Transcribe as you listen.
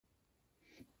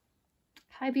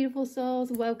Hi beautiful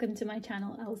souls, welcome to my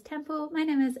channel Elle's Temple. My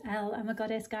name is Elle. I'm a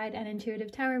goddess guide and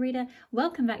intuitive tarot reader.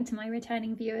 Welcome back to my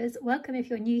returning viewers. Welcome if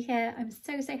you're new here. I'm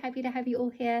so happy to have you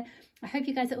all here. I hope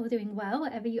you guys are all doing well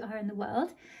wherever you are in the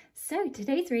world. So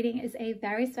today's reading is a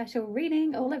very special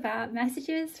reading all about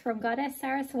messages from Goddess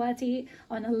Saraswati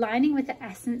on aligning with the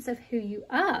essence of who you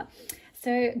are.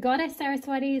 So Goddess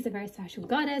Saraswati is a very special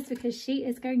goddess because she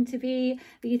is going to be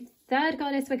the third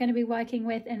goddess we're going to be working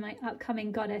with in my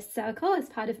upcoming Goddess Circle as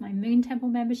part of my Moon Temple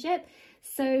membership.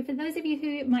 So for those of you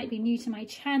who might be new to my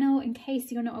channel, in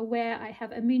case you're not aware, I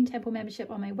have a Moon Temple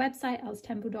membership on my website,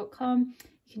 ellstemple.com.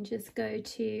 You can just go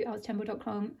to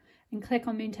ellstemple.com and click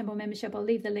on Moon Temple membership. I'll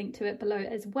leave the link to it below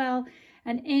as well.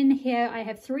 And in here I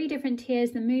have 3 different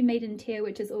tiers: the Moon Maiden tier,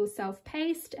 which is all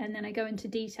self-paced, and then I go into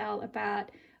detail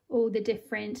about all the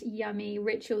different yummy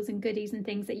rituals and goodies and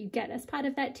things that you get as part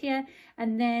of that tier.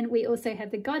 And then we also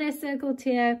have the Goddess Circle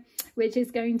tier, which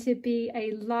is going to be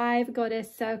a live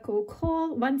Goddess Circle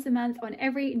call once a month on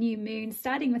every new moon,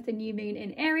 starting with the new moon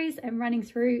in Aries and running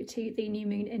through to the new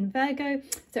moon in Virgo.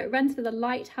 So it runs for the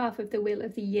light half of the wheel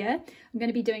of the year. I'm going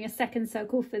to be doing a second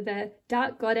circle for the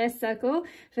Dark Goddess Circle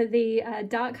for the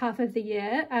dark half of the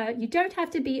year. You don't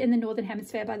have to be in the Northern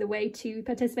Hemisphere, by the way, to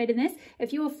participate in this.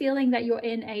 If you're feeling that you're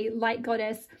in a light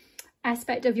goddess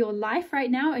aspect of your life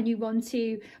right now and you want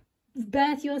to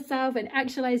birth yourself and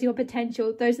actualize your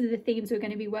potential, those are the themes we're going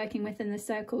to be working with in the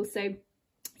circle. So,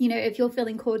 you know, if you're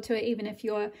feeling called to it, even if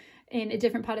you're in a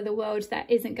different part of the world that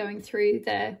isn't going through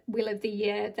the wheel of the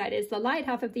year, that is the light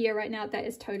half of the year right now, that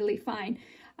is totally fine.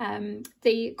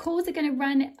 The calls are going to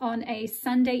run on a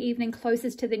Sunday evening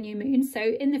closest to the new moon. So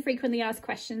in the frequently asked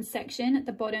questions section at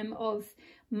the bottom of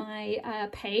my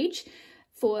page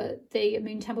for the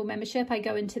Moon Temple membership, I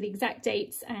go into the exact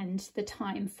dates and the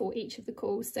time for each of the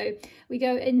calls. So we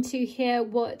go into here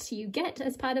what you get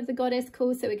as part of the goddess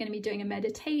call. So we're going to be doing a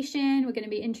meditation. We're going to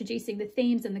be introducing the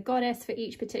themes and the goddess for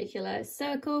each particular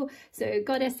circle. So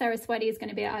Goddess Saraswati is going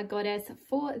to be our goddess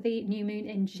for the new moon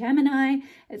in Gemini.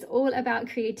 It's all about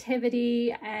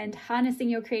creativity and harnessing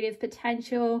your creative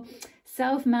potential,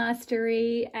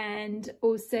 self-mastery, and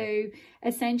also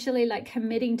essentially like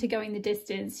committing to going the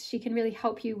distance. She can really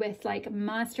help you with like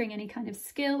mastering any kind of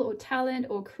skill or talent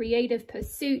or creative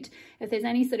pursuit. If there's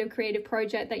any sort of creative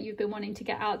project that you've been wanting to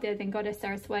get out there, then Goddess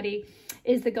Saraswati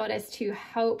is the goddess to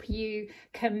help you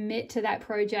commit to that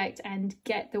project and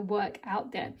get the work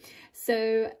out there.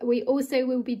 So we also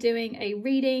will be doing a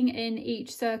reading in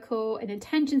each circle, an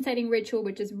intention setting ritual,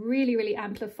 which is really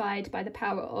amplified by the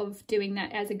power of doing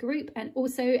that as a group, and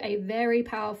also a very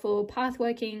powerful path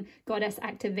working goddess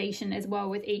activation as well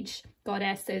with each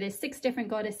goddess. So there's 6 different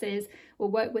goddesses. We'll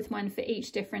work with one for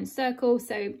each different circle.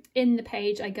 So in the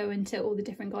page I go into all the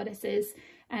different goddesses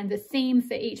and the theme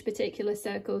for each particular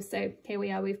circle. So here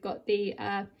we are, we've got the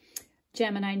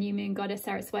Gemini new moon goddess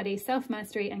Saraswati,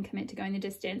 self-mastery and commit to going the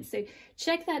distance. So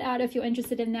check that out if you're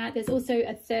interested in that. There's also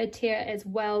a 3rd tier as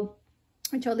well,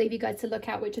 which I'll leave you guys to look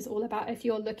at, which is all about if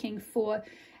you're looking for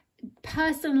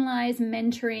personalized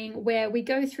mentoring, where we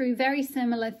go through very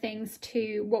similar things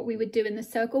to what we would do in the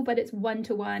circle, but it's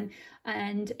one-to-one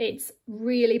and it's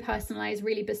really personalized,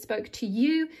 really bespoke to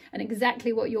you and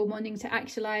exactly what you're wanting to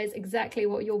actualize, exactly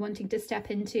what you're wanting to step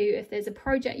into. If there's a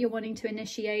project you're wanting to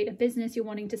initiate, a business you're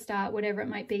wanting to start, whatever it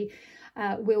might be,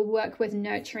 we'll work with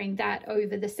nurturing that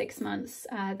over the 6 months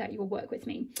that you'll work with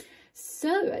me.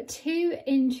 So to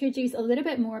introduce a little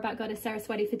bit more about Goddess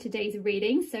Saraswati for today's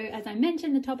reading. So as I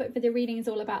mentioned, the topic for the reading is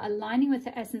all about aligning with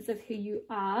the essence of who you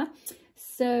are.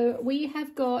 So we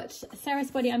have got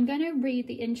Saraswati. I'm going to read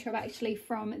the intro actually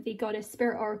from the Goddess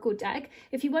Spirit Oracle deck.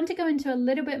 If you want to go into a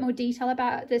little bit more detail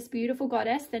about this beautiful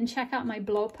goddess, then check out my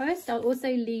blog post. I'll also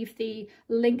leave the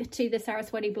link to the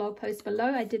Saraswati blog post below.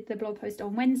 I did the blog post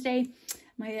on Wednesday.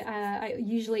 I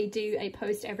usually do a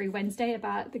post every Wednesday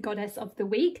about the goddess of the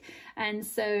week, and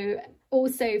so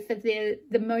also for the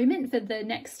moment, for the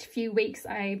next few weeks,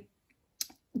 I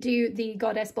do the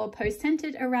goddess blog post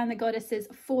centered around the goddesses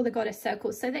for the Goddess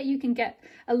Circle, so that you can get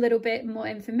a little bit more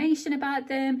information about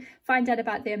them, find out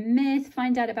about their myth,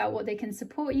 find out about what they can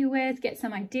support you with, get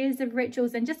some ideas of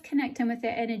rituals, and just connect them with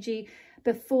their energy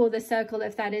before the circle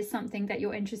if that is something that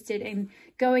you're interested in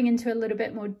going into a little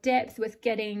bit more depth with,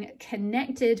 getting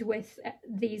connected with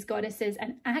these goddesses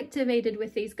and activated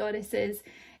with these goddesses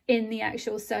in the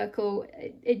actual circle.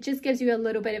 It just gives you a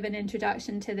little bit of an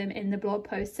introduction to them in the blog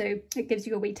post, so it gives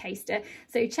you a wee taster.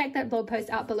 So check that blog post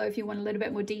out below if you want a little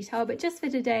bit more detail. But just for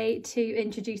today, to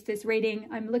introduce this reading,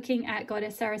 I'm looking at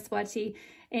Goddess Saraswati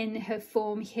in her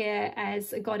form here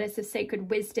as a goddess of sacred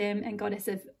wisdom and goddess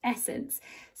of essence.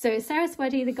 So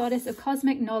Saraswati, the goddess of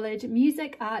cosmic knowledge,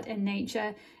 music, art, and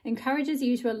nature, encourages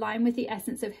you to align with the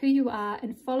essence of who you are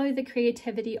and follow the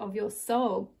creativity of your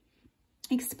soul.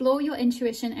 Explore your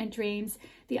intuition and dreams.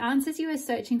 The answers you are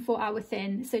searching for are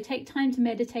within, so take time to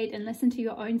meditate and listen to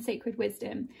your own sacred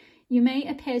wisdom. You may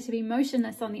appear to be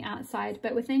motionless on the outside,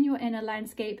 but within your inner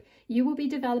landscape, you will be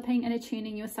developing and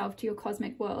attuning yourself to your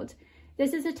cosmic world.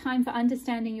 This is a time for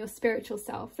understanding your spiritual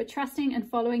self, for trusting and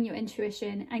following your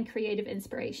intuition and creative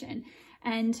inspiration.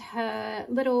 And her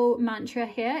little mantra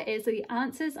here is, the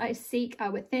answers I seek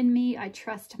are within me. I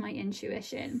trust my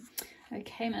intuition.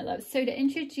 Okay, my loves. So to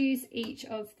introduce each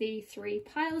of the 3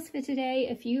 piles for today,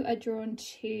 if you are drawn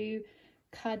to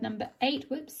card number 8,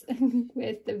 whoops,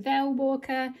 with the Veil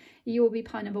Walker, you will be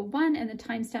pile number 1, and the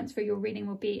timestamps for your reading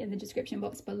will be in the description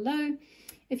box below.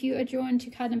 If you are drawn to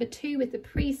card number 2 with the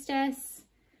Priestess,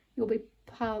 you'll be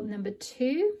pile number 2.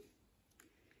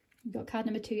 You've got card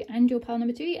number 2 and your pile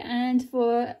number 2. And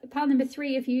for pile number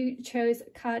 3, if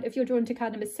you're drawn to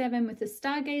card number 7 with the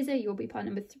Stargazer, you'll be pile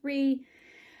number 3.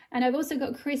 And I've also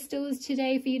got crystals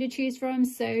today for you to choose from.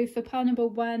 So for pile number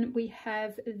 1, we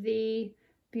have the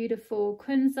beautiful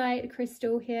kunzite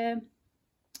crystal here.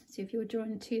 So if you're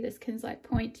drawn to this kunzite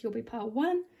point, you'll be pile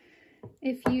 1.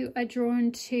 If you are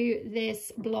drawn to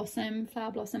this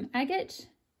flower blossom agate,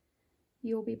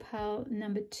 you'll be pile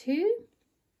number 2.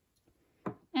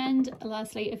 And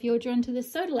lastly, if you're drawn to the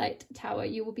sodalite tower,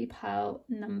 you will be pile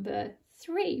number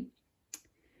 3.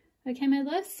 Okay, my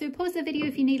loves, so pause the video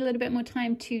if you need a little bit more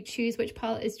time to choose which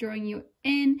pile is drawing you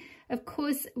in. Of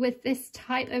course, with this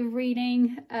type of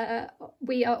reading,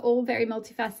 we are all very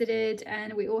multifaceted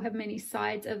and we all have many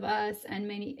sides of us and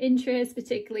many interests,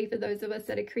 particularly for those of us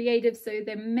that are creative. So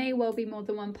there may well be more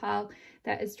than one pile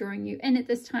that is drawing you in at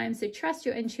this time. So trust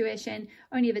your intuition,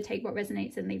 only ever take what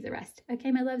resonates and leave the rest. Okay,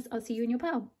 my loves, I'll see you in your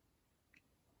pile.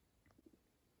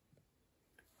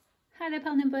 Hi there,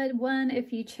 pile number 1.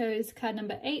 If you chose card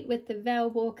number 8 with the Veil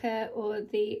Walker or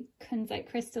the kunzite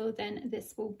crystal, then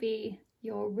this will be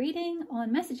your reading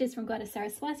on messages from Goddess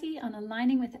Saraswati on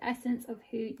aligning with the essence of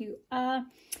who you are.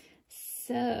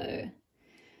 So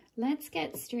let's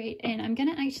get straight in. I'm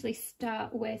going to actually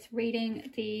start with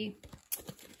reading the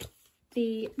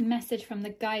message from the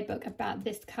guidebook about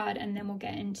this card, and then we'll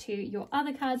get into your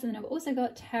other cards. And then I've also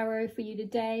got tarot for you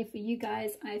today. For you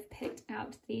guys, I've picked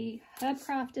out the Herb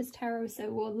Crafters Tarot, so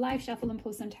we'll live shuffle and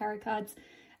pull some tarot cards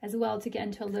as well to get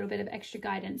into a little bit of extra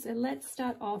guidance. So let's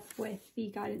start off with the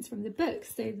guidance from the book.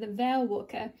 So the Veil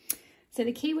Walker. So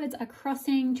the keywords are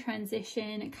crossing,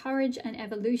 transition, courage, and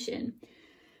evolution.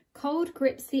 Cold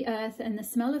grips the earth and the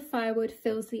smell of firewood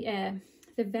fills the air.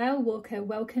 The Veil Walker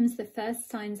welcomes the first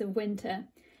signs of winter.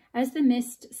 As the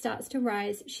mist starts to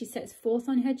rise, she sets forth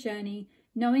on her journey,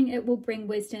 knowing it will bring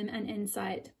wisdom and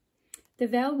insight. The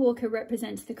Veil Walker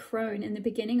represents the crone in the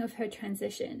beginning of her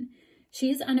transition.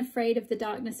 She is unafraid of the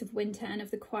darkness of winter and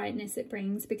of the quietness it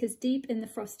brings, because deep in the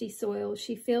frosty soil,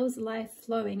 she feels life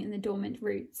flowing in the dormant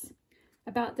roots.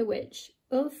 About the witch,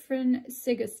 Ulfrun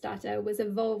Sigurdsdottir was a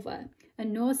Volva, a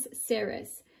Norse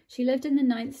seeress. She lived in the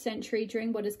 9th century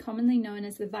during what is commonly known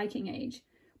as the Viking Age.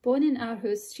 Born in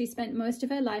Aarhus, she spent most of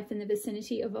her life in the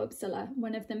vicinity of Uppsala,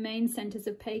 one of the main centres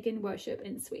of pagan worship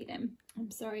in Sweden. I'm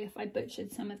sorry if I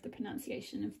butchered some of the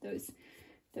pronunciation of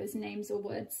those names or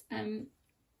words.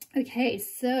 Okay,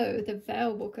 so the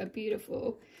Veil Walker,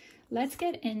 beautiful. Let's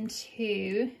get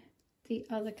into the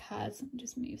other cards. I'll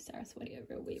just move Saraswati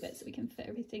over a wee bit so we can fit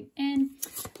everything in.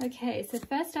 Okay, so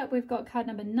first up we've got card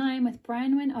number 9 with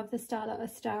Branwen of the Stala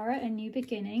Ostara, a new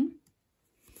beginning.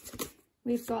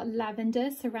 We've got Lavender,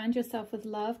 surround yourself with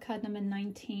love, card number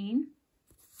 19.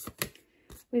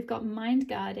 We've got Mind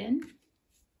Garden.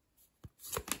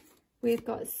 We've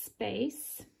got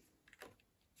Space.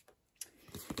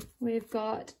 We've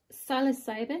got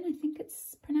Psilocybin, I think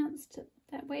it's pronounced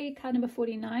that way, card number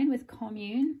 49 with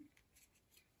Commune.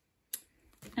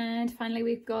 And finally,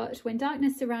 we've got When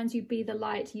Darkness Surrounds You, Be the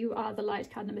Light, You Are the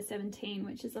Light, card number 17,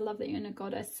 which is a lovely Inner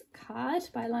Goddess card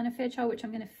by Alana Fairchild, which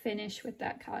I'm going to finish with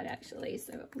that card actually.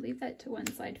 So I'll leave that to one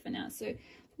side for now. So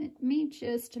let me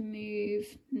just move.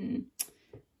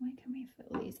 Where can we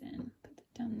fill these in? Put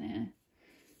that down there.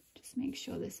 Just make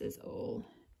sure this is all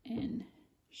in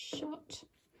shot.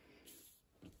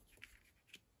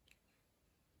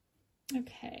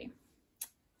 Okay,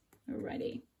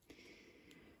 alrighty.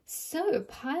 So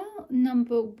pile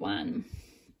number 1.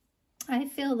 I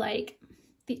feel like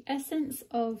the essence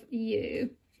of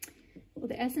you, or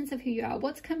the essence of who you are,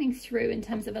 what's coming through in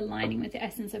terms of aligning with the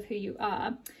essence of who you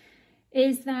are,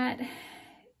 is that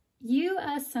you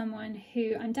are someone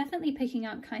who, I'm definitely picking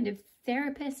up kind of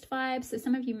therapist vibes. So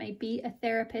some of you may be a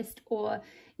therapist, or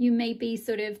you may be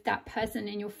sort of that person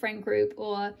in your friend group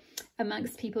or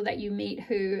amongst people that you meet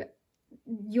who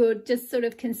you're just sort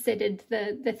of considered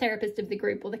the therapist of the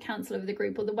group, or the counselor of the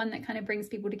group, or the one that kind of brings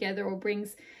people together, or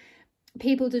brings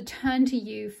people to turn to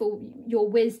you for your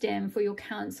wisdom, for your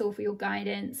counsel, for your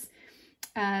guidance,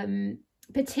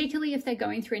 particularly if they're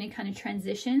going through any kind of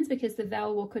transitions, because the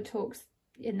Veil Walker talks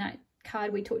in that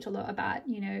card, we talked a lot about,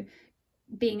 you know,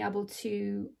 being able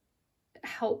to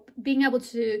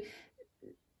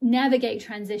navigate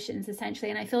transitions essentially.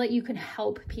 And I feel like you can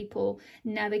help people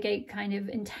navigate kind of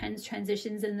intense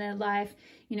transitions in their life,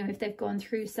 you know, if they've gone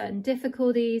through certain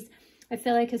difficulties. I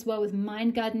feel like as well with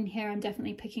Mind Garden here, I'm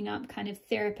definitely picking up kind of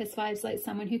therapist vibes, like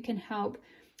someone who can help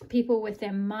people with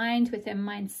their mind, with their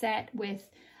mindset, with,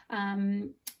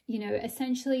 you know,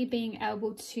 essentially being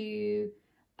able to,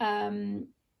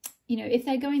 you know, if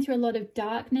they're going through a lot of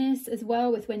darkness as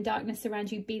well, with when darkness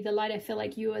surrounds you, be the light. I feel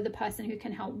like you are the person who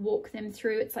can help walk them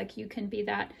through. It's like you can be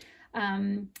that,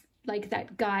 like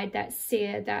that guide, that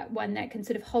seer, that one that can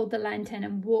sort of hold the lantern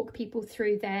and walk people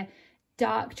through their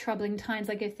dark, troubling times.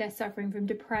 Like if they're suffering from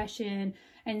depression,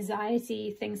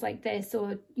 anxiety, things like this,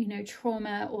 or, you know,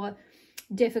 trauma or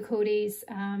difficulties,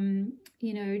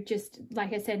 you know, just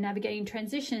like I said, navigating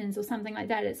transitions or something like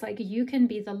that. It's like you can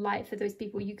be the light for those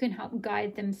people. You can help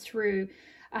guide them through.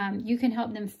 You can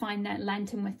help them find that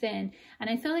lantern within. And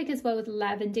I feel like as well with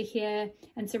Lavender here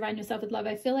and Surround Yourself with Love,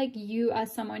 I feel like you are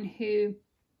someone who,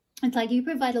 it's like you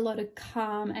provide a lot of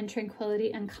calm and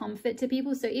tranquility and comfort to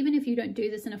people. So even if you don't do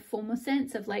this in a formal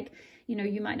sense of like, you know,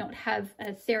 you might not have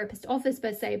a therapist office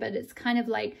per se, but it's kind of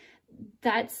like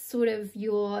that's sort of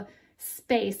your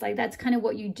space. Like that's kind of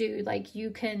what you do. Like you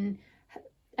can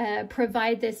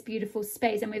provide this beautiful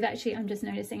space. And we've actually, I'm just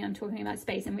noticing I'm talking about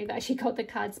space, and we've actually got the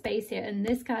card Space here. And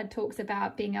this card talks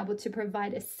about being able to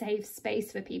provide a safe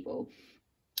space for people,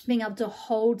 being able to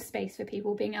hold space for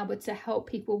people, being able to help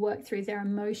people work through their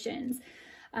emotions,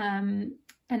 and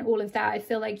all of that. I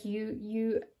feel like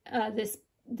you are this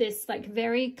like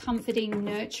very comforting,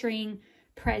 nurturing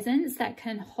presence that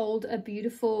can hold a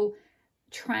beautiful,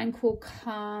 tranquil,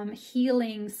 calm,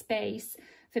 healing space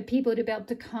for people to be able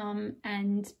to come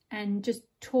and just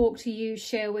talk to you,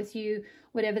 share with you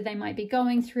whatever they might be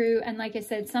going through. And like I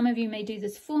said, some of you may do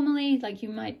this formally, like you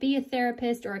might be a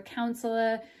therapist or a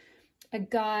counselor, a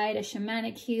guide, a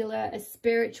shamanic healer, a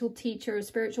spiritual teacher, a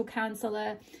spiritual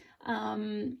counselor.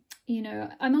 You know,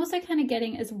 I'm also kind of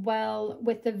getting as well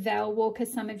with the Veil Walker,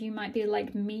 some of you might be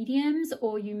like mediums,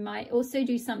 or you might also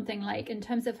do something like in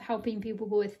terms of helping people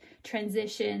with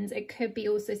transitions. It could be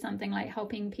also something like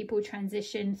helping people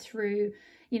transition through,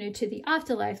 you know, to the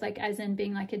afterlife, like as in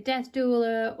being like a death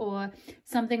doula or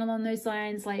something along those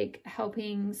lines, like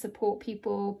helping support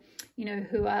people, you know,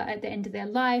 who are at the end of their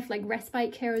life, like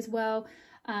respite care as well.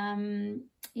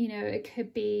 You know, it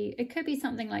could be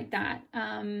something like that.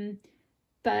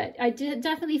 But I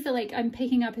definitely feel like I'm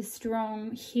picking up a strong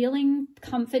healing,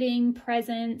 comforting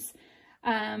presence.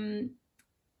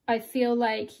 I feel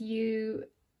like you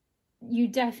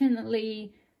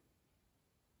definitely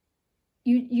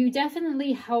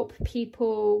help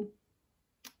people.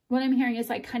 What I'm hearing is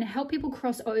like kind of help people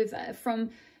cross over from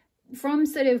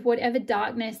sort of whatever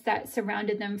darkness that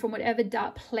surrounded them, from whatever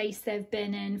dark place they've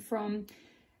been in, from,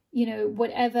 you know,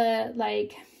 whatever,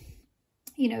 like,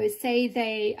 you know, say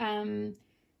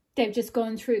they've just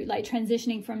gone through like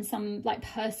transitioning from some like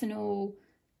personal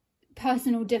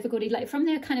difficulty, like from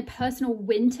their kind of personal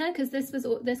winter, because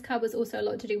this card was also a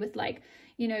lot to do with like,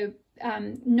 you know,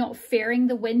 not fearing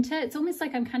the winter. It's almost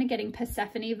like I'm kind of getting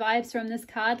Persephone vibes from this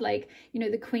card, like, you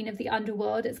know, the queen of the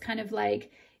underworld. It's kind of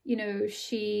like, you know,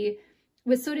 she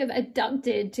was sort of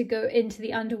abducted to go into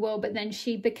the underworld, but then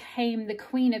she became the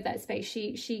queen of that space.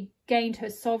 She gained her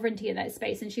sovereignty in that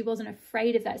space, and she wasn't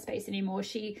afraid of that space anymore.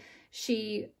 She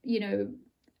you know,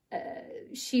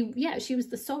 she was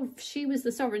the sovereign, she was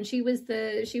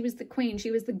the queen,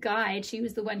 she was the guide, she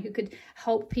was the one who could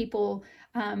help people,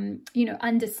 you know,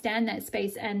 understand that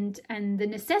space and the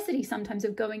necessity sometimes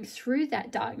of going through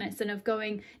that darkness, and of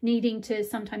needing to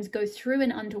sometimes go through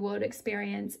an underworld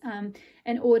experience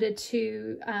in order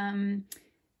to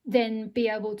then be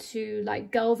able to like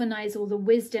galvanize all the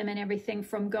wisdom and everything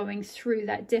from going through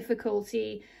that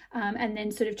difficulty, and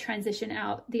then sort of transition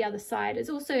out the other side. It's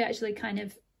also actually kind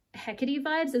of Hecate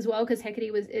vibes as well, because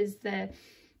Hecate is the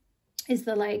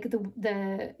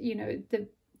you know, the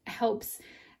helps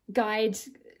guide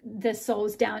the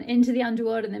souls down into the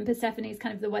underworld, and then Persephone is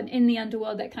kind of the one in the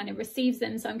underworld that kind of receives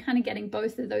them. So I'm kind of getting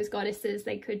both of those goddesses.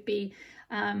 They could be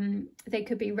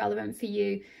relevant for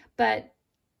you. But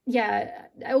yeah,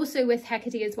 also with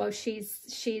Hecate as well,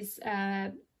 she's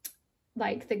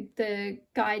like the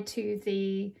guide to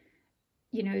the,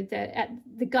 you know,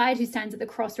 the guide who stands at the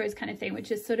crossroads kind of thing,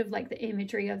 which is sort of like the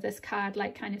imagery of this card,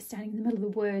 like kind of standing in the middle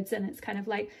of the woods, and it's kind of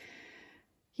like,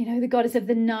 you know, the goddess of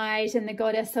the night and the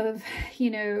goddess of,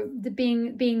 you know, the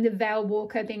being the veil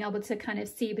walker, being able to kind of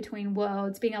see between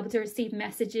worlds, being able to receive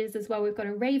messages as well. We've got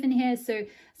a raven here, so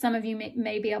some of you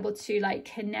may be able to like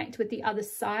connect with the other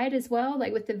side as well.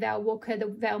 Like with the veil walker, the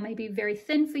veil may be very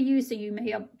thin for you, so you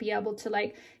may be able to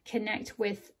like connect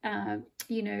with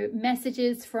you know,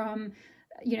 messages from,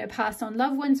 you know, past on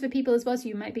loved ones for people as well. So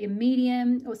you might be a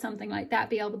medium or something like that,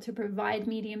 be able to provide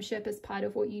mediumship as part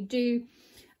of what you do.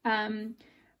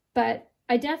 But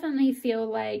I definitely feel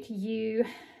like you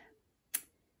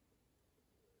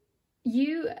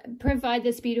provide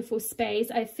this beautiful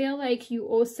space. I feel like you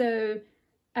also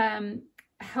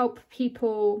help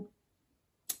people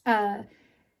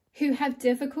who have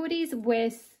difficulties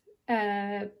with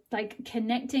like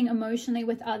connecting emotionally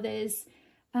with others,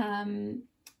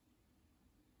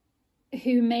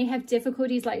 who may have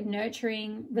difficulties like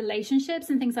nurturing relationships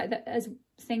and things like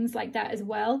that as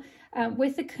well.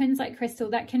 With the kunzite crystal,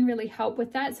 that can really help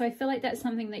with that. So I feel like that's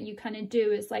something that you kind of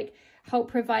do, is like help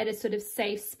provide a sort of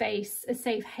safe space, a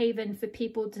safe haven for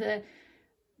people to,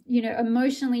 you know,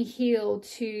 emotionally heal,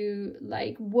 to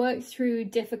like work through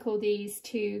difficulties,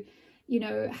 to, you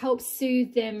know, help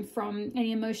soothe them from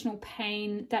any emotional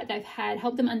pain that they've had,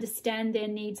 help them understand their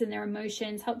needs and their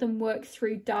emotions, help them work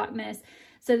through darkness,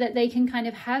 so that they can kind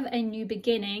of have a new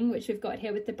beginning, which we've got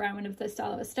here with the brown one of the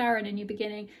star of a star and a new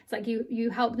beginning. It's like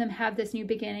you help them have this new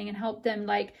beginning and help them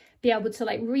like be able to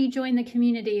like rejoin the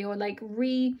community, or like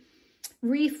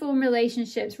reform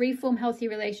relationships, reform healthy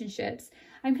relationships.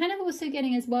 I'm kind of also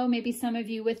getting as well, maybe some of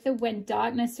you with the when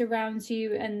darkness surrounds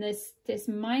you and this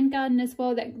mind garden as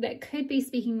well, that could be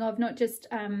speaking of not just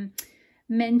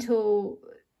mental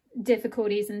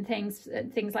difficulties and things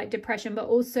like depression, but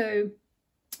also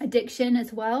addiction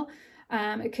as well.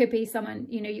 It could be someone,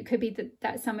 you know, you could be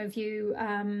that some of you,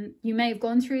 you may have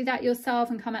gone through that yourself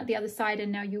and come out the other side,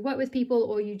 and now you work with people,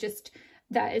 or you just,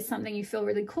 that is something you feel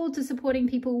really called to supporting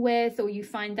people with, or you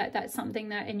find that that's something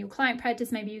that in your client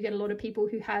practice, maybe you get a lot of people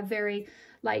who have very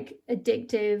like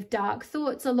addictive, dark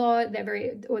thoughts a lot. They're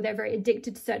very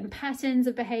addicted to certain patterns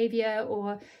of behavior,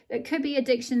 or it could be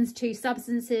addictions to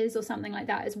substances or something like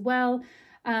that as well.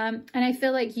 And I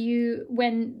feel like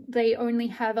when they only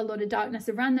have a lot of darkness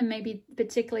around them, maybe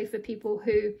particularly for people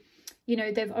who, you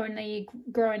know, they've only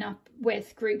grown up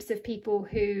with groups of people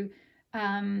who,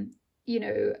 you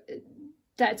know,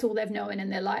 that's all they've known in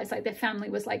their lives, like their family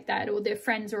was like that, or their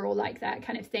friends are all like that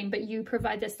kind of thing. But you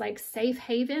provide this like safe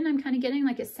haven. I'm kind of getting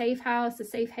like a safe house, a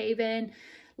safe haven,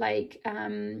 like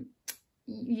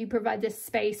you provide this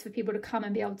space for people to come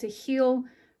and be able to heal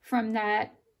from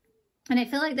that. And I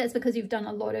feel like that's because you've done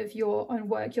a lot of your own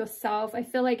work yourself. I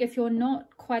feel like if you're not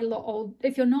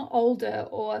if you're not older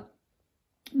or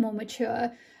more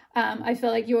mature, I feel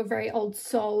like you're a very old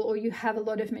soul, or you have a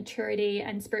lot of maturity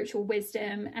and spiritual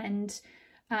wisdom, and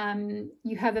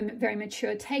you have a very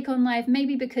mature take on life,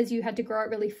 maybe because you had to grow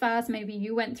up really fast. Maybe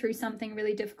you went through something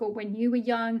really difficult when you were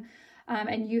young,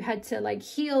 and you had to like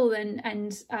heal,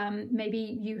 and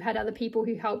maybe you had other people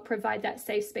who helped provide that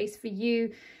safe space for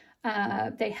you.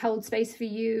 They held space for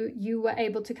you. You were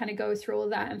able to kind of go through all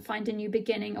that and find a new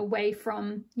beginning away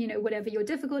from, you know, whatever your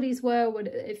difficulties were,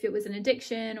 if it was an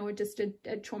addiction or just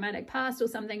a traumatic past or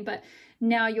something. But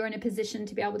now you're in a position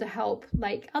to be able to help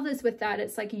like others with that.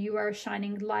 It's like you are a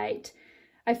shining light.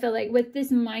 I feel like with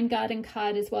this Mind Garden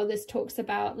card as well, this talks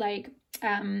about like,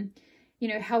 you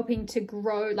know, helping to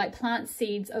grow, like plant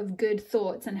seeds of good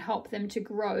thoughts and help them to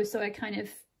grow. So I kind of,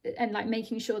 and like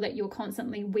making sure that you're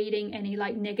constantly weeding any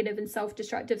like negative and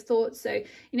self-destructive thoughts. So,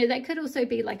 you know, that could also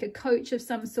be like a coach of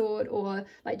some sort, or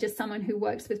like just someone who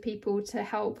works with people to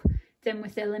help them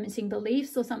with their limiting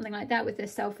beliefs or something like that, with their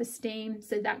self-esteem.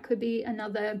 So that could be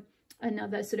another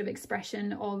sort of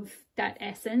expression of that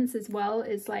essence as well,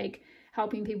 is like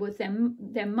helping people with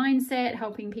their mindset,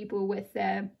 helping people with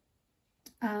their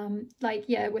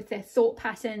with their thought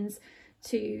patterns,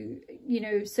 to, you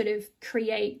know, sort of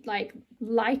create like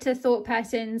lighter thought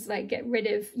patterns, like get rid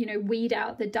of, you know, weed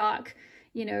out the dark,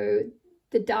 you know,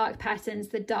 the dark patterns,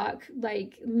 the dark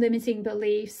like limiting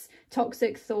beliefs,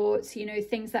 toxic thoughts, you know,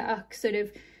 things that are sort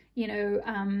of, you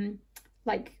know,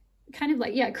 like kind of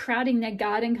like, yeah, crowding their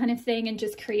garden kind of thing, and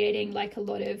just creating like a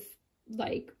lot of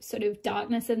like sort of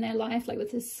darkness in their life, like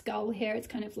with this skull here. It's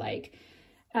kind of like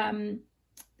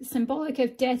symbolic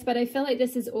of death, but I feel like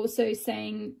this is also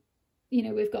saying, you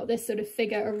know, we've got this sort of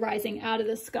figure arising out of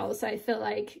the skull. So I feel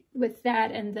like with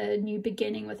that and the new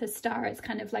beginning with a star, it's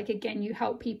kind of like, again, you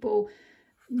help people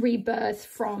rebirth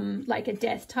from like a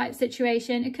death type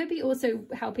situation. It could be also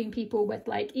helping people with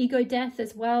like ego death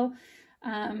as well,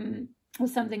 or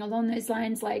something along those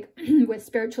lines, like with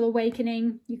spiritual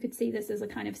awakening. You could see this as a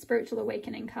kind of spiritual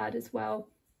awakening card as well,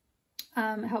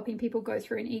 helping people go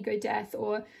through an ego death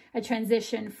or a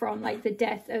transition from like the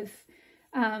death of,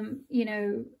 you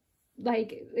know,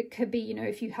 like it could be, you know,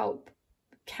 if you help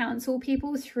counsel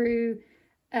people through,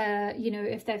 you know,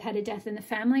 if they've had a death in the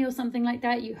family or something like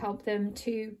that, you help them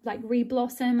to like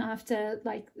re-blossom after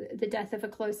like the death of a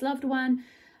close loved one.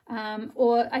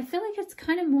 Or I feel like it's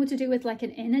kind of more to do with like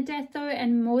an inner death though,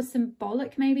 and more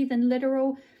symbolic maybe than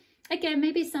literal. Again,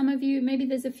 maybe some of you, maybe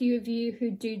there's a few of you who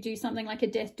do something like a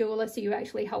death doula, so you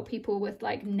actually help people with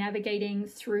like navigating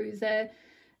through the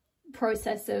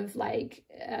process of like,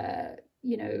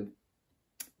 you know,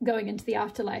 going into the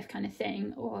afterlife kind of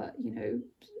thing, or, you know,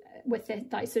 with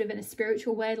it like sort of in a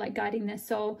spiritual way, like guiding their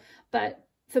soul. But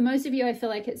for most of you, I feel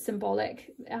like it's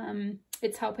symbolic.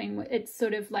 It's helping, it's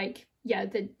sort of like, yeah,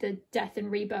 the death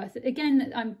and rebirth.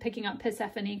 Again, I'm picking up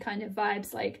Persephone kind of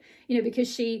vibes, like, you know,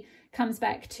 because she comes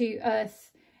back to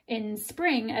Earth in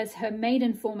spring as her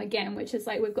maiden form again, which is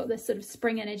like, we've got this sort of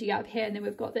spring energy up here, and then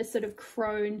we've got this sort of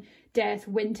crone, death,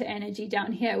 winter energy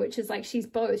down here, which is like, she's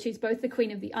both the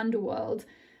queen of the underworld,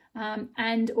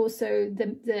 and also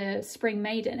the spring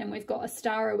maiden. And we've got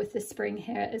Astara with the spring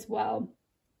here as well,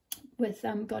 with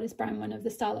goddess Brahman of the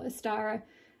starlet Astara.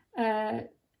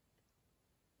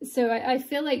 So I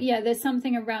feel like, yeah, there's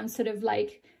something around sort of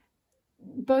like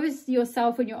both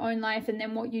yourself and your own life, and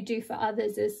then what you do for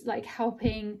others is like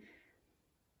helping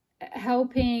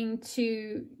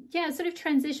to, yeah, sort of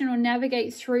transition or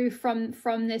navigate through from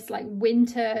this like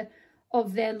winter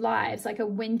of their lives, like a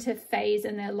winter phase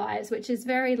in their lives, which is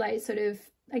very like sort of,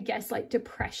 I guess, like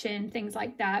depression, things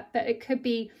like that. But it could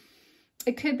be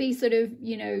sort of,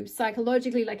 you know,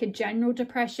 psychologically like a general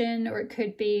depression, or it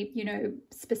could be, you know,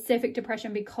 specific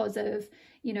depression because of,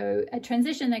 you know, a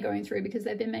transition they're going through, because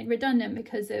they've been made redundant,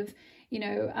 because of, you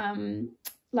know,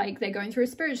 like they're going through a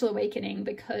spiritual awakening,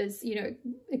 because, you know,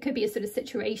 it could be a sort of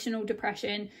situational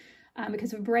depression,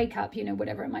 because of a breakup, you know,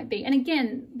 whatever it might be. And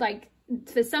again, like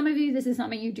for some of you, this is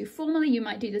something you do formally. You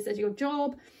might do this as your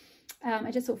job.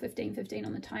 I just saw 1515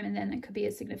 on the time, and then it could be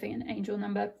a significant angel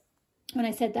number when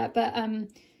I said that. But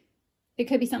it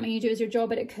could be something you do as your job,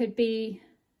 but it could be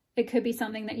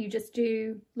something that you just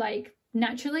do like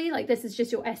naturally, like this is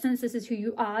just your essence, this is who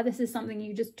you are, this is something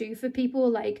you just do for people.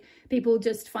 Like people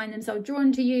just find themselves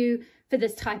drawn to you for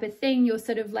this type of thing. You're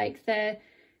sort of like the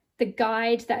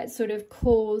guide that sort of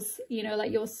calls, you know,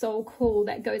 like your soul call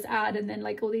that goes out, and then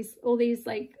like all these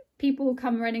like people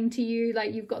come running to you.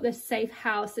 Like you've got this safe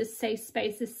house, this safe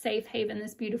space, this safe haven,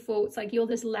 this beautiful, it's like you're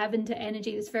this lavender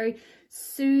energy, this very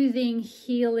soothing,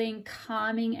 healing,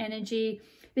 calming energy,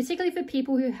 particularly for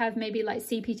people who have maybe like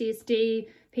CPTSD,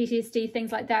 PTSD,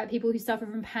 things like that, people who suffer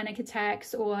from panic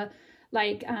attacks, or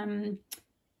like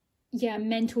yeah,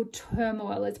 mental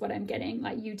turmoil is what I'm getting.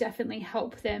 Like you definitely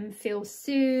help them feel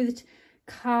soothed,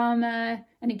 calmer.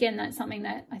 And again, that's something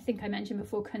that I think I mentioned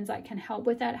before, kunzite can help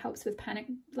with. That it helps with panic,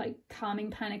 like calming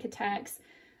panic attacks.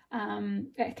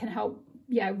 It can help,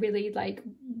 yeah, really like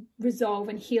resolve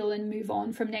and heal and move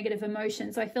on from negative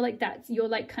emotions. So I feel like that's, you're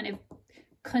like kind of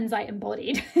kunzite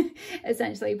embodied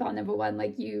essentially, part number one.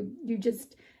 Like you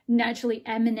just naturally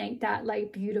emanate that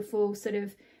like beautiful sort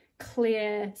of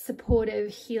clear,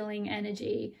 supportive, healing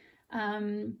energy.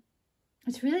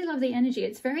 It's really lovely energy.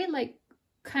 It's very like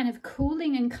kind of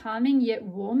cooling and calming, yet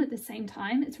warm at the same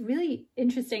time. It's really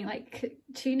interesting, like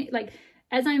tuning, like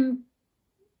as I'm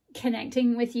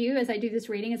connecting with you, as I do this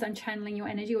reading, as I'm channeling your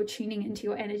energy or tuning into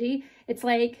your energy, it's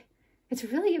like, it's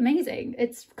really amazing.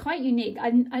 It's quite unique.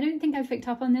 I don't think I've picked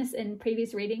up on this in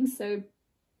previous readings, so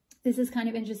this is kind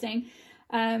of interesting.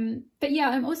 But yeah,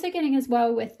 I'm also getting as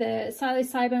well with the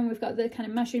psilocybin, we've got the kind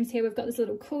of mushrooms here, we've got this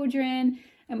little cauldron,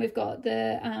 and we've got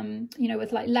the, you know,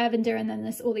 with like lavender, and then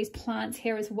all these plants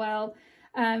here as well.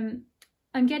 I'm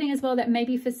getting as well that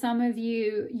maybe for some of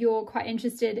you, you're quite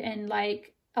interested in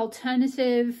like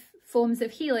alternative forms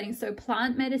of healing. So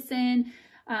plant medicine,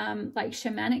 like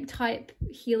shamanic type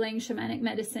healing, shamanic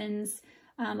medicines,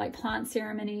 like plant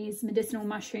ceremonies, medicinal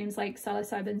mushrooms, like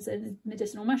psilocybin's a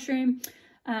medicinal mushroom.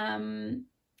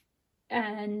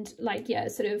 And like, yeah,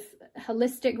 sort of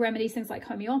holistic remedies, things like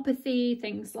homeopathy,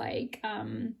 things like,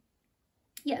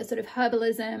 yeah, sort of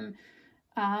herbalism,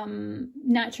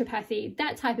 naturopathy,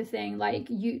 that type of thing, like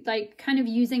kind of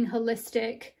using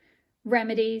holistic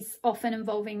remedies, often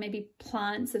involving maybe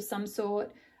plants of some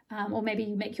sort, or maybe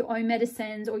you make your own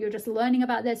medicines, or you're just learning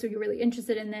about this, or you're really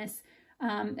interested in this.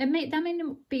 That may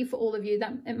not be for all of you.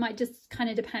 That it might just kind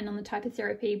of depend on the type of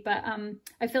therapy, but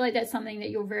I feel like that's something that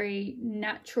you're very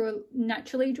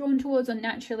naturally drawn towards, or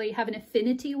naturally have an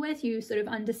affinity with. You sort of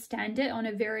understand it on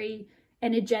a very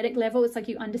energetic level. It's like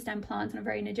you understand plants on a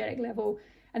very energetic level,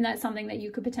 and that's something that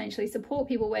you could potentially support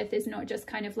people with, is not just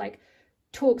kind of like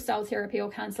talk style therapy or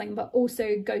counseling, but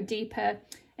also go deeper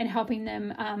and helping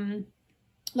them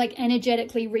like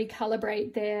energetically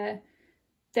recalibrate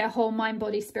their whole mind,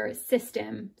 body, spirit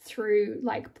system through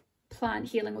like plant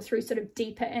healing, or through sort of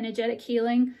deeper energetic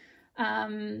healing.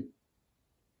 Yeah,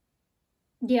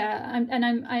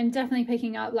 I'm definitely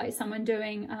picking up like someone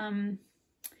doing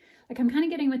like I'm kind of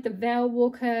getting with the veil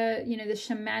walker, you know, the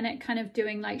shamanic, kind of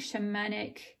doing like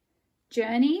shamanic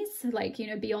journeys, like, you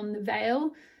know, beyond the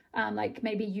veil. Like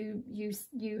maybe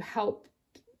you help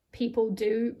people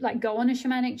do like go on a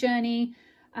shamanic journey,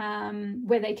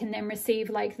 where they can then receive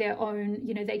like their own,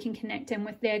 you know, they can connect in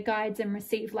with their guides and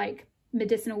receive like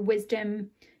medicinal wisdom,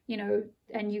 you know,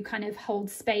 and you kind of hold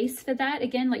space for that.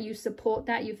 Again, like you support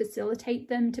that, you facilitate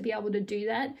them to be able to do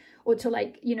that, or to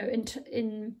like, you know,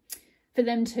 for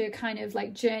them to kind of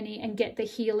like journey and get the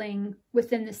healing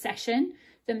within the session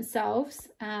themselves.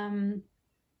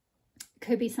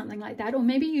 Could be something like that. Or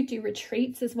maybe you do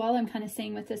retreats as well. I'm kind of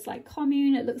seeing with this like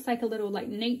commune, it looks like a little like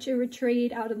nature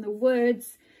retreat out in the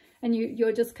woods, and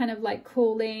you're just kind of like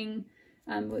calling.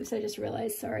 Whoops, I just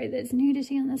realized, sorry, there's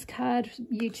nudity on this card.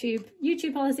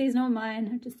 YouTube policy is not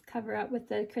mine. I just cover up with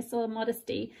the crystal of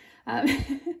modesty.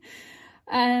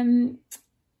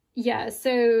 Yeah,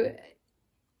 so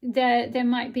there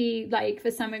might be like, for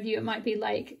some of you, it might be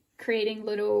like creating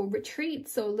little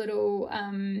retreats, or little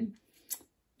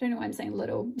I don't know why I'm saying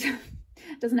little.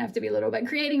 Doesn't have to be little, but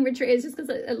creating retreats, just because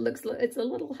it looks, it's a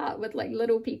little heart with like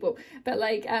little people, but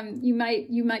like you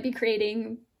might be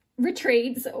creating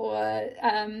retreats, or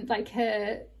like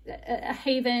a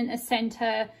haven, a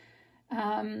center,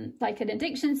 like an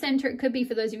addiction center. It could be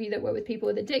for those of you that work with people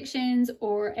with addictions,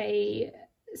 or a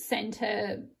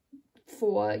center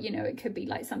for, you know, it could be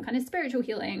like some kind of spiritual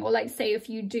healing, or like say if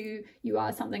you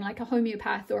are something like a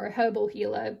homeopath or a herbal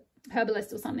healer,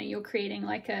 herbalist or something, you're creating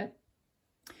like a,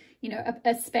 you know,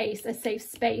 a space, a safe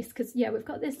space. Because yeah, we've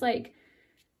got this like,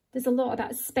 there's a lot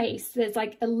about space. There's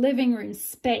like a living room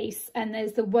space, and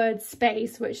there's the word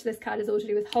space, which this card is all to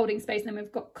do with holding space. And then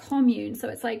we've got commune, so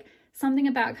it's like something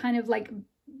about kind of like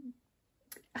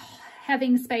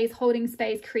having space, holding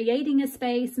space, creating a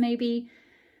space. Maybe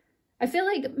I feel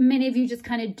like many of you just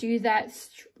kind of do that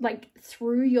like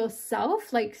through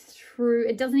yourself, like through,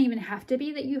 it doesn't even have to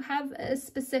be that you have a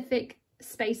specific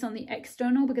space on the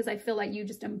external, because I feel like you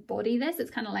just embody this. It's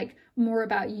kind of like more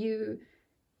about you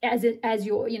as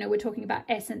your, you know, we're talking about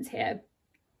essence here.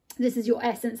 This is your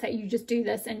essence, that you just do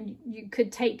this, and you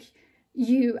could take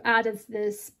you out of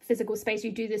this physical space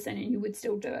you do this in, and you would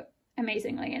still do it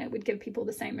amazingly, and it would give people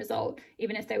the same result,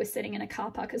 even if they were sitting in a car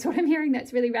park, is what I'm hearing.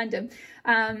 That's really random.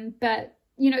 But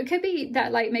you know, it could be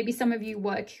that like maybe some of you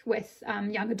work with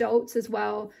young adults as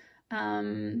well,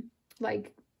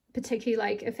 like particularly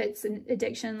like if it's an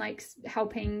addiction, like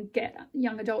helping get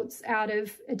young adults out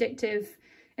of addictive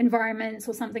environments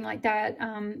or something like that,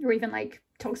 or even like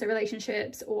toxic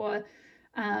relationships, or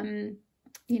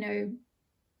you know,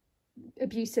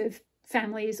 abusive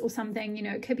families or something. You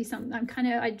know, it could be something.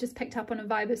 I just picked up on a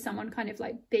vibe of someone kind of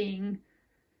like being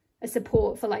a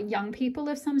support for like young people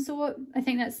of some sort. I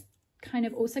think that's kind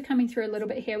of also coming through a little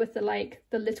bit here with the like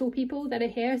the little people that are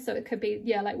here. So it could be,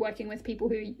 yeah, like working with people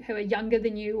who are younger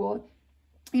than you, or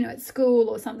you know, at school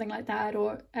or something like that,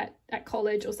 or at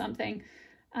college or something.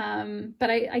 But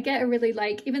I get a really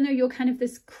like, even though you're kind of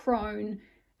this crone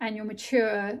and you're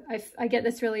mature, I get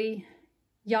this really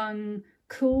young,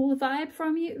 cool vibe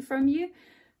from you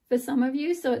for some of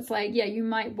you. So it's like, yeah, you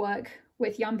might work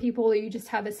with young people, or you just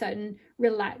have a certain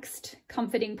relaxed,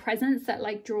 comforting presence that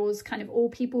like draws kind of all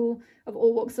people of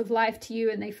all walks of life to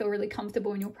you, and they feel really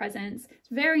comfortable in your presence. It's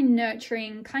very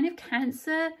nurturing, kind of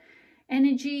Cancer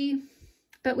energy,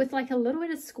 but with like a little bit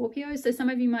of Scorpio. So some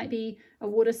of you might be a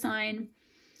water sign,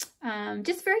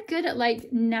 just very good at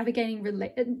like navigating,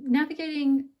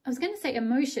 I was going to say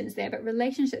emotions there, but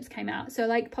relationships came out. So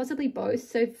like possibly both.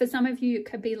 So for some of you, it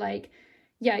could be like,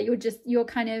 yeah, you're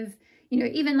kind of, you know,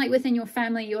 even like within your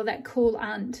family, you're that cool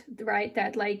aunt, right?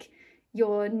 That like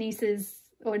your nieces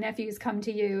or nephews come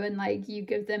to you and like you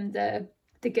give them the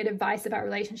good advice about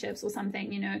relationships or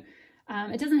something, you know.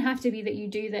 It doesn't have to be that you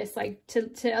do this, like to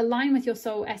align with your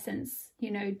soul essence, you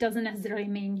know, doesn't necessarily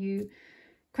mean you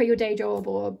quit your day job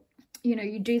or, you know,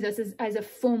 you do this as a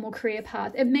formal career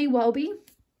path. It may well be.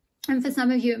 And for some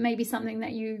of you, it may be something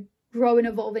that you grow and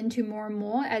evolve into more and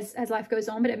more as life goes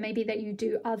on, but it may be that you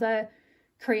do other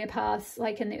career paths,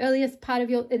 like in the earlier part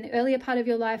of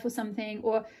your life or something.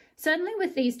 Or certainly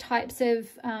with these types of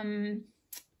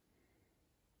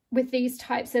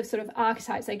sort of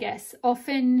archetypes, I guess,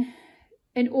 often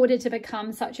in order to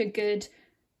become such a good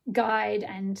guide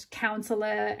and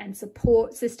counselor and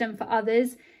support system for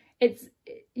others, it's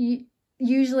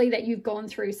usually that you've gone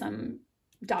through some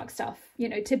dark stuff. You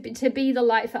know, to be the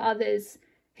light for others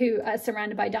who are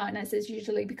surrounded by darkness is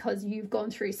usually because you've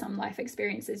gone through some life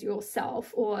experiences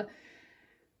yourself, or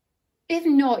if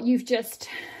not, you've just,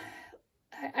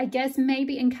 I guess,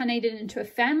 maybe incarnated into a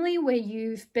family where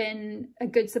you've been a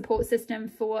good support system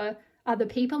for other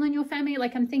people in your family.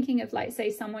 Like I'm thinking of, like,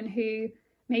 say someone who,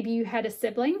 maybe you had a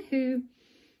sibling who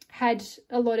had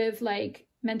a lot of like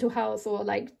mental health or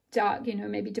like dark, you know,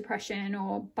 maybe depression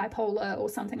or bipolar or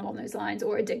something along those lines,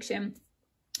 or addiction,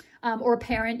 or a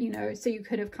parent, you know, so you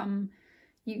could have come,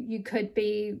 you could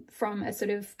be from a sort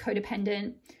of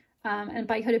codependent, and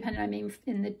by codependent I mean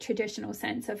in the traditional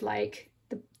sense of like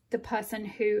the person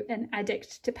who an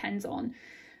addict depends on,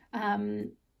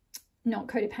 not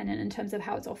codependent in terms of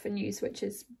how it's often used, which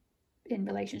is in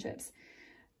relationships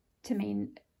to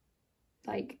mean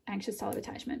like anxious style of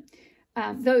attachment.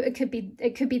 Though it could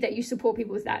be that you support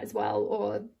people with that as well,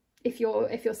 or if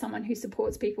you're someone who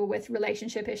supports people with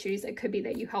relationship issues, it could be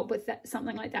that you help with that,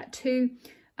 something like that too,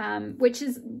 which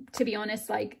is, to be honest,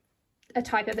 like a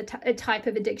type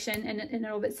of addiction in and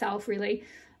of itself, really.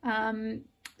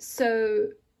 So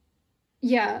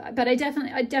yeah, but I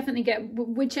definitely get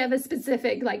whichever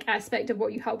specific like aspect of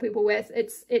what you help people with.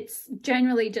 It's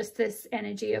generally just this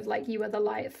energy of like you are the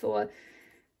light for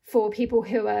people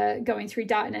who are going through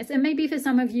darkness. And maybe for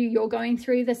some of you, you're going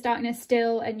through this darkness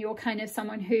still, and you're kind of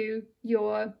someone who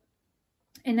you're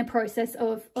in the process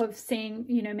of seeing,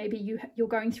 you know, maybe you're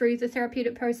going through the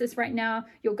therapeutic process right now.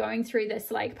 You're going through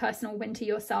this like personal win to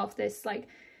yourself, this like,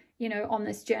 you know, on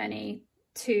this journey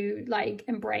to like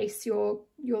embrace your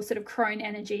sort of crone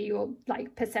energy, your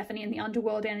like Persephone in the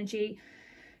underworld energy.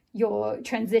 You're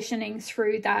transitioning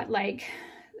through that, like,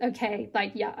 okay,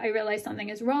 like, yeah, I realize something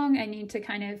is wrong. I need to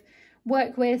kind of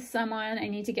work with someone. I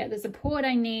need to get the support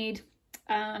I need.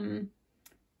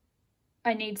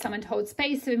 I need someone to hold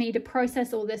space for me to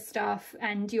process all this stuff.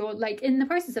 And you're like in the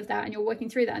process of that, and you're working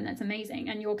through that, and that's amazing.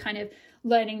 And you're kind of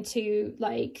learning to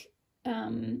like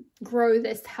grow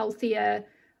this healthier,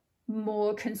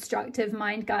 more constructive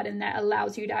mind garden that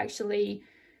allows you to actually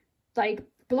like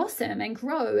blossom and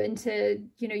grow into,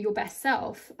 you know, your best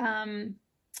self,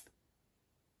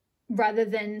 rather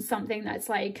than something that's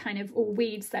like kind of all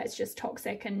weeds, that's just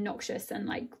toxic and noxious and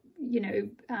like, you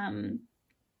know,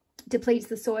 depletes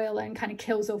the soil and kind of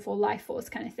kills off all life force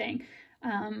kind of thing.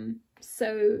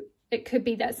 So it could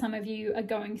be that some of you are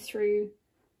going through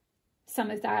some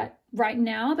of that right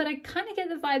now, but I kind of get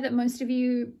the vibe that most of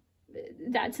you,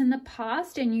 that's in the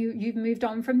past, and you've moved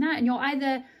on from that, and you're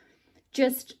either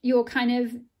just, you're kind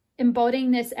of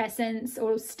embodying this essence,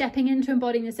 or stepping into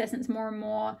embodying this essence more and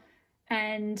more,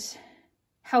 and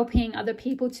helping other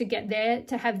people to get there,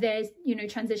 to have their, you know,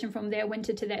 transition from their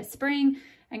winter to their spring,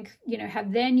 and, you know,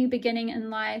 have their new beginning in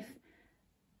life.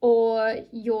 Or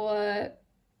you're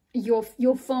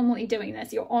formally doing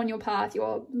this, you're on your path,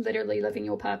 you're literally living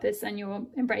your purpose, and you're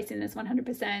embracing this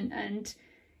 100%. And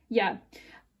yeah,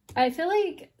 I feel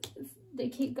like they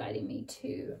keep guiding me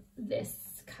to this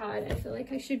card. I feel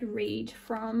like I should read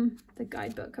from the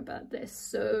guidebook about this.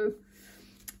 So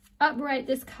upright,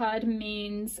 this card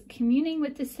means communing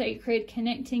with the sacred,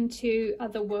 connecting to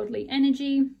otherworldly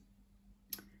energy,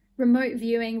 remote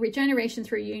viewing, regeneration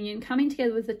through union, coming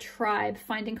together with a tribe,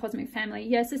 finding cosmic family.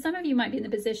 Yeah, so some of you might be in the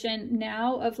position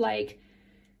now of like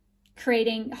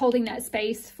holding that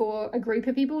space for a group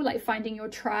of people, like finding your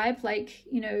tribe. Like,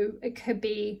 you know, it could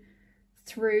be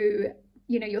through,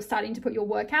 you know, you're starting to put your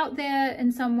work out there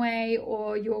in some way,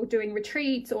 or you're doing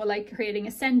retreats, or like creating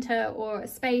a center or a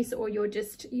space, or you're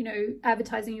just, you know,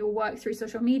 advertising your work through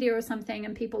social media or something,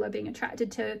 and people are being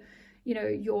attracted to, you know,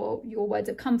 your words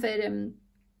of comfort and,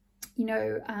 you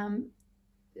know,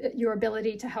 your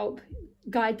ability to help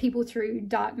guide people through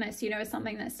darkness, you know, is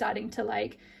something that's starting to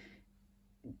like,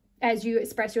 as you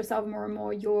express yourself more and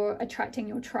more, you're attracting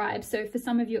your tribe. So for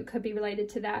some of you, it could be related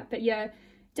to that. But yeah,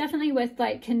 definitely with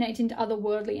like connecting to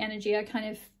otherworldly energy, I kind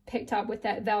of picked up with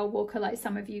that Val Walker, like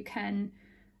some of you can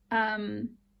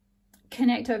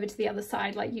connect over to the other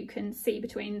side. Like you can see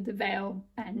between the veil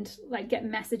and like get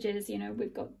messages. You know,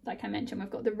 we've got, like I mentioned, we've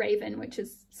got the raven, which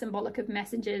is symbolic of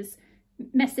messages,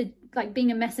 like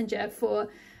being a messenger for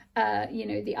you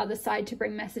know, the other side to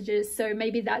bring messages. So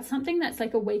maybe that's something that's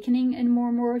like awakening in more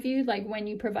and more of you. Like when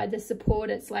you provide the support,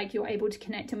 it's like you're able to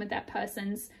connect in with that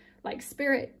person's like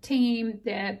spirit team,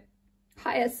 their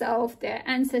higher self, their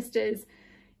ancestors,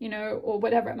 you know, or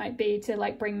whatever it might be, to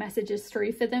like bring messages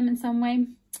through for them in some way.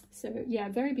 So yeah,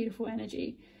 very beautiful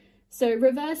energy. So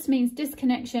reverse means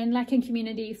disconnection, lack in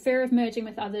community, fear of merging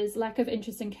with others, lack of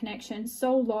interest in connection,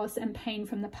 soul loss, and pain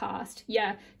from the past.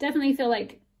 Yeah, definitely feel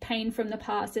like pain from the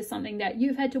past is something that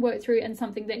you've had to work through, and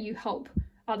something that you help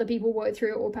other people work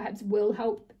through, or perhaps will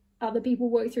help other people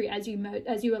work through as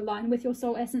you align with your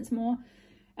soul essence more.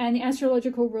 And the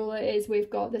astrological ruler is, we've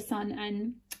got the Sun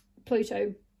and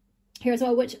Pluto here as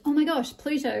well, which, oh my gosh,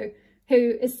 Pluto,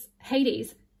 who is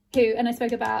Hades, and I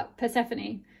spoke about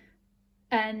Persephone,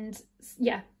 and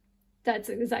yeah, that's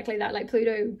exactly that, like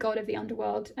Pluto, god of the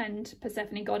underworld, and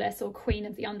Persephone, goddess or queen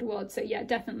of the underworld. So yeah,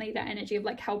 definitely that energy of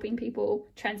like helping people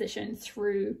transition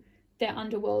through their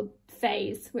underworld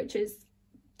phase, which is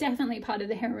definitely part of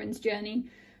the heroine's journey.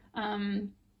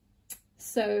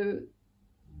 So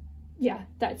yeah,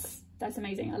 that's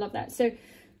amazing. I love that. So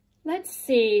let's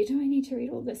see, do I need to read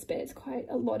all this bit? It's quite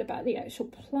a lot about the actual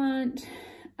plant.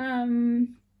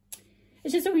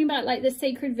 It's just talking about like the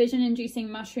sacred vision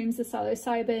inducing mushrooms, the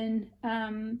psilocybin,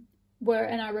 were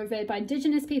and are revered by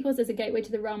indigenous peoples as a gateway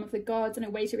to the realm of the gods and a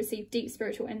way to receive deep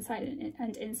spiritual insight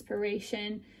and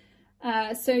inspiration.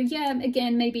 So yeah,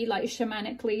 again, maybe like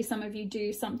shamanically, some of you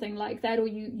do something like that, or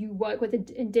you work with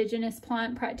indigenous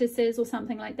plant practices or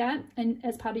something like that, and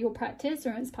as part of your practice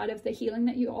or as part of the healing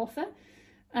that you offer.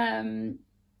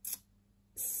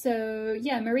 So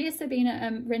yeah, Maria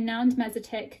Sabina, renowned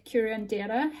Mazatec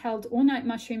curandera, held all-night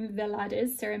mushroom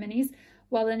veladas ceremonies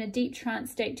while in a deep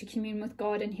trance state to commune with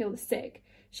God and heal the sick.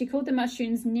 She called the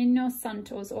mushrooms Niños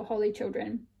Santos, or holy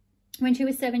children. When she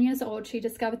was 7 years old, she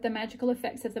discovered the magical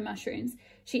effects of the mushrooms.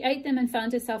 She ate them and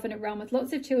found herself in a realm with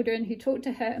lots of children who talked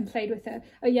to her and played with her.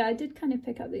 Oh yeah, I did kind of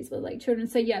pick up these little like children.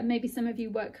 So yeah, maybe some of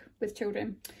you work with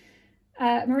children.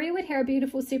 Maria would hear a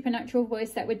beautiful supernatural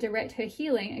voice that would direct her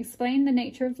healing, explain the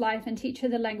nature of life, and teach her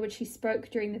the language she spoke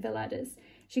during the veladas.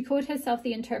 She called herself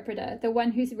the interpreter, the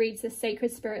one who reads the sacred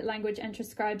spirit language and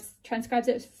transcribes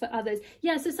it for others.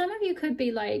 Yeah, so some of you could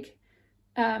be like,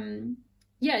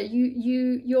 yeah,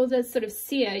 you're the sort of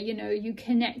seer, you know, you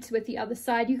connect with the other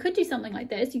side. You could do something like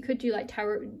this. You could do like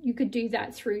tarot. You could do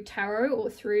that through tarot or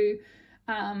through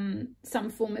some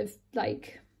form of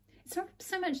like, it's not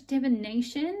so much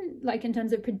divination, like in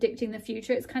terms of predicting the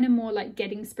future. It's kind of more like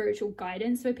getting spiritual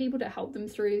guidance for people to help them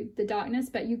through the darkness.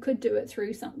 But you could do it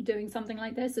through doing something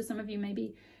like this. So some of you may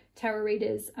be tarot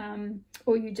readers,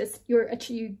 or you're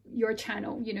a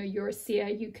channel, you know, you're a seer.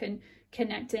 You can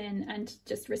connect in and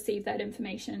just receive that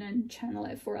information and channel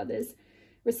it for others,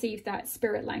 receive that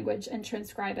spirit language and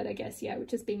transcribe it, I guess, yeah,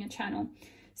 which is being a channel.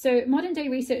 So modern day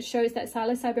research shows that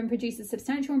psilocybin produces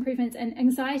substantial improvements in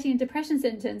anxiety and depression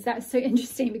symptoms. That's so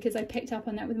interesting because I picked up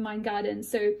on that with Mind Garden.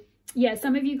 So yeah,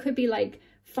 some of you could be like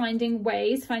finding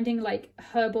like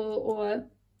herbal or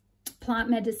plant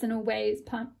medicine ways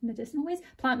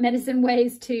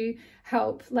to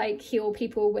help like heal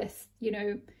people with, you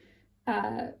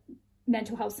know,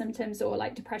 mental health symptoms or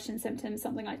like depression symptoms,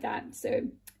 something like that. So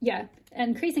yeah,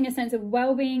 increasing a sense of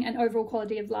well-being and overall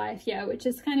quality of life, yeah, which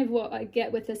is kind of what I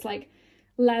get with this like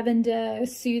lavender,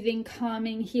 soothing,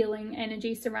 calming, healing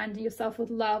energy, surrounding yourself with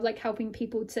love, like helping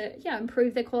people to, yeah,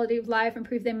 improve their quality of life,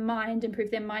 improve their mind, improve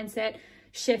their mindset,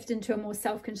 shift into a more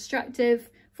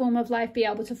self-constructive form of life, be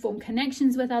able to form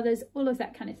connections with others, all of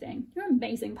that kind of thing. You're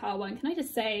amazing, Power One. Can I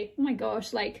just say, oh my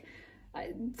gosh, like,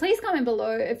 please comment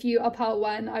below if you are Power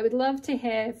One. I would love to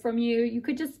hear from you. You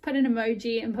could just put an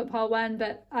emoji and put Power One,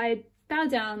 but I bow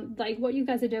down. Like, what you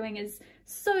guys are doing is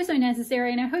so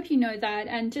necessary, and I hope you know that.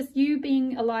 And just you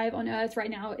being alive on Earth right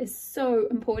now is so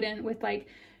important with like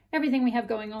everything we have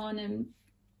going on, and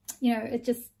you know, it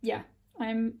just, yeah,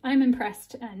 I'm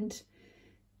impressed, and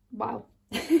wow.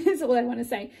 That's all I want to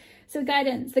say. So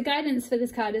guidance, the guidance for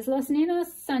this card is Los Niños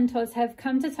Santos have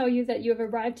come to tell you that you have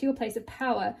arrived to your place of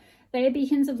power. They are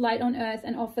beacons of light on earth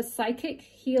and offer psychic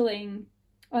healing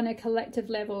on a collective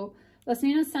level. Los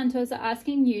Niños Santos are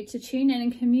asking you to tune in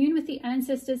and commune with the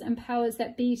ancestors and powers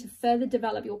that be to further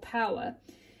develop your power.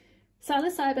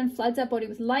 Psilocybin floods our body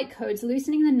with light codes,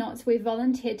 loosening the knots we've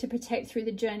volunteered to protect through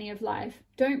the journey of life.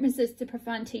 Don't resist the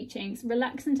profound teachings.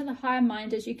 Relax into the higher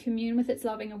mind as you commune with its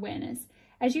loving awareness.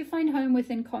 As you find home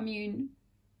within commune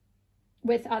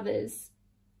with others,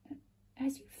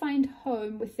 as you find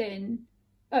home within,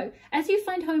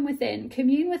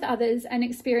 commune with others and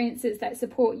experiences that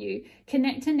support you.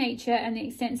 Connect to nature and the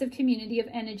extensive community of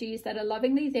energies that are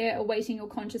lovingly there awaiting your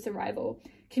conscious arrival.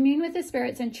 Commune with the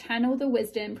spirits and channel the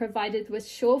wisdom provided with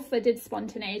sure-footed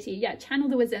spontaneity. Yeah, channel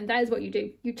the wisdom. That is what you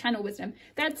do. You channel wisdom.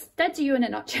 That's you in a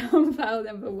nutshell. File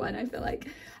number 1. I feel like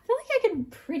I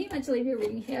could pretty much leave your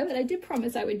reading here, but I did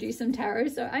promise I would do some tarot,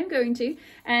 so I'm going to.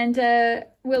 And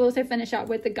we'll also finish up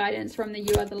with the guidance from the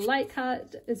You Are the Light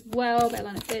card as well by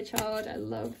Lana Fairchild. I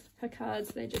love her cards.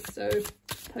 They're just so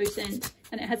potent,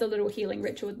 and it has a little healing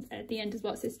ritual at the end as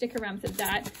well, so stick around for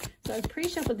that. So I've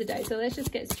pre-shuffled the day, so let's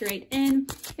just get straight in.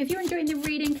 If you're enjoying the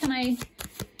reading, can I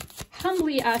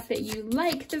humbly ask that you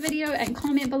like the video and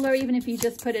comment below, even if you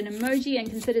just put an emoji, and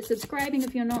consider subscribing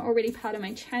if you're not already part of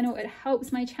my channel. It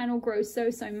helps my channel grow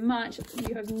so much.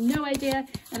 You have no idea,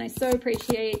 and I so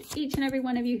appreciate each and every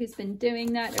one of you who's been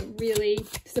doing that. It really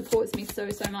supports me so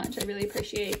much. I really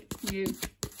appreciate you.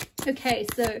 Okay,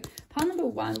 so pile number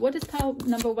 1. What does pile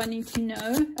number 1 need to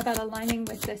know about aligning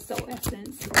with their soul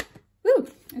essence? Woo!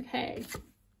 Okay.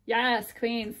 Yes,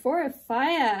 Queen. 4 of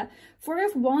Fire. 4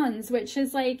 of Wands, which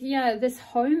is like, yeah, this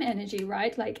home energy,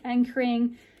 right? Like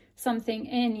anchoring something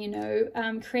in, you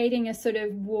know, creating a sort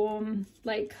of warm,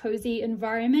 like cozy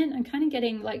environment. I'm kind of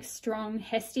getting like strong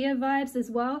Hestia vibes as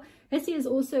well. Hestia is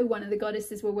also one of the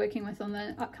goddesses we're working with on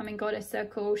the upcoming Goddess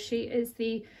Circle. She is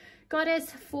the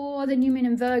goddess for the new moon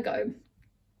in Virgo.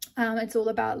 It's all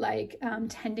about like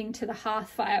tending to the hearth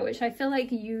fire, which I feel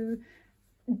like you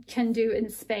can do in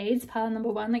spades. Pile number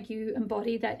 1, like you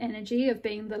embody that energy of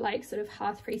being the like sort of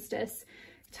hearth priestess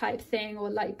type thing, or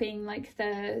like being like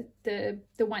the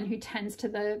one who tends to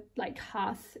the like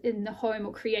hearth in the home,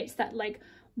 or creates that like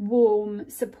warm,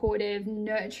 supportive,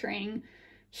 nurturing,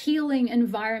 healing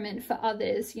environment for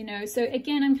others, you know. So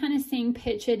again, I'm kind of seeing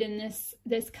pictured in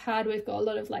this card, we've got a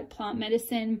lot of like plant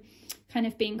medicine kind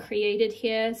of being created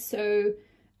here. So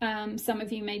some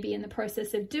of you may be in the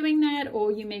process of doing that,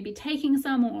 or you may be taking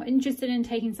some, or interested in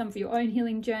taking some for your own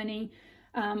healing journey,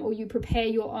 or you prepare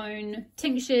your own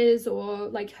tinctures or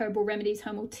like herbal remedies,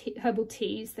 herbal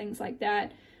teas, things like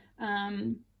that.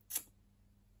 I'm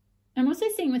also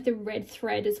seeing with the red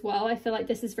thread as well. I feel like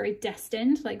this is very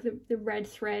destined. Like the red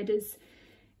thread is,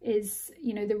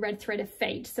 you know, the red thread of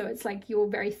fate. So it's like you're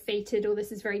very fated, or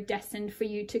this is very destined for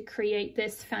you to create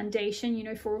this foundation. You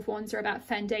know, 4 of Wands are about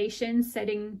foundation,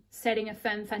 setting a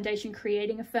firm foundation,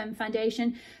 creating a firm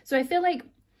foundation. So I feel like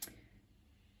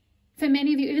for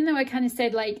many of you, even though I kind of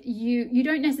said like you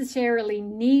don't necessarily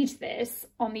need this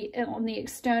on the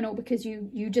external, because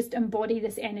you just embody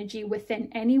this energy within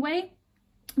anyway.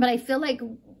 But I feel like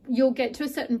you'll get to a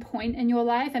certain point in your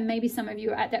life, and maybe some of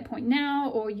you are at that point now,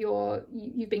 or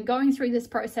you've been going through this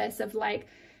process of like,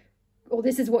 or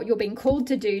this is what you're being called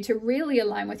to do to really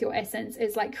align with your essence,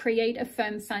 is like create a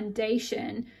firm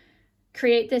foundation,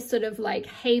 create this sort of like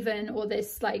haven, or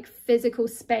this like physical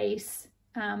space,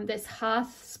 this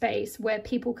hearth space where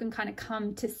people can kind of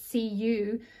come to see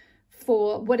you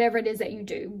for whatever it is that you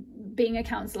do, being a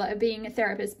counselor, being a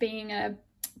therapist, being a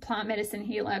plant medicine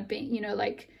healer, being, you know,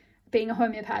 like being a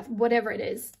homeopath, whatever it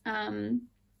is,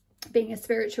 being a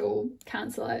spiritual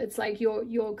counselor. It's like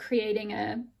you're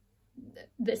creating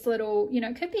this little, you know,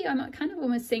 it could be, I'm kind of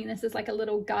almost seeing this as like a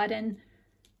little garden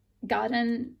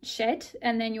shed,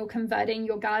 and then you're converting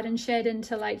your garden shed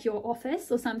into like your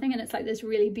office or something, and it's like this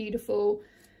really beautiful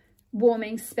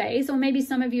warming space. Or maybe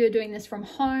some of you are doing this from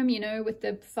home, you know, with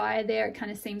the fire there. It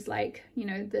kind of seems like, you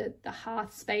know, the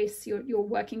hearth space, you're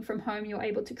working from home, you're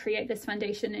able to create this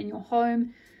foundation in your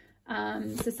home.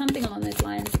 So something along those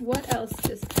lines. What else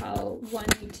does pile 1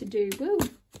 need to do? Woo!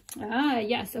 Ah,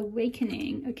 yes,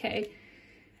 awakening. Okay.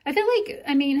 I feel like,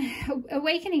 I mean,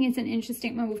 awakening is an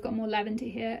interesting one. We've got more lavender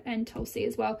here and Tulsi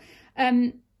as well.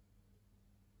 I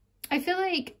feel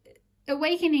like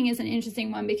awakening is an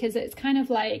interesting one because it's kind of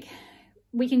like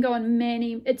we can go on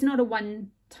many, it's not a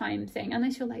one-time thing,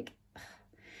 unless you're like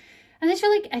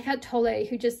Eckhart Tolle,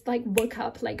 who just like woke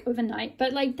up like overnight,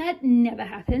 but like that never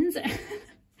happens.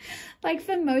 Like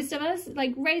for most of us,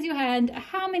 like raise your hand,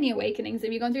 how many awakenings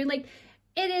have you gone through? Like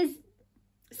it is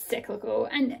cyclical,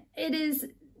 and it is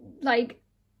like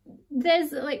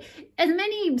there's like as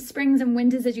many springs and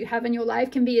winters as you have in your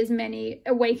life can be as many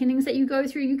awakenings that you go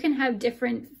through. You can have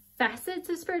different facets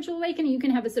of spiritual awakening. You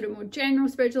can have a sort of more general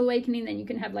spiritual awakening, then you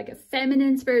can have like a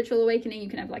feminine spiritual awakening, you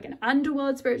can have like an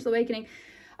underworld spiritual awakening.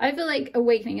 I feel like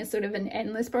awakening is sort of an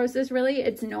endless process, really.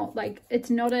 It's not like,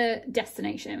 it's not a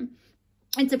destination,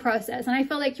 it's a process. And I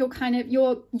feel like you're kind of,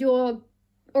 you're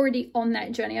already on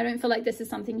that journey. I don't feel like this is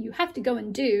something you have to go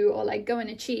and do, or like go and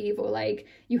achieve, or like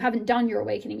you haven't done your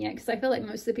awakening yet. Because I feel like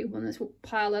most of the people in this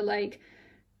pile are like,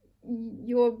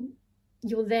 you're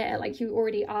there, like you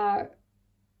already are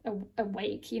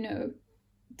awake, you know,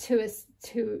 to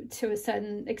a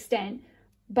certain extent.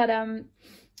 But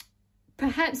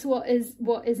perhaps what is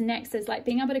next is like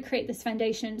being able to create this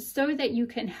foundation so that you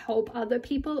can help other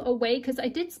people awake. Because I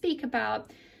did speak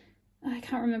about, I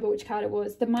can't remember which card it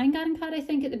was, the Mind Garden card, I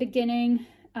think, at the beginning,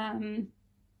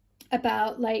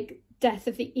 about like death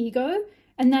of the ego.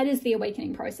 And that is the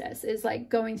awakening process, is like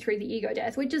going through the ego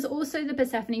death, which is also the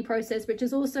Persephone process, which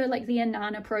is also like the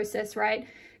Inanna process, right?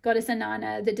 Goddess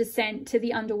Inanna, the descent to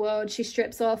the underworld. She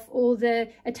strips off all the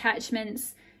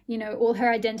attachments, you know, all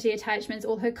her identity attachments,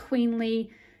 all her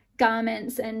queenly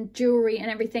garments and jewelry and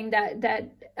everything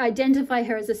that identify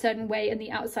her as a certain way in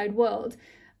the outside world.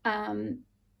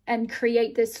 And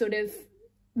create this sort of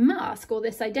mask or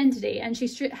this identity. And she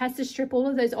has to strip all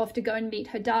of those off to go and meet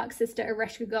her dark sister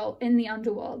Ereshkigal in the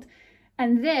underworld.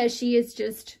 And there she is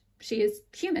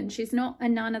human. She's not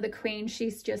Inanna the queen,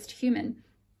 she's just human.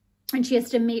 And she has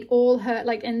to meet all her,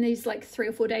 like in these like 3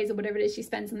 or 4 days or whatever it is she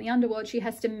spends in the underworld, she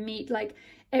has to meet like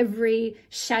every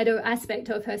shadow aspect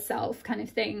of herself kind of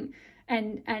thing,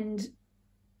 and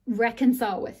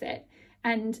reconcile with it.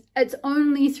 And it's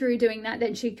only through doing that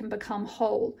that she can become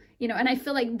whole, you know. And I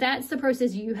feel like that's the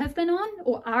process you have been on,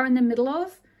 or are in the middle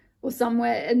of, or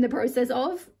somewhere in the process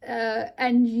of.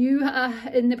 And you are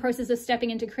in the process of stepping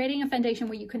into creating a foundation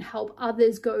where you can help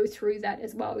others go through that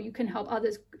as well. You can help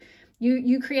others.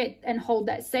 You create and hold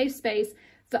that safe space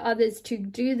for others to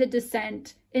do the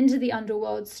descent into the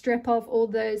underworld, strip off all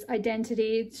those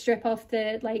identities, strip off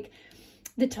the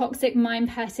toxic mind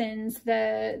patterns,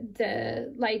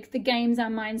 the games our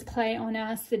minds play on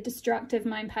us, the destructive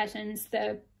mind patterns,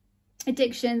 the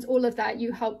addictions, all of that.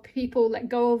 You help people let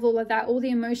go of all of that, all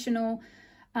the emotional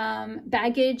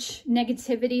baggage,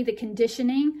 negativity, the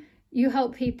conditioning. You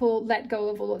help people let go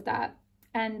of all of that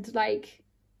and like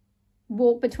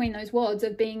walk between those worlds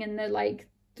of being in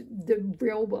the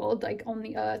real world, like on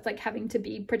the earth, like having to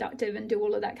be productive and do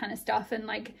all of that kind of stuff, and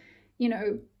like, you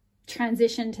know,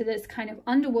 transition to this kind of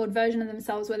underworld version of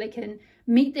themselves where they can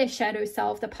meet their shadow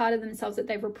self, the part of themselves that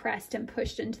they've repressed and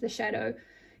pushed into the shadow,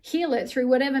 heal it through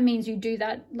whatever means you do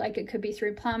that. Like it could be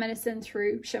through plant medicine,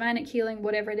 through shamanic healing,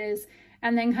 whatever it is,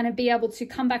 and then kind of be able to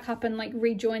come back up and like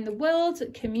rejoin the world,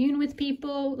 commune with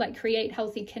people, like create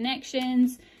healthy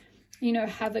connections, you know,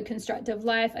 have a constructive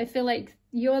life. I feel like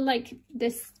you're like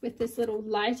this with this little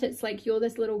light. It's like you're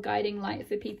this little guiding light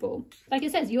for people. Like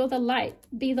it says, you're the light.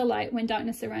 Be the light when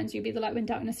darkness surrounds you. Be the light when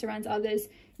darkness surrounds others.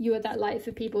 You are that light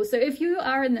for people. So if you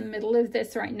are in the middle of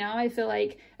this right now, I feel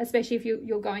like, especially if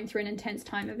you're going through an intense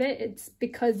time of it, it's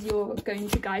because you're going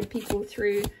to guide people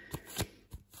through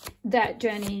that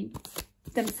journey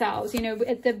themselves. You know,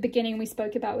 at the beginning we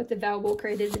spoke about with the Veil Walker,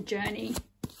 it is a journey,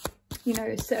 you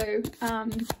know. So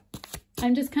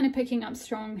I'm just kind of picking up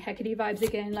strong Hecate vibes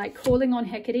again, like calling on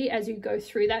Hecate as you go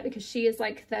through that, because she is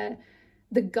like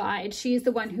the guide. She is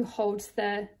the one who holds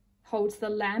the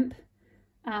lamp,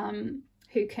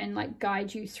 who can like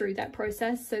guide you through that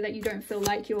process so that you don't feel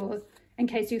like you're, in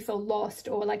case you feel lost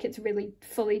or like it's really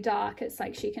fully dark, it's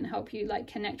like she can help you like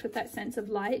connect with that sense of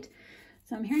light.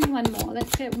 So I'm hearing one more.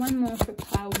 Let's get one more for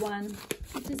pile 1.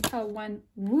 This is pile 1.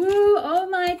 Woo! Oh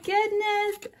my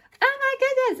goodness! Oh my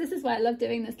goodness! This is why I love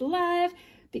doing this live,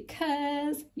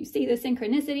 because you see the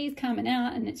synchronicities coming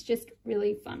out and it's just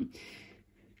really fun.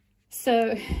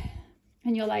 So,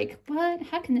 and you're like, what?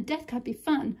 How can the death card be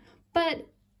fun? But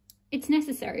it's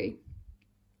necessary.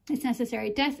 It's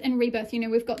necessary. Death and rebirth. You know,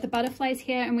 we've got the butterflies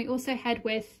here, and we also had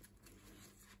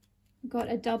got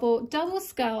a double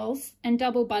skulls and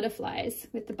double butterflies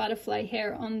with the butterfly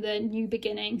here on the new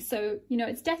beginning. So, you know,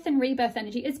 it's death and rebirth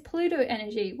energy. It's Pluto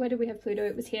energy. Where do we have Pluto?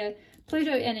 It was here.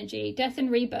 Pluto energy, death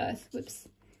and rebirth. Whoops.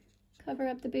 Cover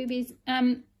up the boobies.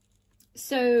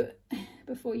 So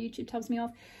before YouTube tells me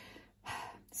off.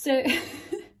 So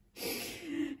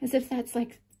as if that's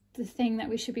like the thing that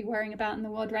we should be worrying about in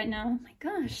the world right now. Oh my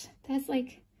gosh, there's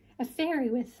like a fairy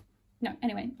with, no,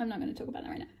 anyway, I'm not going to talk about that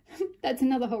right now. That's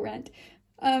another whole rant.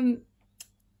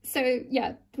 So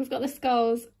yeah, we've got the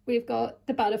skulls, we've got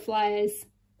the butterflies,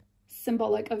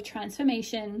 symbolic of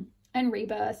transformation and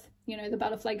rebirth. You know, the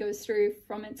butterfly goes through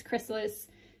from its chrysalis,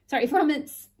 sorry, from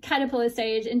its caterpillar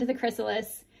stage into the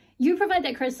chrysalis. You provide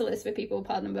that chrysalis for people,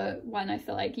 part number 1. I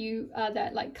feel like you are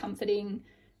that like comforting,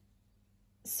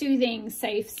 soothing,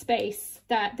 safe space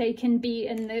that they can be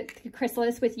in the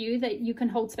chrysalis with you, that you can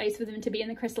hold space for them to be in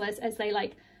the chrysalis as they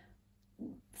like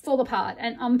fall apart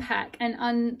and unpack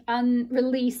and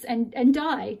unrelease and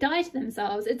die to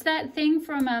themselves. It's that thing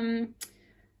from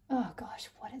oh gosh,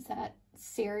 what is that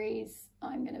series?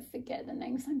 I'm gonna forget the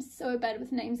names. I'm so bad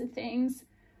with names of things.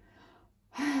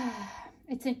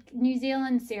 It's a New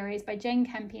Zealand series by Jane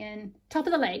Campion, Top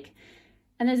of the Lake.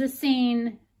 And there's a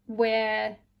scene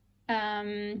where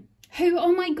who,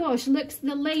 oh my gosh, looks,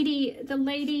 the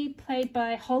lady played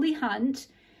by Holly Hunt,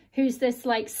 who's this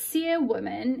like seer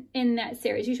woman in that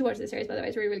series. You should watch the series, by the way.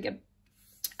 It's really, really good.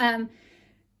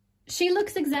 She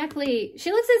looks exactly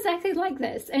like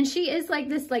this, and she is like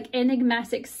this like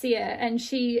enigmatic seer, and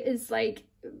she is like,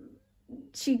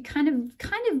 she kind of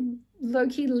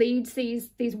low-key leads these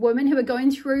women who are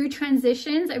going through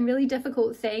transitions and really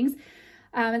difficult things.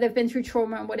 And they've been through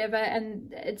trauma and whatever,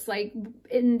 and it's like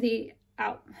in the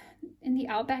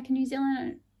outback in New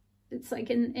Zealand. It's like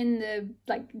in the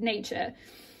like nature.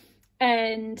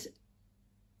 And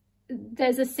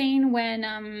there's a scene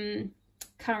when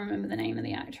can't remember the name of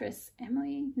the actress.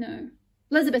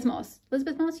 Elizabeth Moss.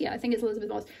 Yeah, I think it's Elizabeth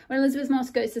Moss. When Elizabeth Moss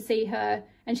goes to see her,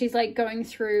 and she's like going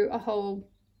through a whole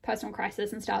personal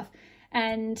crisis and stuff,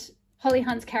 and Holly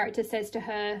Hunt's character says to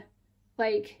her,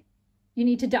 like, you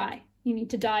need to die. You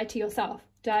need to die to yourself.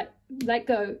 Let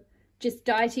go. Just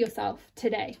die to yourself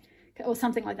today, or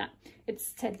something like that.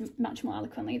 It's said much more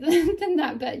eloquently than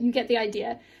that, but you get the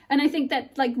idea. And I think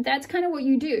that like that's kind of what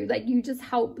you do. Like you just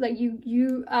help. Like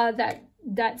you are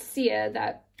that seer,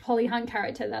 that Holly Hunt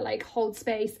character that like holds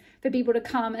space for people to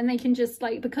come, and they can just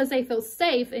like, because they feel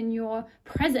safe in your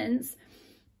presence,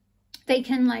 they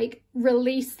can like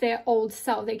release their old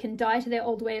self. They can die to their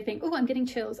old way of being. Oh, I'm getting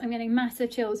chills. I'm getting massive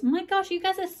chills. My gosh, you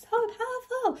guys are so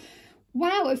powerful.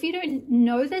 Wow, if you don't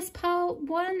know this part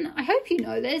one, I hope you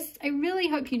know this. I really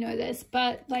hope you know this.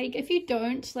 But like, if you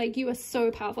don't, like, you are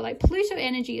so powerful. Like, Pluto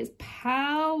energy is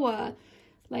power.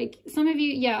 Like, some of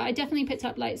you, yeah, I definitely picked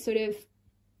up like sort of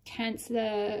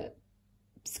Cancer,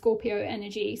 Scorpio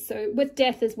energy. So with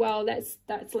death as well, that's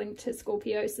linked to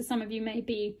Scorpio. So some of you may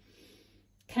be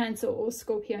Cancer or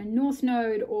Scorpio North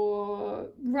Node or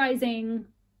rising,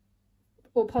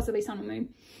 or possibly Sun or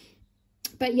Moon.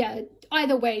 But yeah,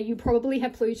 either way, you probably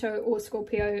have Pluto or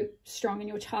Scorpio strong in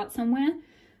your chart somewhere.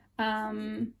 I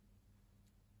wonder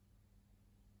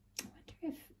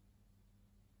if,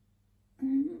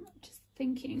 I'm just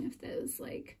thinking if there's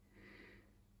like,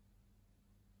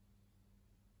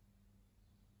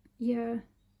 yeah,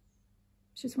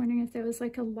 just wondering if there was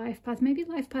like a life path, maybe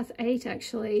life path 8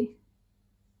 actually.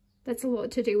 That's a lot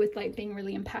to do with like being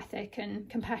really empathic and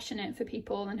compassionate for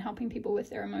people and helping people with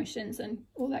their emotions and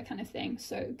all that kind of thing.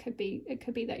 So it could be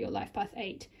that your life path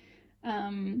 8.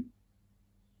 I'm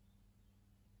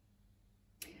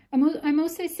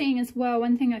also seeing as well,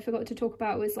 one thing I forgot to talk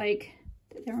about was like,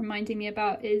 that they're reminding me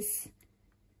about is,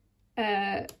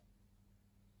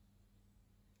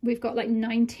 we've got like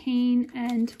 19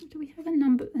 and do we have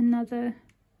another?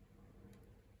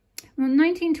 Well,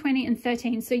 19, 20 and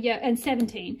 13. So yeah, and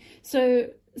 17. So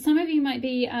some of you might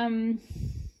be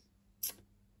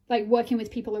like working with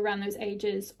people around those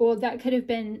ages, or that could have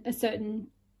been a certain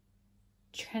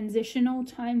transitional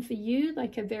time for you,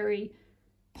 like a very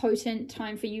potent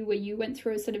time for you where you went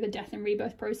through a sort of a death and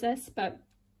rebirth process. But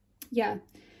yeah,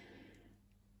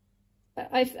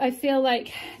 I feel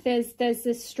like there's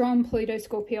this strong Pluto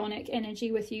Scorpionic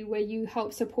energy with you where you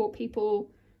help support people.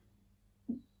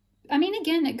 I mean,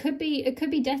 again, it could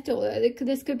be death door.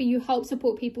 This could be you help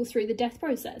support people through the death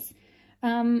process.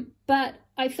 But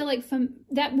I feel like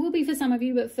that will be for some of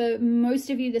you, but for most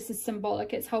of you, this is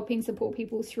symbolic. It's helping support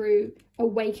people through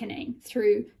awakening,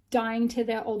 through dying to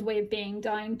their old way of being,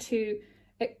 dying to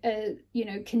you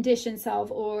know, conditioned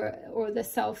self, or the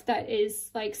self that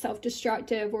is like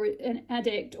self-destructive, or an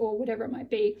addict, or whatever it might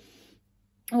be,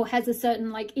 or has a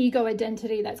certain like ego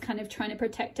identity that's kind of trying to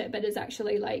protect it, but is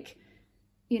actually like,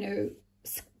 you know,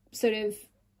 sort of,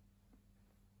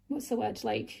 what's the word,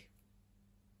 like,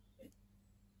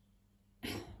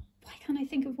 why can't I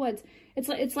think of words?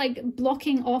 It's like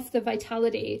blocking off the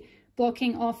vitality,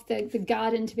 blocking off the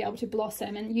garden to be able to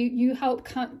blossom. And you help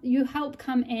come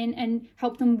in and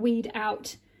help them weed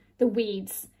out the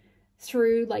weeds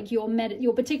through like your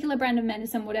particular brand of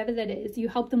medicine, whatever that is. You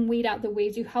help them weed out the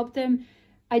weeds. You help them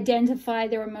identify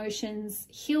their emotions,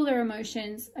 heal their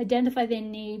emotions, identify their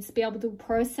needs, be able to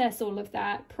process all of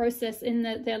that, process in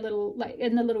their little, like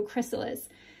in the little chrysalis,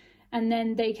 and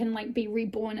then they can like be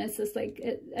reborn as this like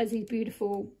as a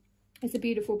beautiful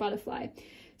butterfly.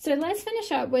 So let's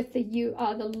finish up with the You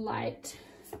Are the Light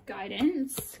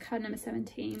guidance, card number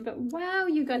 17. But wow,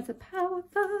 you guys are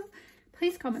powerful.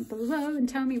 Please comment below and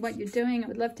tell me what you're doing. I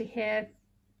would love to hear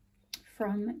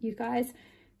from you guys.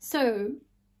 So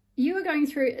you are going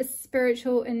through a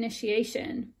spiritual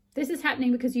initiation. This is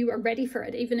happening because you are ready for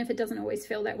it, even if it doesn't always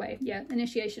feel that way. Yeah,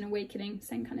 initiation, awakening,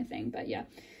 same kind of thing, but yeah.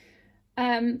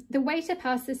 The way to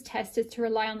pass this test is to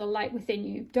rely on the light within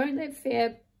you. Don't let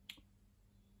fear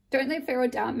or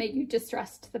doubt make you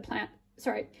distrust the plan.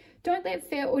 Don't let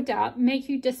fear or doubt make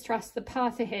you distrust the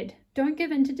path ahead. Don't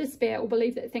give in to despair or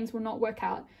believe that things will not work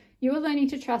out. You are learning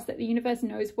to trust that the universe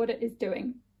knows what it is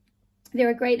doing. There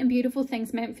are great and beautiful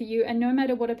things meant for you, and no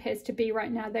matter what appears to be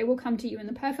right now, they will come to you in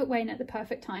the perfect way and at the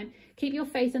perfect time. Keep your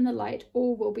faith in the light.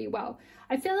 All will be well.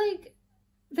 I feel like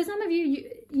for some of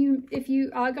you, if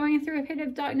you are going through a period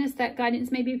of darkness, that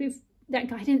guidance may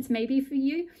be for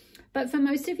you. But for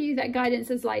most of you, that guidance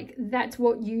is like, that's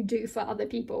what you do for other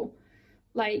people.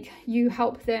 Like, you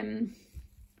help them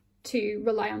to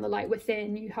rely on the light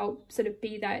within. You help sort of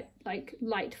be that like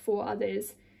light for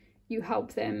others. You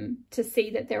help them to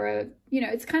see that there are, you know,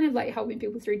 it's kind of like helping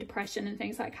people through depression and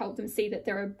things, like help them see that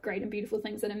there are great and beautiful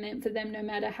things that are meant for them, no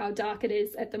matter how dark it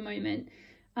is at the moment.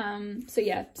 So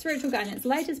yeah, spiritual guidance.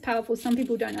 Light is powerful. Some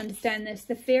people don't understand this.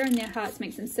 The fear in their hearts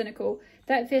makes them cynical.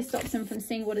 That fear stops them from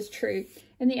seeing what is true.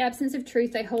 In the absence of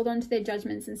truth, they hold on to their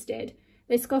judgments instead.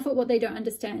 They scoff at what they don't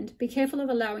understand. Be careful of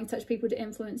allowing such people to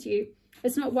influence you.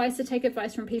 It's not wise to take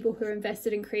advice from people who are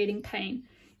invested in creating pain.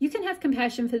 You can have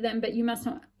compassion for them, but you must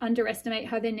not underestimate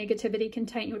how their negativity can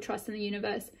taint your trust in the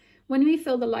universe. When we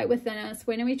feel the light within us,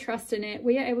 when we trust in it,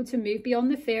 we are able to move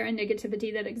beyond the fear and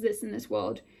negativity that exists in this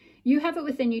world. You have it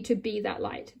within you to be that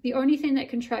light. The only thing that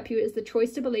can trap you is the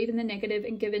choice to believe in the negative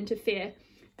and give in to fear.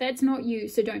 That's not you,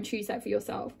 so don't choose that for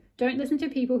yourself. Don't listen to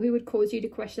people who would cause you to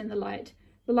question the light.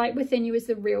 The light within you is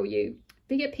the real you.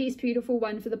 Be at peace, beautiful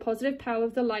one, for the positive power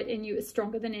of the light in you is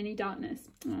stronger than any darkness.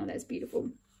 Oh, that's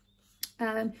beautiful.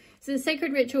 So the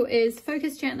sacred ritual is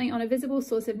focus gently on a visible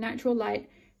source of natural light.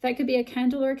 That could be a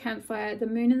candle or a campfire, the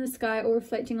moon in the sky or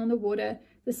reflecting on the water,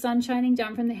 the sun shining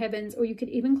down from the heavens, or you could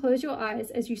even close your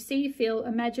eyes as you see, feel,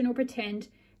 imagine, or pretend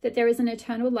that there is an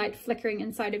eternal light flickering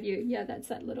inside of you. Yeah, that's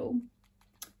that little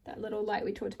light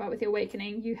we talked about with the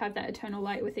awakening. You have that eternal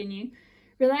light within you.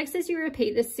 Relax as you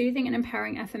repeat this soothing and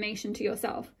empowering affirmation to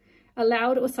yourself,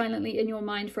 aloud or silently in your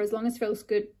mind, for as long as feels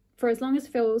good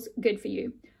for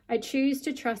you. I choose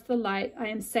to trust the light. I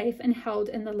am safe and held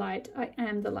in the light. I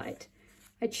am the light.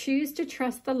 I choose to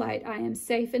trust the light. I am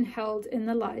safe and held in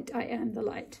the light. I am the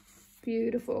light.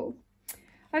 Beautiful.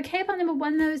 Okay, part number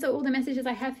 1, those are all the messages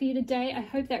I have for you today. I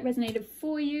hope that resonated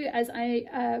for you. As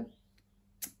I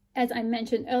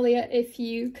mentioned earlier, if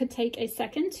you could take a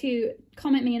second to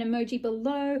comment me an emoji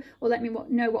below, or let me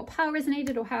know what part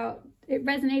resonated or how it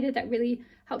resonated, that really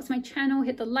helps my channel.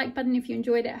 Hit the like button if you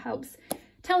enjoyed it. It helps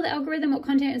tell the algorithm what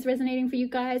content is resonating for you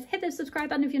guys. Hit the subscribe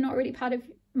button if you're not already part of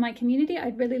my community.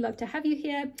 I'd really love to have you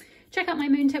here. Check out my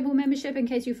Moon Temple membership in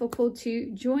case you feel called to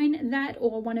join that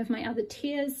or one of my other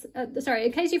tiers.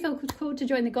 In case you feel called to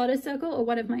join the Goddess Circle or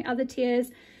one of my other tiers,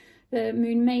 the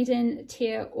Moon Maiden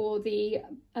tier or the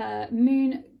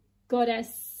Moon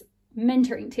Goddess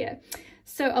Mentoring tier.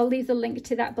 So I'll leave the link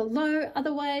to that below.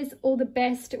 Otherwise, all the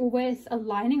best with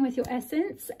aligning with your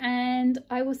essence, and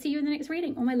I will see you in the next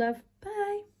reading. All my love.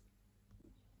 Bye.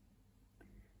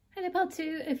 Hello, part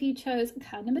 2. If you chose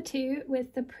card number 2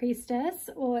 with the Priestess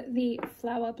or the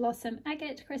Flower Blossom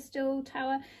Agate Crystal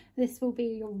Tower, this will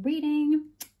be your reading,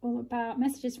 all about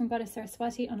messages from Goddess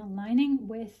Saraswati on aligning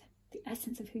with the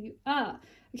essence of who you are.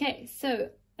 Okay, so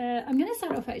I'm going to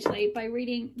start off actually by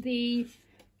reading the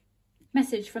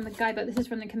message from the guidebook. This is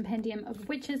from the Compendium of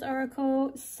Witches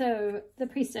Oracle. So the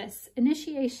Priestess: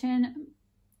 initiation,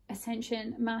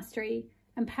 ascension, mastery,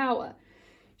 and power.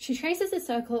 She traces a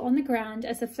circle on the ground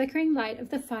as the flickering light of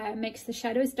the fire makes the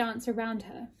shadows dance around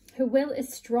her. Her will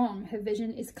is strong, her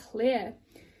vision is clear.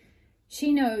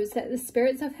 She knows that the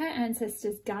spirits of her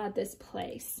ancestors guard this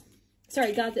space.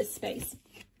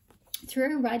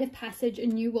 Through a rite of passage, a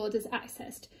new world is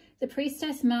accessed. The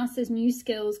Priestess masters new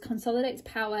skills, consolidates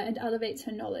power, and elevates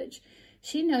her knowledge.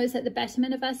 She knows that the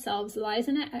betterment of ourselves lies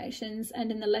in our actions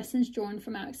and in the lessons drawn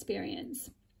from our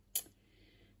experience.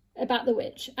 About the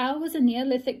witch. Al was a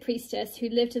Neolithic priestess who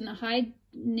lived in the High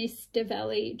Dniester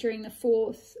Valley during the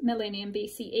 4th millennium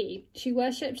BCE. She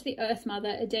worshipped the Earth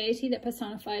Mother, a deity that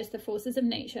personifies the forces of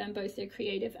nature in both their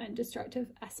creative and destructive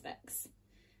aspects.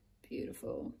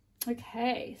 Beautiful.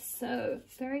 Okay, so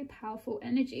very powerful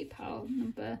energy. Pile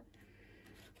number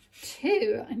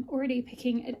 2. I'm already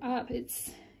picking it up.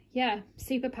 It's, yeah,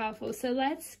 super powerful. So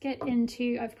let's get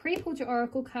into, I've pre-pulled your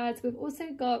oracle cards. We've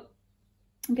also got,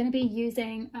 I'm going to be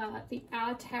using the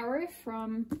Our Tarot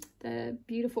from the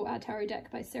beautiful Our Tarot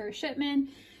deck by Sarah Shipman.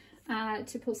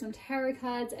 to pull some tarot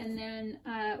cards, and then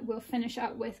we'll finish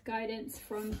up with guidance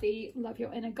from the Love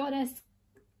Your Inner Goddess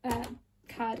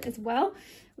card as well,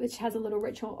 which has a little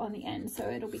ritual on the end, so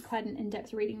it'll be quite an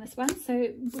in-depth reading, this one. So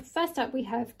first up we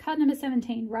have card number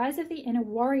 17, Rise of the Inner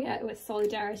Warrior with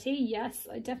Solidarity. Yes,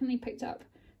 I definitely picked up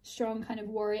strong kind of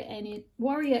warrior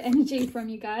energy from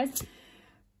you guys.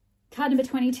 Card number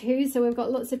 22, so we've got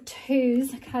lots of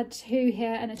twos, card 2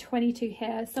 here and a 22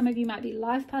 here. Some of you might be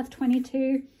life path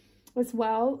 22 as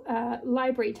well.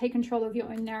 Library, take control of your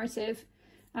own narrative.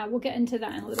 We'll get into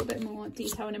that in a little bit more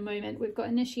detail in a moment. We've got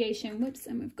initiation, whoops,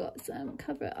 and we've got some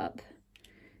cover up.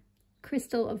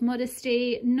 Crystal of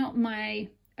Modesty, not my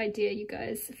idea, you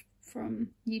guys, from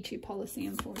YouTube policy,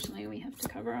 unfortunately. We have to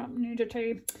cover up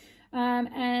nudity.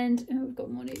 And oh, we've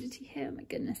got more nudity here, oh my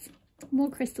goodness. More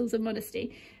crystals of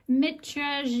modesty.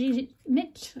 Mitragenia.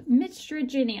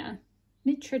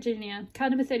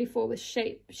 Card number 34 with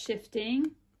shape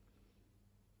shifting.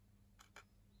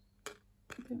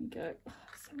 There we go. Oh,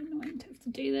 so annoying to have to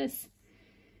do this.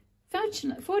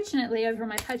 Fortunately, over on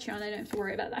my Patreon, I don't have to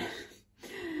worry about that.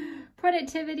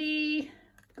 Productivity.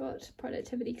 Got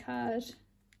productivity card.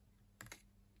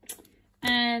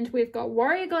 And we've got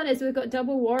Warrior Goddess. We've got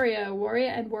double Warrior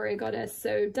and Warrior Goddess.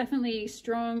 So definitely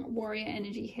strong warrior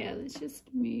energy here. Let's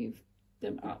just move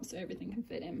them up so everything can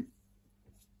fit in.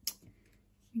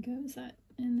 There we go. Is that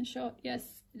in the shot?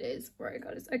 Yes, it is. Warrior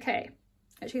Goddess. Okay.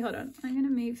 Actually, hold on. I'm going to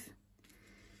move.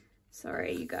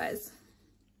 Sorry, you guys.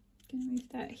 I'm going to move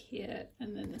that here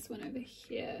and then this one over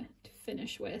here to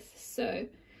finish with. So,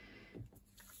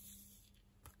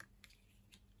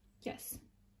 yes,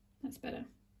 that's better.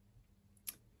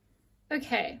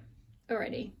 Okay,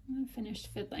 alrighty, I'm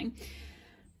finished fiddling.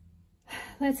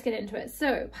 Let's get into it.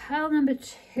 So, pile number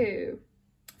 2.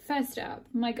 First up,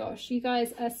 my gosh, you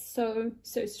guys are so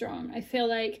strong. I feel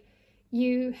like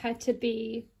you've had to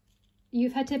be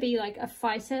like a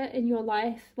fighter in your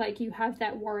life. Like you have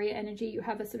that warrior energy, you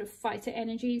have a sort of fighter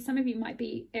energy. Some of you might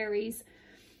be Aries,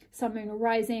 Sun, Moon, or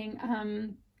Rising.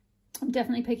 I'm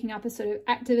definitely picking up a sort of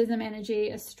activism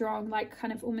energy, a strong, like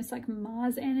kind of almost like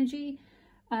Mars energy.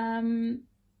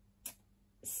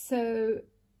 So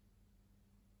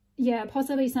yeah,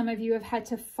 possibly some of you have had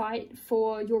to fight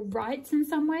for your rights in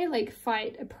some way, like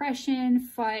fight oppression,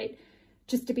 fight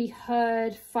just to be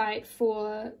heard, fight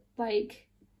for, like,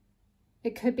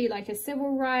 it could be like a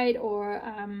civil right or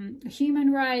a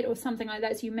human right or something like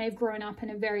that. So you may have grown up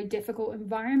in a very difficult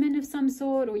environment of some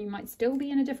sort, or you might still be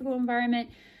in a difficult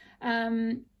environment.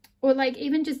 Or like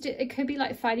even just, it could be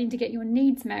like fighting to get your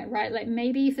needs met, right? Like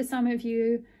maybe for some of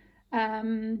you,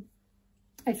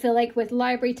 I feel like with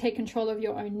library, take control of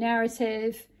your own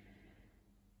narrative.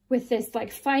 With this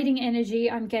like fighting energy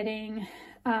I'm getting,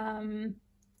 and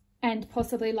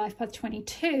possibly life path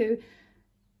 22,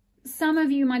 some of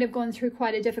you might have gone through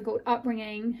quite a difficult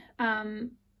upbringing,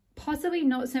 possibly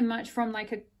not so much from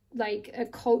like a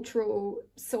cultural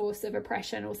source of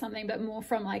oppression or something, but more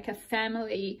from like a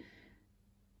family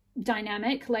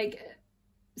dynamic, like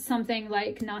something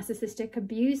like narcissistic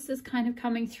abuse is kind of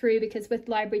coming through, because with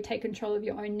library, take control of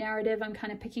your own narrative, I'm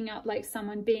kind of picking up like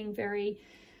someone being very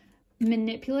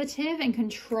manipulative and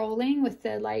controlling with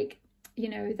the, like, you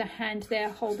know, the hand they're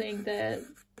holding, the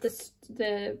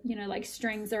you know, like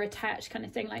strings are attached kind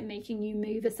of thing, like making you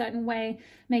move a certain way,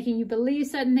 making you believe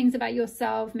certain things about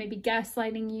yourself, maybe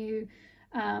gaslighting you,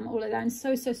 all of that. I'm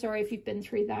so sorry if you've been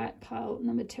through that. Pile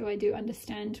number 2, I do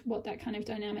understand what that kind of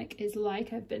dynamic is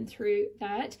like. I've been through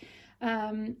that.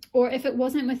 Or if it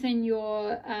wasn't within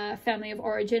your family of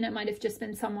origin, it might have just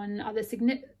been someone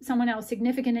else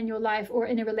significant in your life, or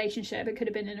in a relationship. It could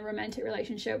have been in a romantic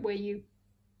relationship where you've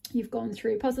gone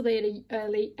through, possibly at an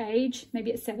early age,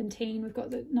 maybe at 17. We've got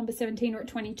the number 17, or at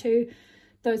 22.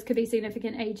 Those could be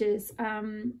significant ages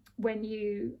when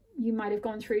you might have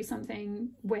gone through something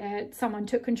where someone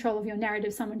took control of your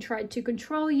narrative, someone tried to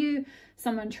control you,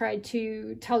 someone tried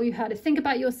to tell you how to think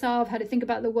about yourself, how to think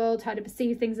about the world, how to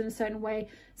perceive things in a certain way,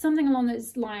 something along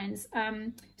those lines.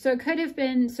 So it could have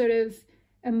been sort of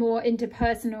a more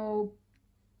interpersonal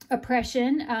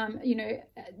oppression, you know,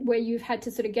 where you've had to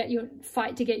sort of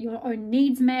fight to get your own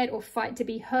needs met, or fight to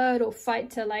be heard, or fight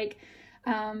to like,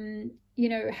 you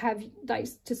know, have like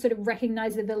to sort of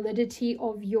recognize the validity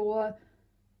of your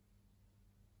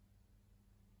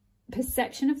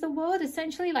perception of the world,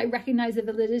 essentially, like recognize the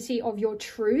validity of your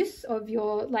truth, of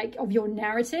your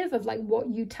narrative, of like what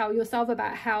you tell yourself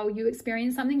about how you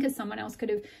experience something, because someone else could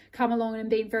have come along and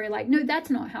been very like, no, that's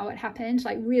not how it happened,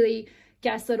 like really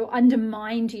gaslit or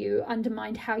undermined you,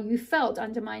 undermined how you felt,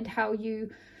 undermined how you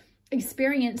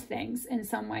experience things in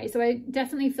some way. So I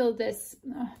definitely feel this,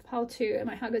 pile 2, and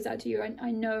my heart goes out to you.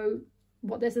 I know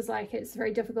what this is like. It's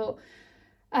very difficult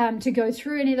to go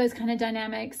through any of those kind of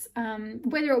dynamics,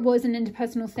 whether it was an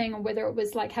interpersonal thing or whether it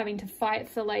was like having to fight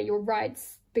for like your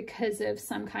rights because of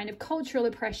some kind of cultural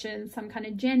oppression, some kind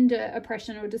of gender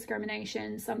oppression or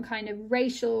discrimination, some kind of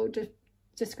racial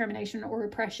discrimination or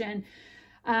oppression.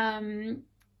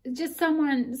 Just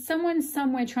someone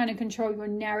somewhere trying to control your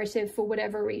narrative for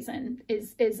whatever reason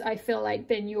is I feel like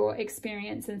been your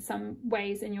experience in some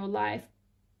ways in your life.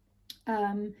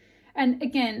 And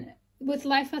again, with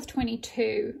Life Path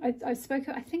 22, I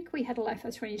think we had a Life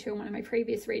Path 22 in one of my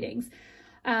previous readings.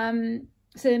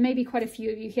 So there may be quite a few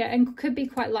of you here, and could be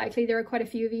quite likely there are quite a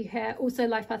few of you here. Also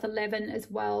Life Path 11 as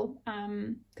well,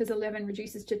 because 11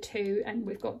 reduces to 2, and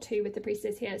we've got 2 with the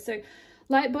Priestess here. So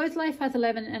like both Life Path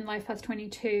 11 and Life Path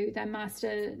 22, they're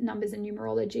master numbers in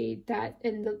numerology, that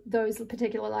in those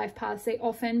particular life paths, they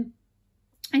often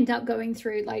end up going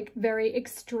through like very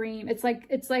extreme, it's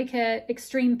like a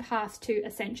extreme path to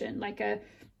ascension, like a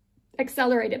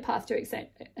accelerated path to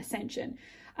ascension,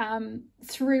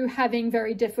 through having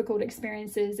very difficult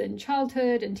experiences in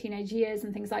childhood and teenage years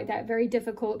and things like that, very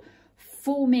difficult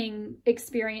forming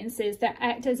experiences that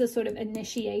act as a sort of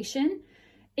initiation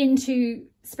into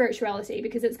spirituality,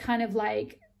 because it's kind of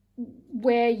like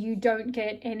where you don't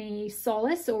get any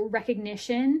solace or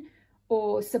recognition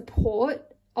or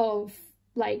support of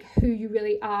like who you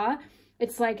really are.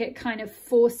 It's like it kind of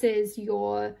forces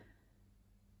your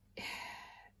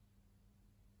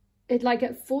it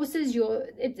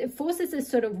forces this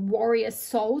sort of warrior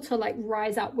soul to like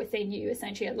rise up within you.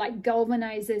 Essentially, it like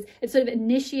galvanizes, it sort of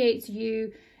initiates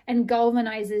you and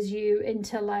galvanizes you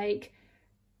into like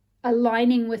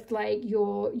aligning with like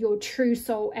your true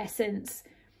soul essence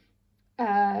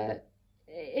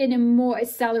in a more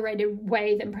accelerated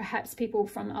way than perhaps people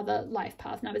from other life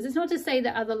path numbers. It's not to say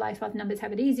that other life path numbers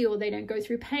have it easy or they don't go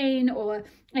through pain or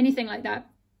anything like that.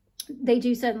 They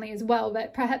do certainly as well,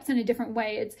 but perhaps in a different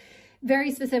way. It's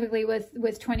very specifically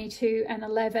with 22 and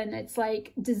 11, it's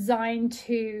like designed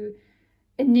to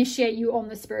initiate you on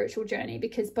the spiritual journey,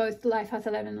 because both Life Path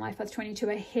 11 and Life Path 22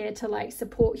 are here to like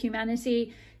support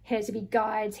humanity, here to be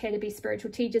guides, here to be spiritual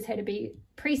teachers, here to be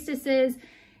priestesses,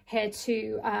 here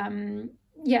to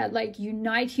yeah, like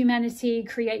unite humanity,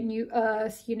 create new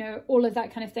earth, you know, all of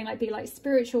that kind of thing, like be like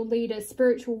spiritual leader,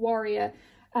 spiritual warrior,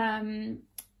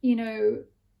 you know,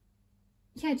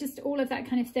 yeah, just all of that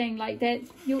kind of thing. Like that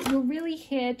you're really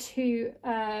here to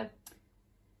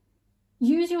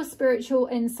use your spiritual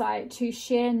insight to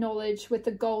share knowledge with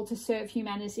the goal to serve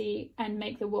humanity and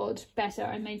make the world better.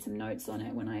 I made some notes on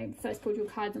it when I first pulled your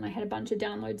cards, and I had a bunch of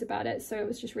downloads about it, so I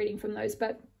was just reading from those.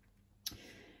 But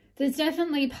there's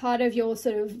definitely part of your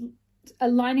sort of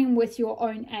aligning with your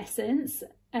own essence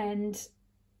and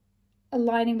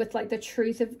aligning with like the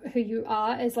truth of who you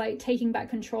are, is like taking back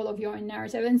control of your own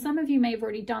narrative. And some of you may have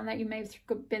already done that. You may have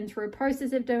been through a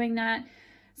process of doing that.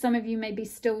 Some of you may be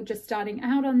still just starting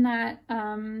out on that.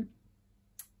 And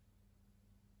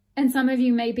some of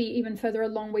you may be even further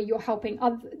along, where you're helping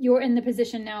you're in the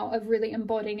position now of really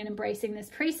embodying and embracing this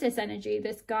priestess energy,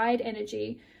 this guide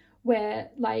energy, where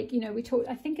like, you know,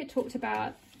 I think it talked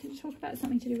about, did it talk about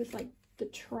something to do with like the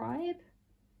tribe?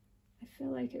 I feel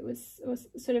like it was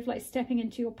sort of like stepping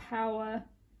into your power.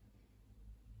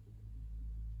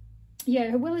 Yeah,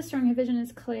 her will is strong, her vision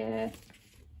is clear.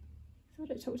 I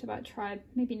thought it talked about tribe,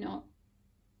 maybe not.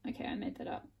 Okay, I made that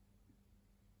up.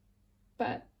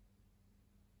 But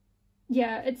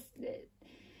yeah,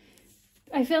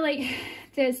 I feel like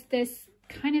there's this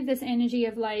kind of this energy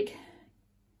of like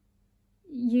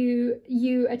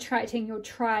you attracting your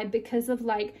tribe because of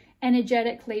like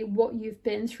energetically what you've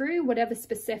been through, whatever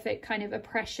specific kind of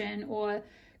oppression or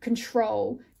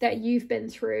control that you've been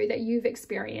through, that you've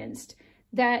experienced,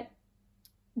 that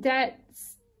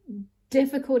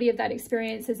difficulty of that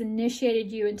experience has initiated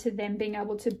you into them being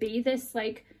able to be this,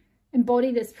 like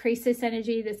embody this priestess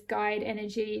energy, this guide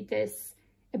energy, this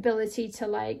ability to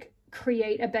like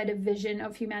create a better vision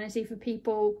of humanity for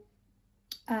people.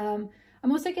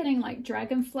 I'm also getting like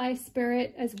dragonfly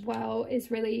spirit as well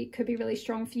could be really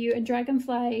strong for you. And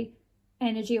dragonfly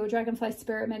energy or dragonfly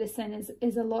spirit medicine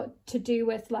is a lot to do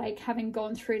with like having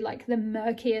gone through like the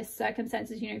murkiest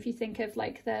circumstances. You know, if you think of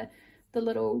like the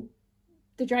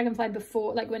dragonfly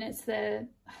before, like when it's the,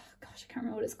 oh gosh, I can't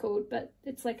remember what it's called, but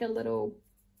it's like a little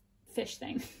fish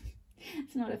thing.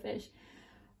 It's not a fish.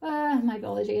 My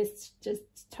biology is just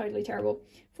totally terrible.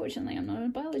 Fortunately, I'm not a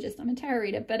biologist, I'm a tarot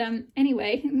reader. But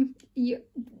anyway,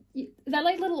 they're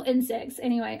like little insects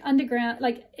anyway, underground,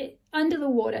 like under the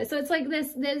water. So it's like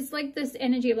there's like this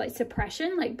energy of like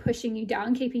suppression, like pushing you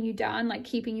down, keeping you down, like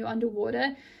keeping you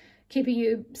underwater, keeping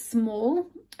you small,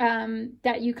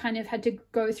 that you kind of had to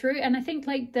go through. And I think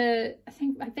like I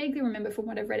vaguely remember from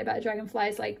what I've read about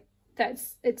dragonflies, like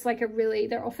it's like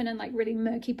they're often in like really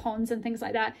murky ponds and things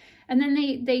like that. And then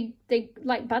they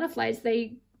like butterflies,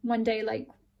 they one day like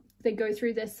they go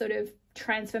through this sort of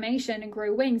transformation and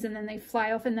grow wings, and then they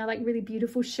fly off, and they're like really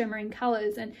beautiful shimmering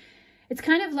colors. And it's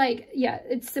kind of like, yeah,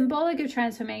 it's symbolic of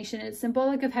transformation. It's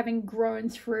symbolic of having grown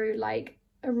through like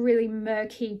a really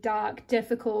murky, dark,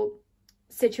 difficult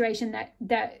situation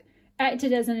that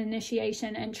acted as an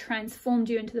initiation and transformed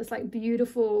you into this like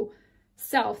beautiful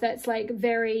self that's like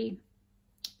very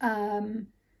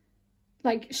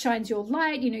like shines your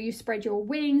light, you know, you spread your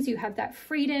wings, you have that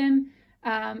freedom,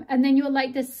 and then you're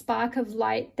like this spark of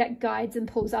light that guides and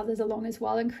pulls others along as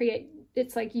well, and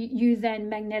it's like you then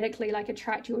magnetically like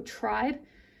attract your tribe,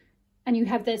 and you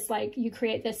have this like, you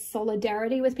create this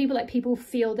solidarity with people, like people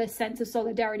feel this sense of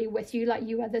solidarity with you, like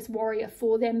you are this warrior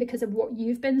for them because of what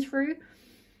you've been through.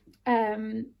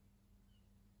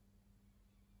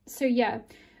 So yeah,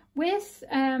 with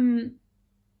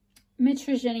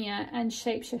Mitragenia and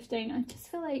shapeshifting, I just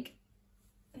feel like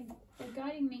they're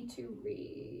guiding me to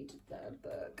read the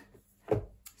book.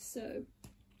 So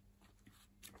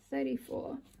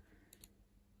 34.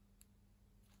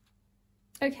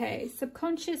 Okay,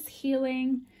 subconscious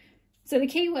healing. So the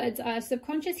keywords are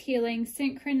subconscious healing,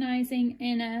 synchronizing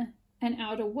inner and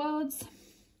outer worlds,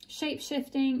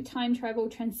 shape-shifting, time travel,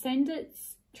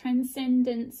 transcendence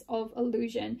of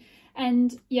illusion.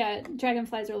 And yeah,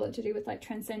 dragonflies are a lot to do with like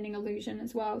transcending illusion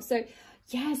as well. So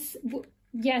yes,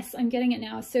 I'm getting it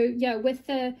now. So yeah, with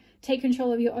the take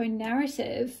control of your own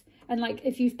narrative, and like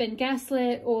if you've been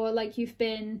gaslit or like you've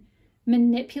been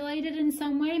manipulated in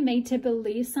some way, made to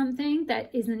believe something that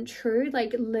isn't true,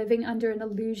 like living under an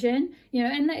illusion, you know,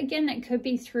 and that, again, that could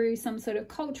be through some sort of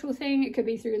cultural thing, it could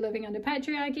be through living under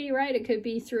patriarchy, right? It could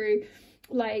be through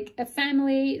like a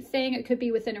family thing, it could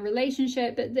be within a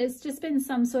relationship, but there's just been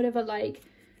some sort of a like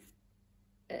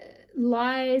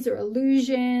lies or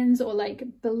illusions, or like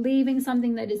believing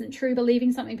something that isn't true,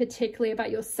 believing something particularly about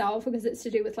yourself, because it's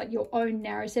to do with like your own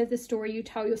narrative, the story you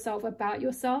tell yourself about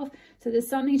yourself. So there's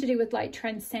something to do with like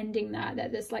transcending that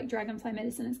this like dragonfly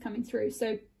medicine is coming through.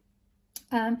 So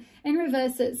in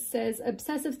reverse it says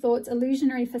obsessive thoughts,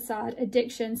 illusionary facade,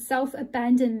 addiction,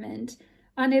 self-abandonment,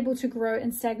 unable to grow,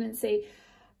 and stagnancy.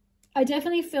 I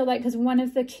definitely feel like, because one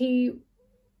of the key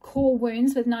core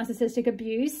wounds with narcissistic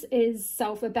abuse is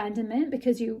self-abandonment,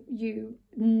 because you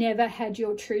never had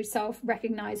your true self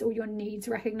recognized or your needs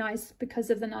recognized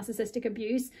because of the narcissistic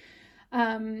abuse.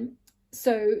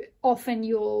 So often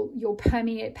you'll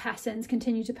permeate patterns,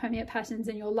 continue to permeate patterns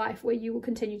in your life where you will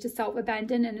continue to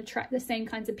self-abandon and attract the same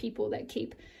kinds of people that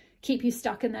keep you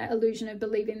stuck in that illusion of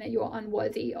believing that you're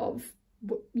unworthy of,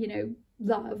 you know,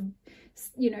 love,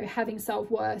 you know, having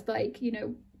self-worth, like, you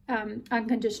know,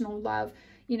 unconditional love,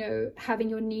 you know, having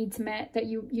your needs met, that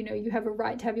you know, you have a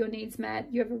right to have your needs met,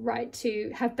 you have a right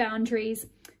to have boundaries,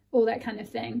 all that kind of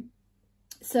thing.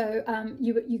 So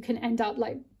you can end up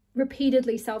like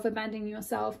repeatedly self-abandoning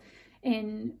yourself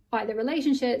in either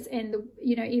relationships, in the,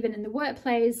 you know, even in the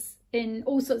workplace, in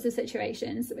all sorts of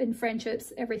situations, in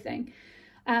friendships, everything.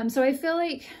 So I feel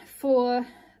like for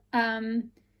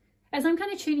as I'm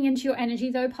kind of tuning into your energy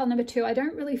though, pile number 2, I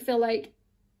don't really feel like,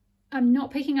 I'm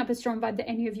not picking up a strong vibe that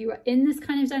any of you are in this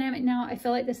kind of dynamic now. I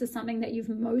feel like this is something that you've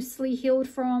mostly healed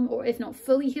from, or if not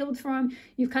fully healed from,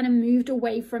 you've kind of moved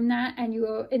away from that, and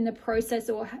you're in the process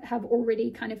or have already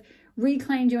kind of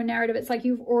reclaimed your narrative. It's like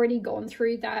you've already gone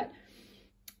through that,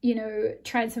 you know,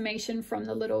 transformation from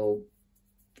the little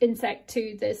insect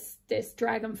to this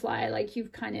dragonfly. Like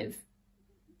you've kind of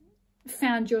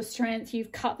found your strength,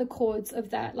 you've cut the cords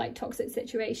of that like toxic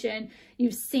situation,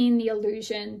 you've seen the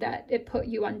illusion that it put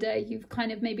you under, you've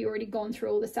kind of maybe already gone through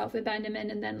all the self-abandonment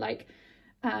and then like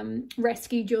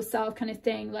rescued yourself kind of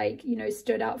thing, like, you know,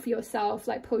 stood out for yourself,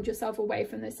 like pulled yourself away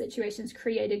from those situations,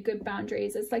 created good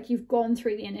boundaries. It's like you've gone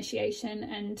through the initiation,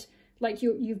 and like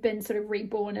you've been sort of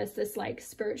reborn as this like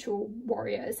spiritual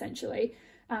warrior essentially.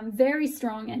 Very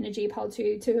strong energy, pile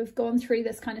 2, to have gone through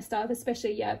this kind of stuff,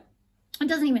 especially, yeah, it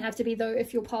doesn't even have to be though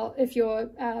if you're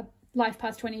life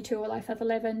path 22 or life path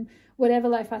 11, whatever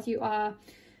life path you are,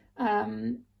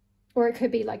 or it could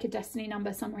be like a destiny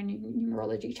number somewhere in your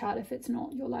numerology chart if it's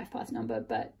not your life path number.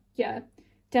 But yeah,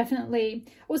 definitely.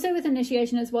 Also with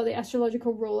initiation as well, the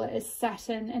astrological ruler is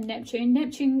Saturn and Neptune.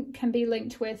 Neptune can be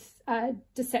linked with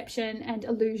deception and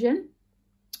illusion,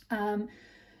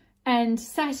 and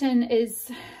Saturn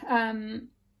is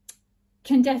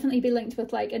can definitely be linked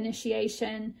with like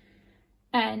initiation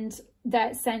and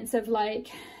that sense of like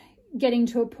getting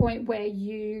to a point where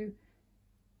you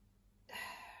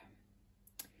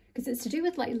because it's to do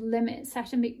with like limits.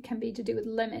 Saturn can be to do with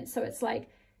limits. So it's like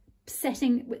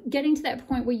getting to that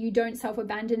point where you don't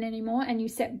self-abandon anymore and you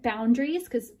set boundaries,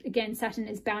 because again, Saturn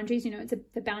is boundaries, you know, it's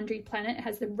the boundary planet, it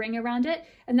has the ring around it.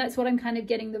 And that's what I'm kind of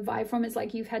getting the vibe from. It's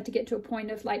like you've had to get to a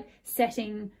point of like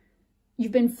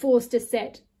you've been forced to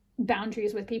set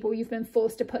boundaries with people. You've been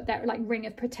forced to put that like ring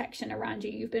of protection around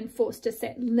you. You've been forced to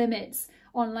set limits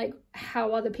on like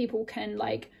how other people can,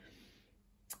 like,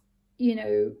 you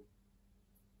know,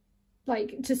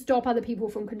 like to stop other people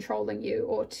from controlling you,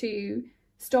 or to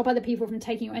stop other people from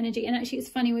taking your energy. And actually it's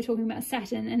funny, we're talking about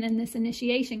Saturn, and then this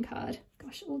initiation card,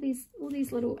 gosh, all these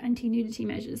little anti-nudity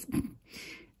measures,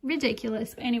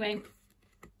 ridiculous. But anyway,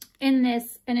 in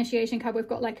this initiation card we've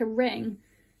got like a ring.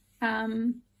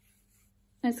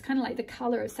 It's kind of like the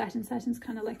color of Saturn. Saturn's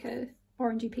kind of like a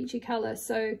orangey peachy color,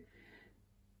 so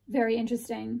very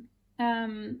interesting.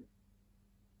 That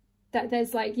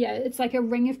there's like, yeah, it's like a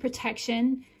ring of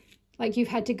protection. Like you've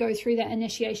had to go through that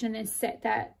initiation and then set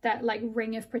that like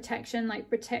ring of protection, like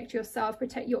protect yourself,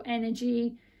 protect your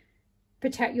energy,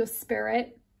 protect your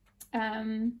spirit.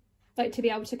 Like to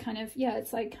be able to kind of, yeah,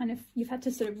 it's like kind of, you've had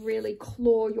to sort of really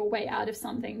claw your way out of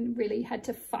something, really had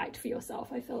to fight for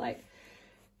yourself, I feel like.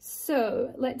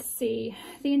 So let's see.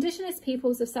 The indigenous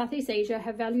peoples of Southeast Asia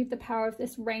have valued the power of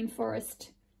this rainforest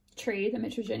tree, the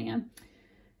Mitragenia,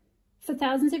 for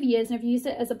thousands of years, and have used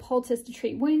it as a poultice to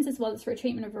treat wounds, as well as for a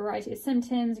treatment of a variety of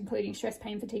symptoms, including stress,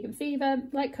 pain, fatigue, and fever.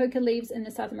 Like coca leaves in the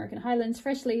South American highlands,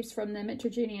 fresh leaves from the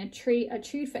Mitragenia tree are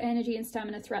chewed for energy and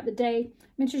stamina throughout the day.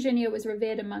 Mitragenia was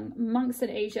revered among monks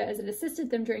in Asia as it assisted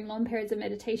them during long periods of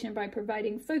meditation by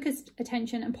providing focused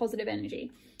attention and positive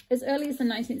energy. As early as the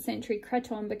 19th century,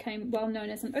 kratom became well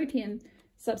known as an opium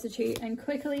substitute and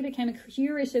quickly became a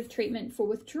curative treatment for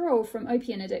withdrawal from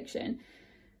opium addiction.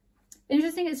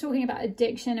 Interesting, it's talking about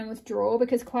addiction and withdrawal,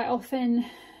 because quite often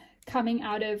coming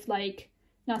out of like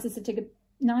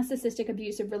narcissistic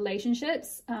abusive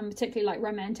relationships, particularly like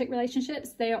romantic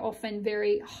relationships, they are often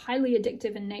very highly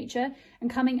addictive in nature, and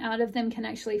coming out of them can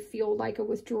actually feel like a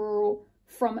withdrawal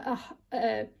from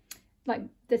like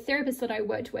the therapist that I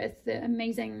worked with, the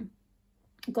amazing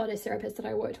goddess therapist that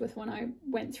I worked with when I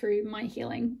went through my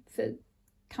healing for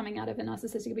coming out of a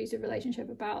narcissistic abusive relationship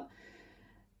about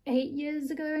 8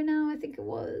 years ago now, I think it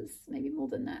was, maybe more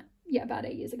than that. Yeah, about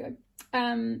 8 years ago.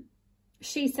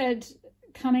 She said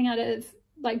coming out of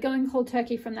like going cold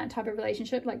turkey from that type of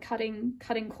relationship, like cutting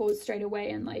cords straight away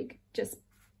and like just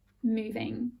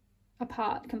moving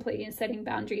apart completely and setting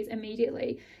boundaries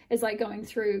immediately, is like going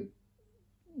through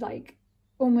like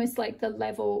almost like the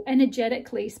level,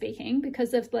 energetically speaking,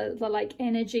 because of the like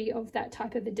energy of that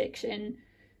type of addiction,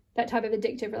 that type of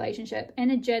addictive relationship.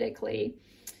 Energetically,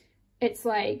 it's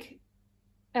like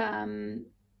going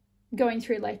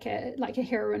through like a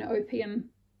heroin opium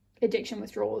addiction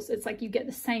withdrawals. It's like you get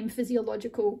the same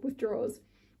physiological withdrawals.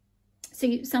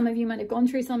 So some of you might have gone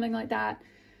through something like that.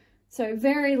 So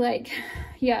very like,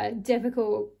 yeah,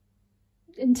 difficult,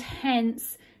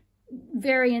 intense,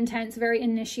 very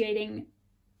initiating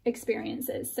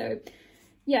experiences. So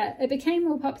yeah, it became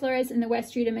more popularized in the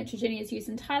West due to Mitragenia's use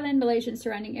in Thailand, Malaysia, and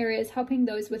surrounding areas, helping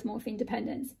those with morphine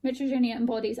dependence. Mitragenia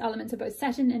embodies elements of both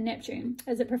Saturn and Neptune,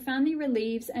 as it profoundly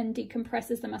relieves and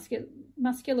decompresses the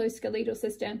musculoskeletal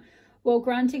system while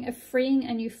granting a freeing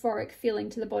and euphoric feeling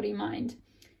to the body-mind.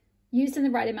 Used in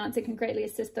the right amounts, it can greatly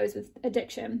assist those with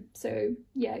addiction. So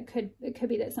yeah, it could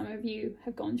be that some of you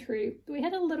have gone through. We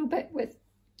had a little bit with,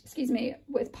 excuse me,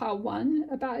 with part 1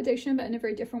 about addiction, but in a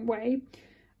very different way.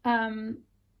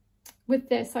 With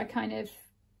this, I kind of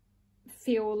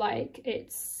feel like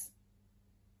it's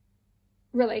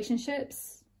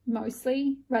relationships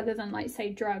mostly, rather than like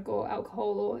say drug or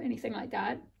alcohol or anything like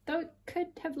that, though it could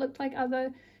have looked like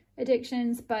other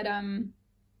addictions. But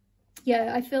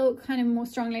yeah, I feel kind of more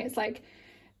strongly it's like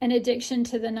an addiction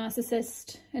to the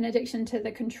narcissist, an addiction to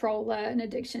the controller, an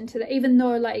addiction to the, even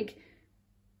though like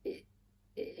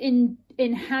in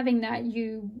having that,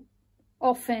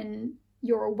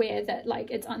 you're aware that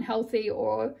like it's unhealthy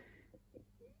or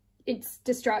it's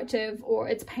destructive or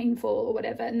it's painful or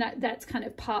whatever, and that's kind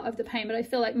of part of the pain. But I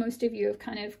feel like most of you have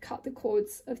kind of cut the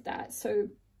cords of that, so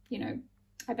you know,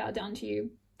 I bow down to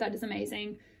you. That is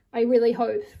amazing. I really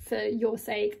hope for your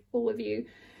sake, all of you,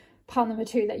 part number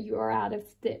 2, that you are out of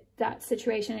that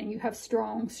situation and you have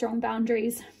strong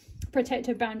boundaries,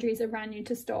 protective boundaries around you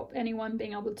to stop anyone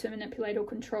being able to manipulate or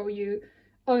control you,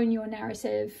 own your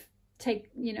narrative, take,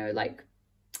 you know, like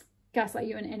gaslight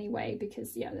you in any way,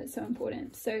 because yeah, that's so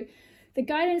important. So the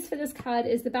guidance for this card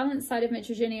is the balanced side of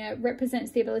Mitragenia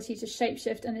represents the ability to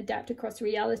shapeshift and adapt across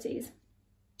realities.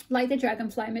 Like the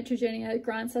dragonfly, Mitragenia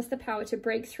grants us the power to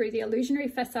break through the illusionary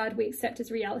facade we accept as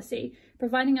reality,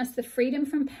 providing us the freedom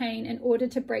from pain in order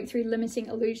to break through limiting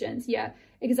illusions. Yeah,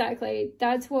 exactly.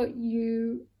 That's what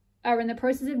you are in the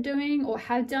process of doing or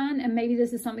have done, and maybe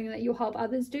this is something that you'll help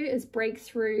others do, is break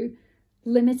through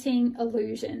limiting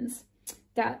illusions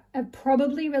that are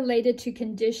probably related to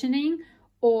conditioning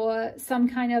or some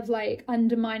kind of like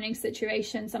undermining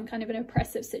situation, some kind of an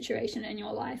oppressive situation in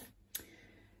your life.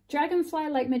 Dragonfly,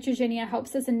 like Mitragenia,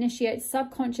 helps us initiate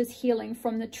subconscious healing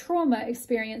from the trauma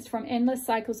experienced from endless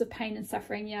cycles of pain and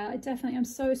suffering. Yeah, I'm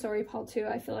so sorry, Pal 2.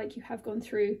 I feel like you have gone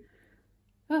through,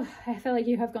 I feel like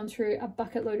you have gone through a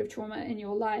bucket load of trauma in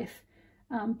your life,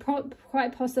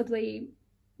 quite possibly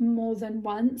more than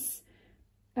once.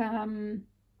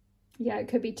 Yeah, it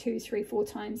could be 2, 3, 4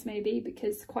 times maybe,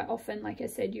 because quite often, like I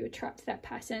said, you attract that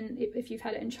pattern. If you've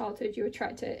had it in childhood, you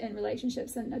attract it in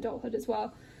relationships and adulthood as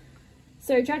well.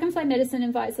 So dragonfly medicine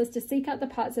invites us to seek out the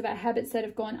parts of our habits that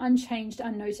have gone unchanged,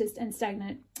 unnoticed, and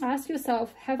stagnant. Ask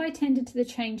yourself, have I tended to the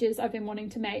changes I've been wanting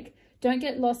to make? Don't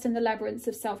get lost in the labyrinths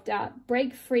of self-doubt.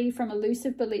 Break free from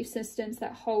elusive belief systems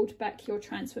that hold back your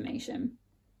transformation.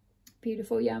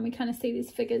 Beautiful, yeah, and we kind of see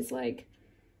these figures like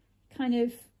kind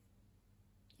of,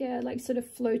 yeah, like sort of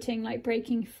floating, like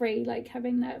breaking free, like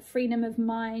having that freedom of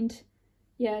mind.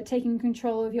 Yeah, taking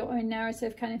control of your own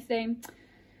narrative kind of thing.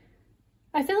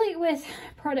 I feel like with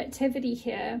productivity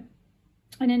here,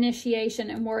 an initiation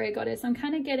and warrior goddess, I'm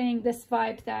kind of getting this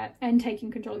vibe that, and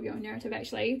taking control of your own narrative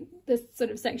actually, this sort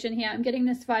of section here, I'm getting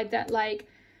this vibe that like,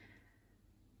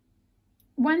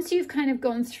 once you've kind of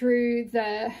gone through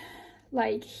the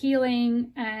like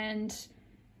healing and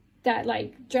that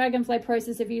like dragonfly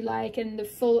process, if you like, and the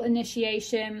full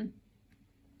initiation,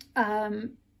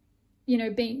 you know,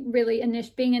 being really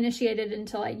being initiated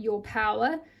into like your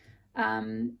power,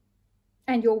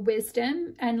 and your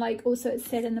wisdom. And like also it's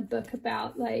said in the book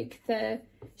about like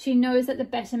she knows that the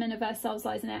betterment of ourselves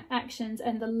lies in our actions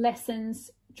and the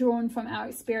lessons drawn from our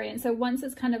experience. So once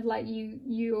it's kind of like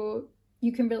you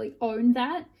can really own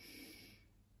that,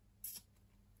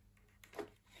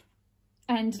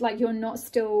 and like you're not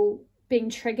still being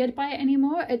triggered by it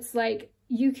anymore, it's like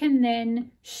you can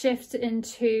then shift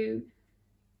into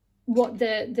what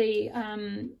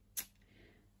the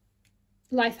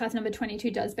life path number 22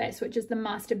 does best, which is the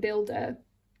master builder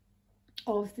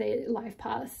of the life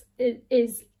path. It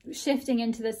is shifting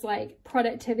into this like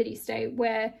productivity state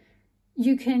where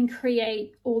you can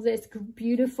create all this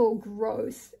beautiful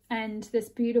growth and this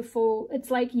beautiful,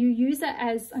 it's like you use it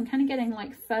as, I'm kind of getting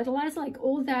like fertilizer, like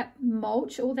all that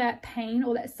mulch, all that pain,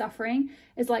 all that suffering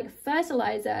is like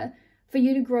fertilizer for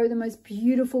you to grow the most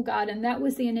beautiful garden. That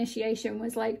was the initiation,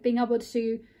 was like being able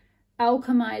to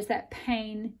alchemize that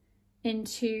pain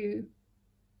into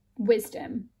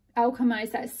wisdom, alchemize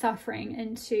that suffering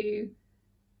into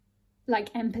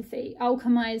like empathy,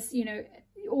 alchemize, you know,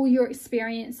 all your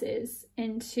experiences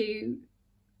into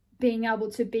being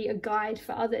able to be a guide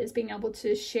for others, being able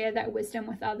to share that wisdom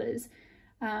with others.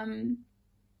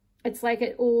 It's like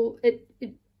it all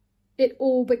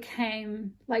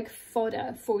became like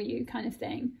fodder for you kind of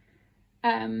thing.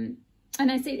 And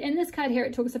I see in this card here,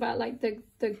 it talks about like the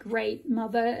great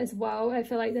mother as well. I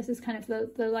feel like this is kind of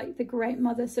the great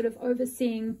mother sort of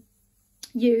overseeing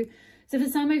you. So for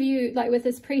some of you, like with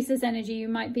this priestess energy, you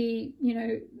might be, you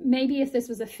know, maybe if this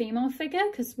was a female figure,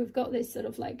 because we've got this sort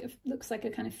of like, looks like a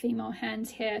kind of female hand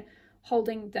here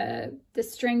holding the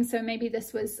string. So maybe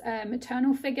this was a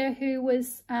maternal figure who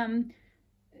was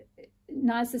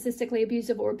narcissistically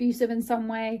abusive or abusive in some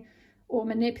way, or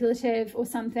manipulative or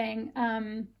something.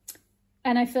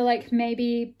 And I feel like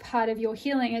maybe part of your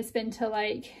healing has been to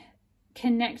like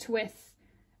connect with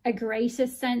a greater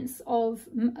sense of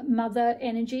mother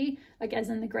energy, like as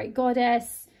in the great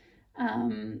goddess,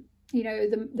 you know,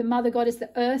 the mother goddess,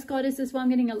 the earth goddess as well. I'm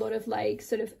getting a lot of like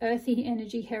sort of earthy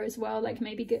energy here as well. Like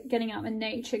maybe getting out in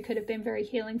nature could have been very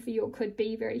healing for you, or could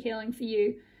be very healing for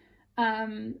you.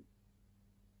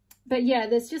 But yeah,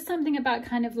 there's just something about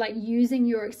kind of like using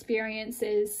your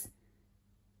experiences,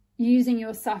 using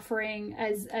your suffering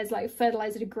as like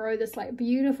fertilizer to grow this like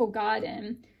beautiful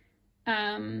garden.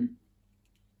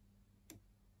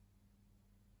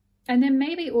 And then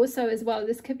maybe also as well,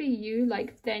 this could be you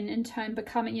like then in turn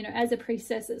becoming, you know, as a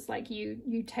priestess, it's like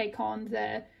you take on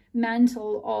the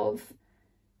mantle of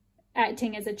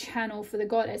acting as a channel for the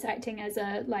goddess, acting as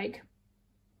a like,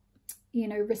 you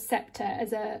know, receptor,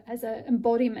 as a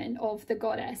embodiment of the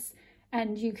goddess.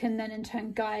 And you can then in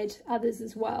turn guide others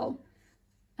as well.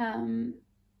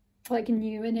 Like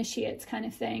new initiates kind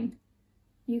of thing.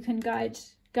 You can guide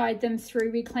them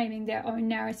through reclaiming their own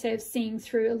narrative, seeing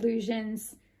through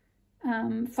illusions,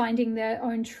 finding their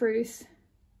own truth.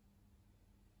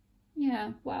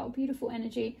 Yeah, wow, beautiful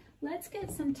energy. Let's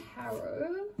get some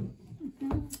tarot.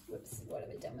 Whoops, what have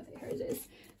I done with it? Here it is.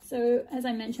 So as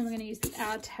I mentioned, we're going to use the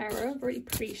Hour Tarot. I've already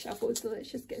pre-shuffled, so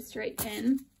let's just get straight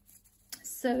in.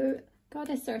 So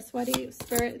Goddess Saraswati,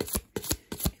 spirits,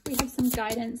 we have some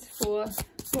guidance for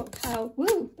what pile,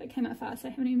 woo, that came out fast. I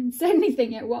haven't even said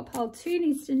anything yet. What pile 2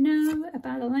 needs to know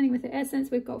about aligning with the essence.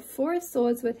 We've got 4 of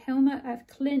Swords with Hilma of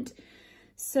Clint.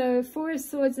 So 4 of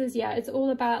Swords is, yeah, it's all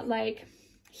about like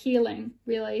healing,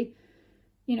 really,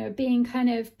 you know, being kind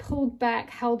of pulled back,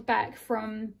 held back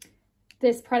from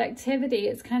this productivity.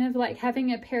 It's kind of like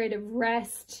having a period of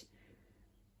rest,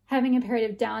 having a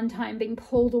period of downtime, being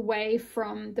pulled away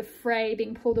from the fray,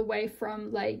 being pulled away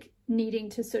from like needing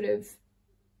to sort of,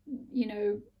 you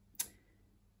know,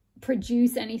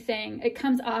 produce anything. It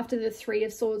comes after the 3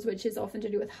 of Swords, which is often to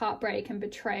do with heartbreak and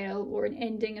betrayal or an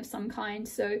ending of some kind.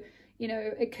 So, you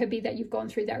know, it could be that you've gone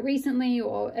through that recently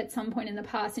or at some point in the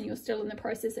past and you're still in the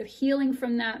process of healing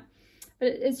from that. But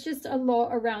it's just a lot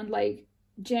around, like,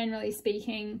 generally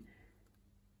speaking,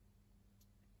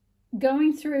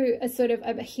 going through a sort of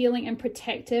a healing and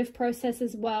protective process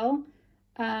as well,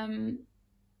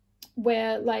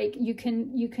 where like you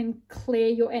can clear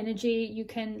your energy, you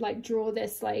can like draw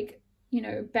this like, you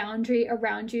know, boundary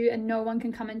around you, and no one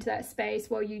can come into that space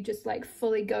while you just like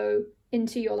fully go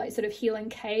into your like sort of healing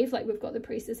cave. Like we've got the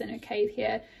priestess in her cave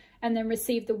here, and then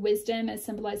receive the wisdom as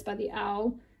symbolized by the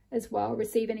owl as well.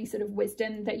 Receive any sort of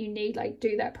wisdom that you need, like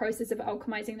do that process of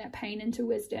alchemizing that pain into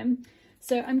wisdom.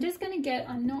 So I'm just going to get,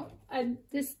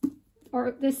 this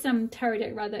tarot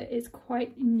deck rather is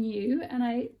quite new,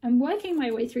 and I'm working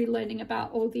my way through learning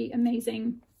about all the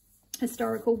amazing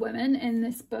historical women in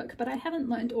this book, but I haven't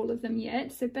learned all of them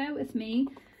yet, so bear with me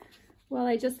while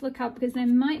I just look up, because there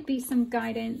might be some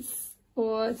guidance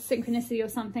or synchronicity or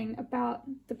something about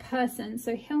the person.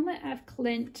 So Hilma F.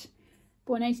 Klint,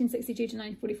 born 1862 to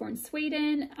 1944 in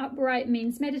Sweden. Upright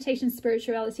means meditation,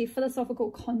 spirituality, philosophical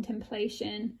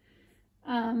contemplation.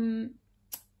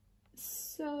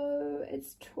 So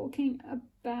it's talking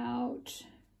about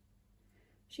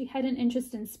she had an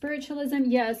interest in spiritualism.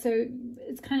 Yeah, so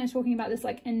it's kind of talking about this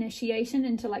like initiation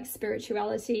into like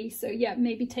spirituality. So yeah,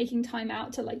 maybe taking time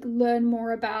out to like learn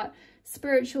more about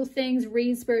spiritual things,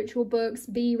 read spiritual books,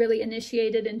 be really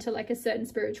initiated into like a certain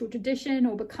spiritual tradition,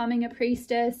 or becoming a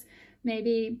priestess.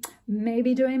 Maybe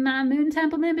doing my Moon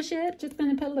Temple membership. Just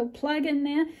gonna put a little plug in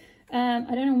there.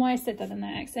 I don't know why I said that in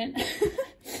that accent.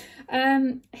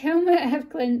 Hilma F.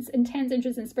 Klint's intense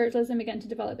interest in spiritualism began to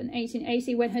develop in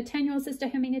 1880 when her 10-year-old sister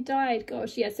Hermina died.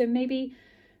 Gosh, yeah, so maybe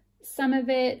some of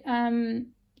it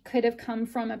could have come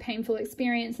from a painful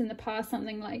experience in the past,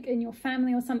 something like in your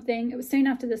family or something. It was soon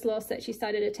after this loss that she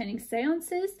started attending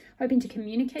seances, hoping to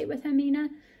communicate with Hermina.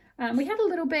 We had a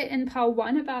little bit in pile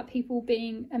 1 about people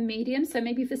being a medium. So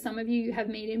maybe for some of you, you have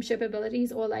mediumship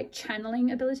abilities or like channeling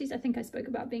abilities. I think I spoke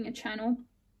about being a channel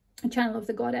of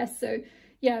the goddess. So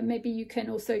yeah, maybe you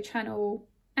can also channel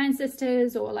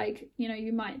ancestors, or like, you know,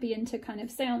 you might be into kind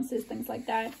of seances, things like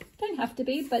that. Don't have to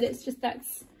be, but it's just,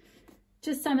 that's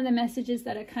just some of the messages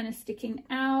that are kind of sticking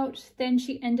out. Then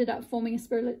she ended up forming a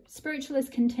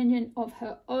spiritualist contingent of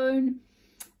her own.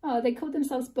 Oh, they called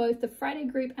themselves both the Friday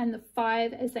group and the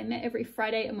Five, as they met every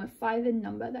Friday and were 5 in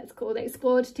number. That's cool. They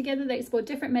explored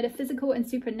different metaphysical and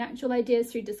supernatural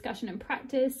ideas through discussion and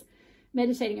practice,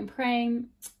 meditating and praying,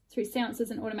 through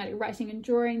seances and automatic writing and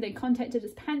drawing. They contacted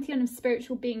this pantheon of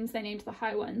spiritual beings they named the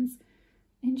High Ones.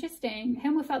 Interesting.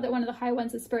 Hilma felt that one of the High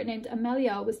Ones, a spirit named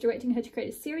Amelia, was directing her to create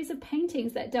a series of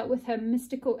paintings that dealt with her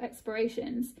mystical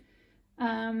explorations.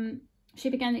 She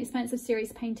began the expansive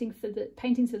series paintings for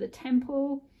the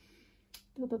temple.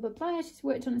 Blah, blah, blah, blah. She's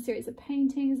worked on a series of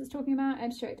paintings. It's talking about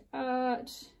abstract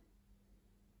art.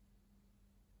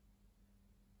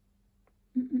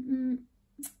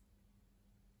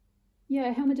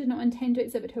 Yeah, Hilma did not intend to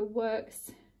exhibit her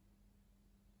works.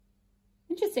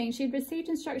 Interesting. She had received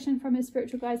instruction from her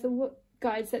spiritual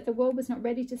guides that the world was not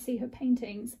ready to see her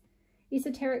paintings.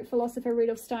 Esoteric philosopher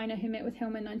Rudolf Steiner, who met with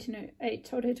Hilma in 1908,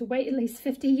 told her to wait at least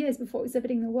 50 years before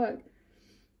exhibiting the work.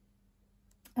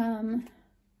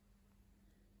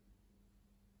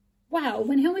 Wow,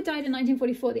 when Hilma died in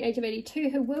 1944 at the age of 82,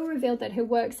 her will revealed that her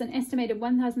works, an estimated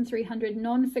 1,300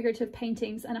 non-figurative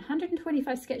paintings and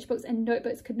 125 sketchbooks and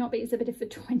notebooks, could not be exhibited for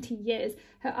 20 years.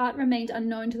 Her art remained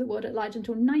unknown to the world at large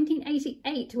until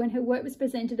 1988, when her work was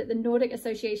presented at the Nordic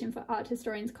Association for Art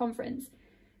Historians Conference.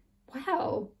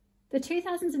 Wow. The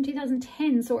 2000s and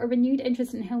 2010s saw a renewed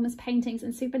interest in Hilma's paintings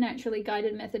and supernaturally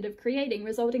guided method of creating,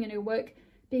 resulting in her work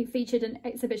being featured in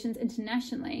exhibitions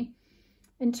internationally.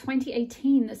 In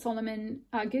 2018, the Solomon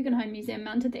Guggenheim Museum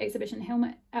mounted the exhibition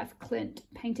Helmut F. Klint,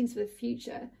 Paintings for the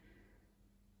Future.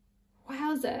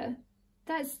 Wowza,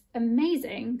 that's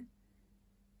amazing.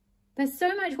 There's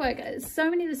so much work, so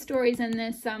many of the stories in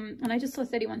this, and I just saw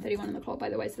 3131 on the clock, by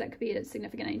the way, so that could be a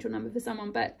significant angel number for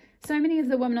someone, but so many of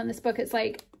the women on this book, it's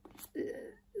like,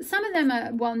 some of them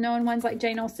are well-known ones like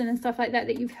Jane Austen and stuff like that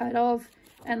that you've heard of,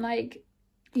 and like,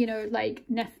 you know, like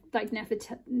what's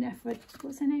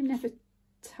her name?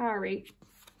 Nefertari,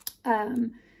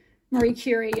 Marie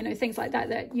Curie, you know, things like that,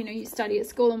 that, you know, you study at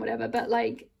school and whatever, but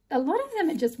like, a lot of them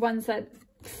are just ones that,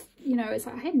 you know, it's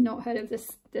like, I had not heard of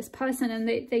this person, and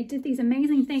they did these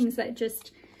amazing things that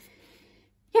just,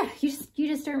 yeah, you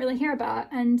just don't really hear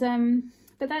about, and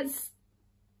but that's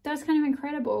kind of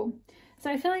incredible. So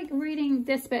I feel like reading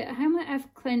this bit, Helmut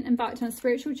F. Klint embarked on a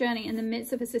spiritual journey in the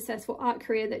midst of a successful art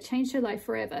career that changed her life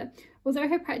forever. Although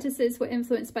her practices were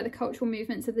influenced by the cultural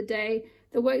movements of the day,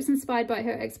 the works inspired by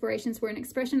her explorations were an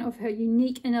expression of her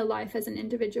unique inner life as an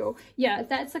individual. Yeah,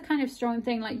 that's a kind of strong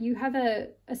thing. Like, you have a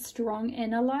strong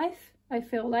inner life, I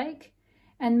feel like.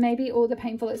 And maybe all the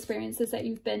painful experiences that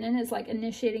you've been in is like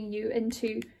initiating you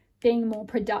into being more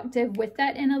productive with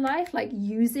that inner life, like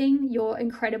using your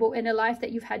incredible inner life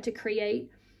that you've had to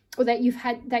create, or that you've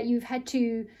had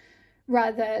to,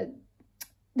 rather,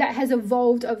 that has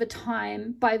evolved over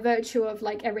time by virtue of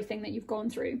like everything that you've gone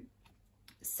through.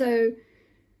 So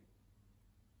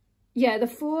yeah, the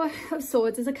Four of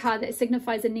Swords is a card that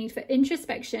signifies a need for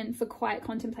introspection, for quiet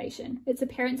contemplation. Its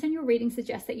appearance in your reading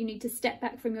suggests that you need to step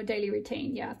back from your daily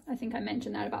routine. Yeah, I think I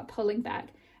mentioned that about pulling back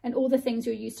and all the things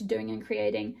you're used to doing and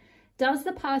creating. Does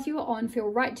the path you are on feel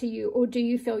right to you, or do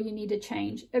you feel you need a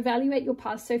change? Evaluate your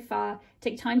path so far,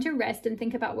 take time to rest, and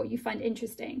think about what you find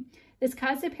interesting. This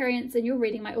card's appearance in your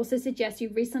reading might also suggest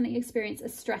you've recently experienced a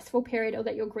stressful period, or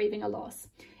that you're grieving a loss.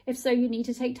 If so, you need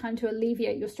to take time to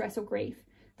alleviate your stress or grief.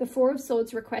 The Four of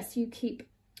Swords requests you keep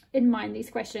in mind these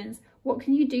questions. What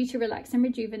can you do to relax and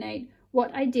rejuvenate?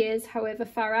 What ideas, however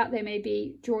far out they may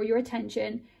be, draw your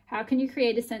attention? How can you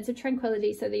create a sense of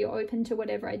tranquility so that you're open to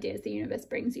whatever ideas the universe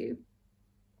brings you?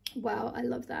 Wow, I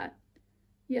love that.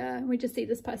 Yeah, we just see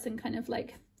this person kind of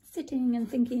like sitting and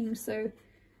thinking. So,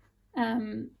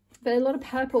 but a lot of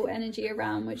purple energy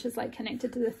around, which is like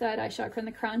connected to the third eye chakra and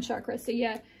the crown chakra. So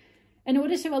yeah, in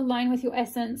order to align with your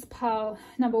essence, pile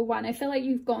number one, I feel like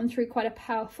you've gone through quite a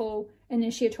powerful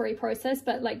initiatory process,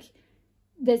 but like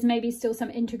there's maybe still some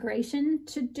integration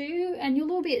to do, and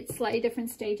you'll all be at slightly different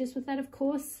stages with that, of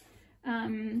course.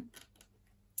 And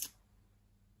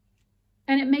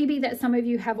it may be that some of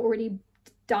you have already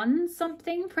done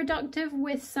something productive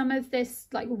with some of this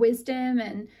like wisdom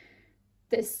and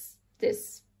this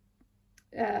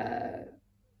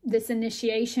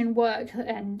initiation work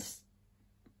and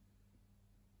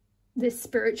this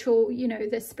spiritual, you know,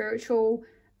 this spiritual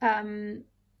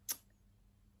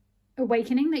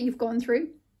awakening that you've gone through.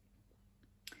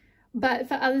 But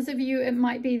for others of you, it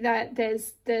might be that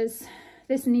there's this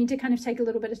need to kind of take a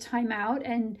little bit of time out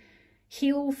and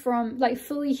heal from, like,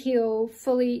 fully heal,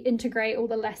 fully integrate all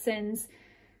the lessons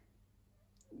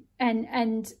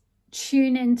and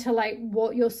tune into like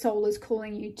what your soul is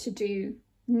calling you to do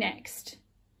next.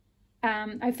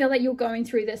 I feel like you're going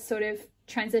through this sort of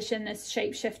transition, this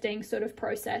shape-shifting sort of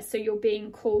process. So you're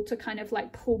being called to kind of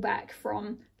like pull back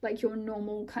from like your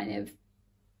normal kind of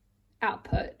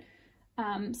output,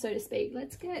 so to speak.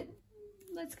 Let's get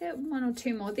one or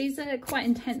two more. These are quite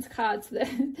intense cards, the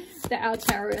Our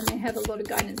Tarot, and they have a lot of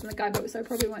guidance in the guidebook, so I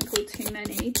probably won't pull too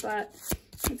many, but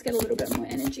let's get a little bit more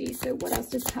energy. So what else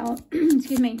does Pal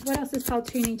excuse me, what else does Pal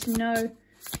 2 need to know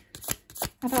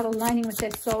about aligning with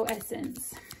their soul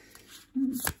essence?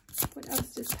 What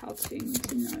else does Pal 2 need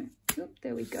to know? Oop,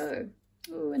 there we go.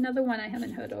 Oh, another one I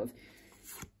haven't heard of.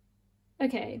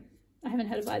 Okay, I haven't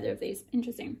heard of either of these.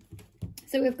 Interesting.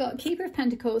 So we've got Keeper of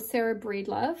Pentacles, Sarah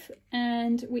Breedlove,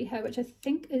 and we have, which I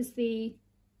think is the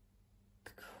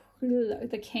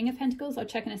King of Pentacles. I'll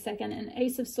check in a second. And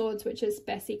Ace of Swords, which is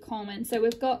Bessie Coleman. So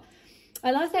we've got,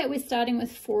 I love that we're starting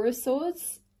with Four of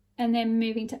Swords and then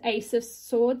moving to Ace of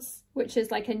Swords, which is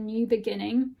like a new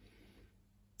beginning.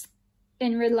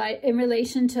 In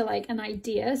relation to like an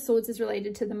idea, Swords is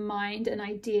related to the mind and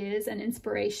ideas and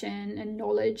inspiration and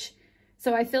knowledge.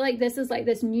 So I feel like this is like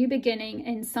this new beginning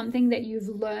in something that you've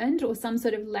learned, or some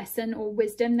sort of lesson or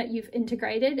wisdom that you've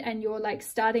integrated, and you're like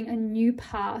starting a new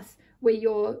path where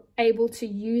you're able to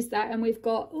use that. And we've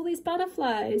got all these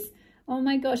butterflies. Oh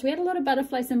my gosh, we had a lot of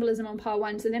butterfly symbolism on pile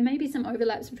 1, so there may be some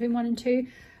overlaps between 1 and 2.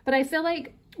 But I feel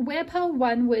like where pile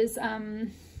 1 was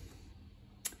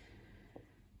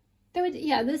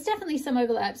there's definitely some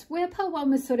overlaps. Where pole 1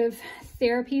 was sort of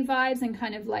therapy vibes and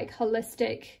kind of like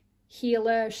holistic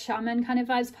healer, shaman kind of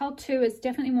vibes, pole 2 is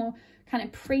definitely more kind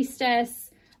of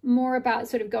priestess, more about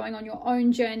sort of going on your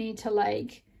own journey to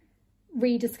like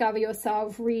rediscover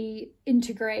yourself,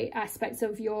 reintegrate aspects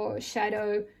of your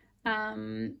shadow.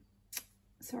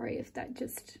 Sorry if that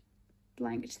just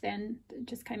blanked then. It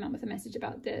just came up with a message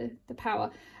about the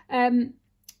power.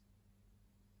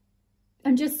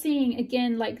 I'm just seeing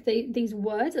again like these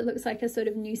words. It looks like a sort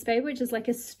of newspaper, which is like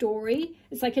a story.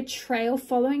 It's like a trail,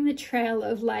 following the trail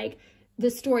of like the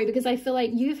story, because I feel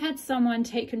like you've had someone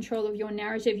take control of your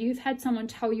narrative. You've had someone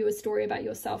tell you a story about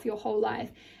yourself your whole life.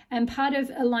 And part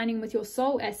of aligning with your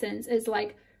soul essence is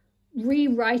like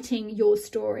rewriting your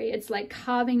story. It's like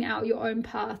carving out your own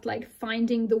path, like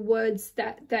finding the words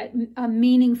that are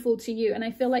meaningful to you. And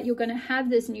I feel like you're going to have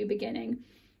this new beginning.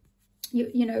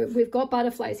 You know, we've got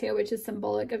butterflies here, which is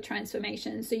symbolic of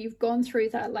transformation. So you've gone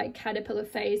through that like caterpillar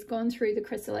phase, gone through the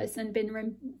chrysalis, and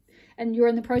and you're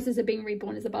in the process of being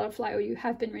reborn as a butterfly, or you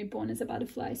have been reborn as a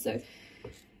butterfly. So,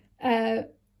 and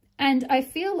I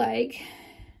feel like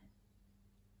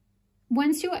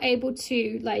once you're able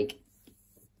to like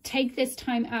take this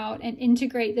time out and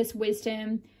integrate this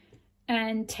wisdom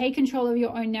and take control of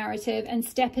your own narrative and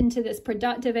step into this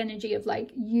productive energy of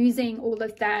like using all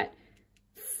of that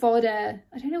fodder.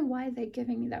 I don't know why they're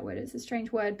giving me that word. It's a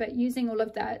strange word, but using all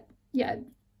of that, yeah,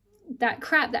 that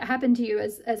crap that happened to you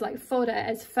as like fodder,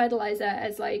 as fertilizer,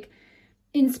 as like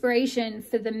inspiration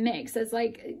for the mix, as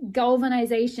like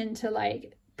galvanization to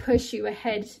like push you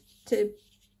ahead to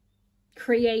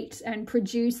create and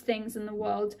produce things in the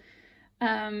world.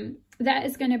 That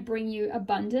is going to bring you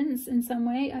abundance in some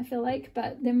way, I feel like,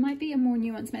 but there might be a more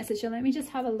nuanced message. So let me just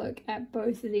have a look at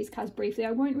both of these cards briefly.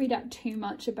 I won't read out too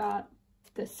much about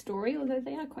the story, although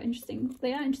they are quite interesting.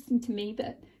 They are interesting to me,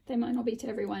 but they might not be to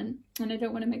everyone, and I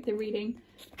don't want to make the reading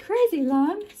crazy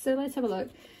long. So let's have a look.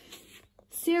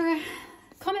 Sarah,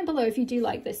 comment below if you do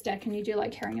like this deck and you do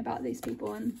like hearing about these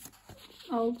people, and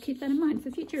I'll keep that in mind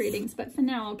for future readings, but for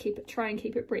now I'll try and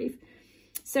keep it brief.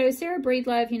 So Sarah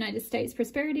Breedlove, United States.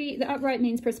 Prosperity, the upright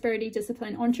means prosperity,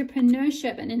 discipline,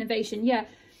 entrepreneurship, and innovation. Yeah,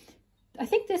 I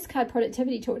think this card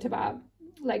productivity talked about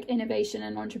like innovation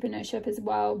and entrepreneurship as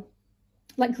well,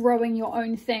 like growing your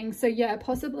own thing. So yeah,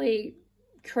 possibly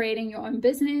creating your own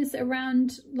business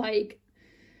around, like,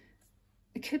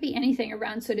 it could be anything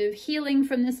around sort of healing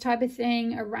from this type of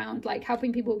thing, around like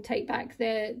helping people take back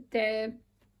their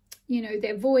you know,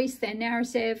 their voice, their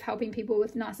narrative, helping people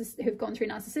with who've gone through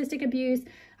narcissistic abuse,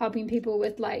 helping people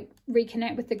with like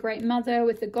reconnect with the great mother,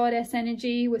 with the goddess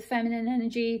energy, with feminine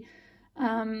energy.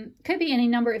 Could be any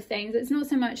number of things. It's not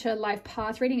so much a life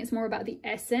path reading, it's more about the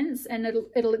essence, and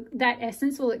that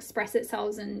essence will express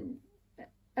itself and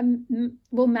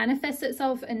will manifest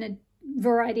itself in a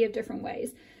variety of different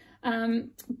ways.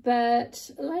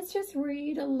 But let's just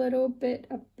read a little bit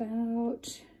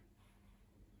about,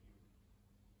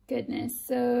 goodness.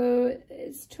 So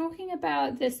it's talking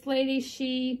about this lady.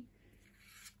 She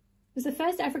was the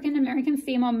first African-American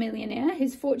female millionaire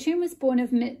whose fortune was born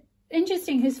of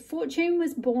interesting, his fortune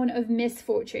was born of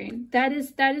misfortune. That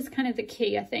is kind of the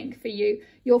key, I think, for you.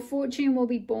 Your fortune will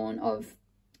be born of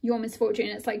your misfortune.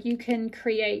 It's like you can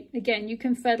create, again, you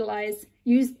can fertilize,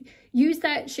 use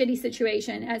that shitty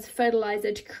situation as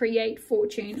fertilizer to create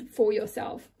fortune for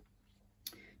yourself,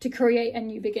 to create a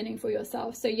new beginning for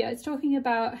yourself. So yeah, it's talking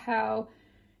about how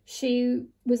she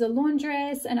was a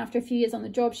laundress, and after a few years on the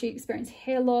job, she experienced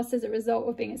hair loss as a result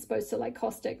of being exposed to like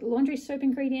caustic laundry soap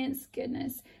ingredients.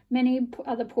 Goodness. Many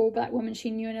other poor black women she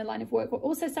knew in her line of work were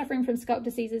also suffering from scalp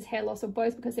diseases, hair loss, or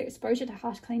both because of their exposure to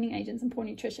harsh cleaning agents and poor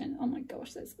nutrition. Oh my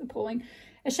gosh, that's appalling.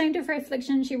 Ashamed of her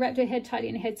affliction, she wrapped her head tightly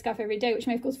in a headscarf every day, which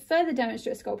may have caused further damage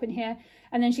to her scalp and hair.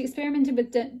 And then she experimented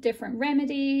with different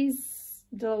remedies.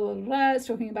 Blah, blah, blah. It's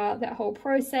talking about that whole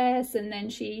process. And then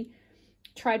she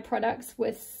tried products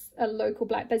with a local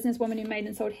black businesswoman who made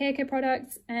and sold hair care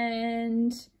products,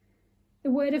 and the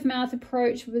word of mouth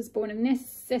approach was born of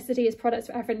necessity as products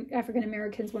for African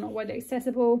Americans were not widely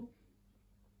accessible.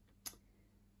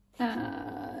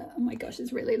 Oh my gosh,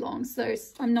 it's really long, so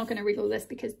I'm not going to read all this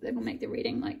because it will make the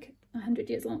reading like 100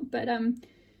 years long. But I feel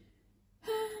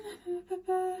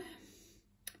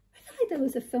like there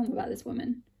was a film about this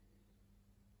woman.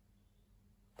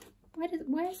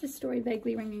 Why is this story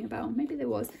vaguely ringing a bell? Maybe there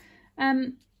was.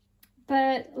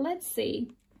 But let's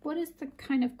see. What is the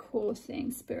kind of core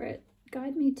thing, Spirit?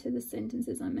 Guide me to the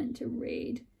sentences I'm meant to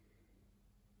read.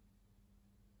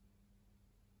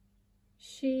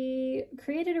 She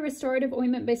created a restorative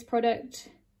ointment-based product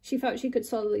she felt she could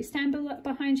solidly stand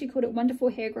behind. She called it wonderful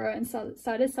hair grow and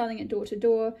started selling it door to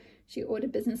door. She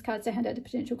ordered business cards to hand out to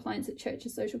potential clients at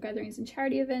churches, social gatherings, and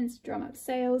charity events to drum up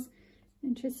sales.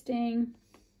 Interesting.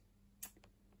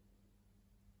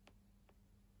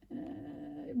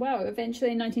 Wow,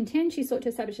 eventually in 1910, she sought to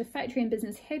establish a factory and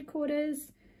business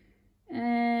headquarters.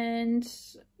 And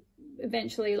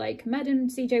eventually, like, Madam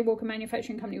C.J. Walker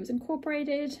Manufacturing Company was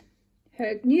incorporated.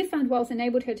 Her newfound wealth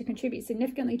enabled her to contribute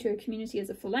significantly to her community as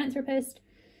a philanthropist.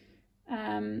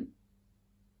 The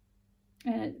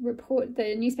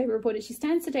newspaper reported, she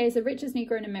stands today as the richest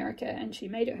Negro in America, and she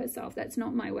made it herself. That's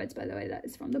not my words, by the way. That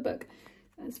is from the book.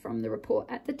 That's from the report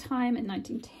at the time in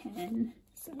 1910.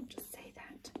 So I'll just say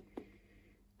that.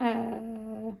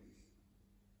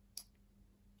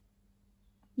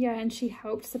 Yeah, and she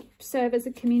helped serve as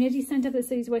a community center for the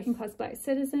city's working class Black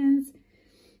citizens.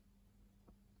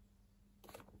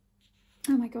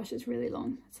 Oh my gosh, it's really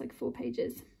long. It's like 4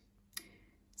 pages.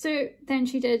 So then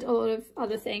she did a lot of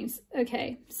other things.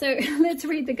 Okay, so let's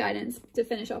read the guidance to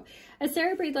finish off. As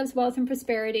Sarah Breed loves wealth and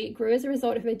prosperity grew as a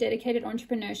result of her dedicated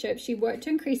entrepreneurship, she worked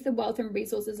to increase the wealth and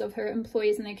resources of her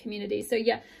employees and their community. So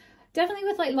yeah, definitely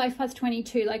with like Life Path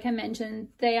 22, like I mentioned,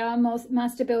 they are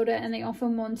master builder, and they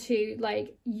often want to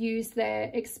like use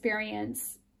their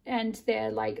experience, and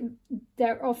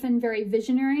they're often very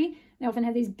visionary. They often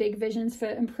have these big visions for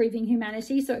improving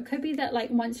humanity. So it could be that like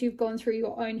once you've gone through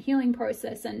your own healing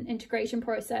process and integration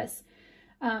process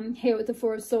here with the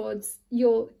Four of Swords,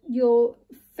 you'll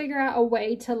figure out a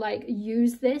way to like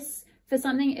use this for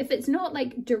something. If it's not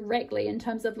like directly in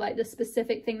terms of like the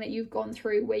specific thing that you've gone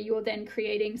through where you're then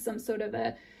creating some sort of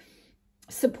a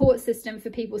support system for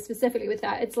people specifically with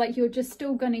that, it's like you're just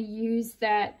still going to use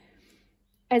that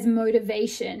as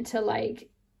motivation to like,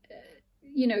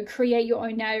 you know, create your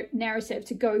own narrative,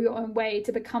 to go your own way,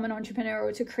 to become an entrepreneur,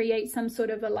 or to create some sort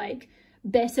of a like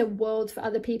better world for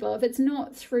other people. If it's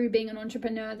not through being an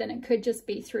entrepreneur, then it could just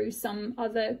be through some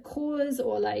other cause,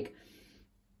 or like,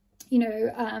 you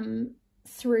know,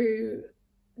 through,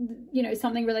 you know,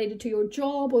 something related to your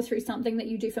job, or through something that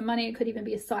you do for money. It could even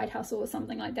be a side hustle or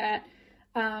something like that.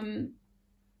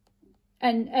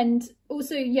 And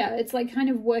also, yeah, it's like kind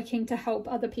of working to help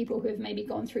other people who have maybe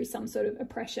gone through some sort of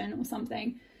oppression or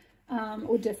something,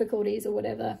 or difficulties or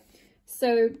whatever.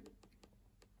 So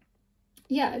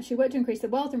yeah, she worked to increase the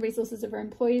wealth and resources of her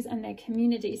employees and their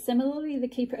community. Similarly, the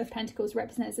Keeper of Pentacles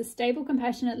represents a stable,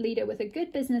 compassionate leader with a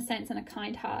good business sense and a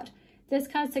kind heart. This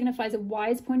card signifies a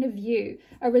wise point of view,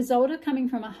 a result of coming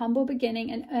from a humble beginning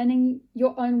and earning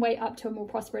your own way up to a more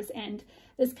prosperous end.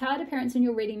 This card appearance in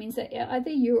your reading means that either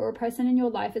you or a person in your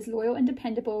life is loyal and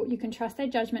dependable. You can trust their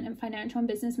judgment in financial and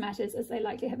business matters, as they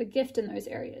likely have a gift in those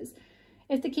areas.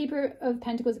 If the Keeper of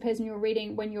Pentacles appears in your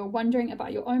reading when you're wondering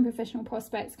about your own professional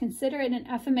prospects, consider it an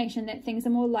affirmation that things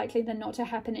are more likely than not to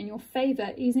happen in your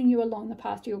favor, easing you along the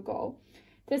path to your goal.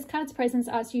 This card's presence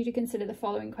asks you to consider the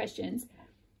following questions.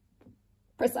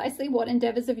 Precisely what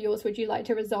endeavors of yours would you like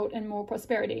to result in more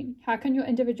prosperity? How can your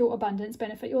individual abundance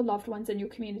benefit your loved ones and your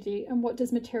community? And what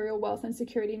does material wealth and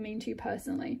security mean to you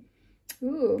personally?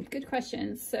 Ooh, good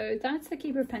questions. So that's the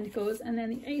Keeper of Pentacles. And then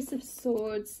the Ace of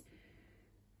Swords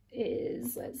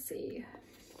is, let's see,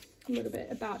 a little bit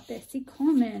about Bessie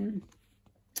Coleman.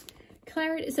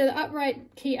 Clarity. So the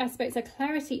upright key aspects are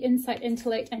clarity, insight,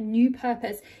 intellect, and new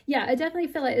purpose. Yeah, I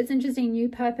definitely feel like it's interesting. New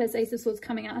purpose, Ace of Swords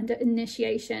coming out under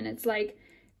initiation. It's like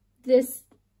this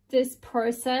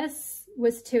process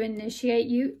was to initiate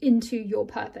you into your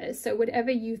purpose. So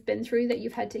whatever you've been through that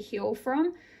you've had to heal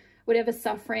from, whatever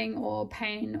suffering or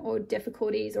pain or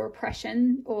difficulties or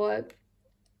oppression or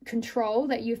control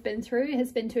that you've been through,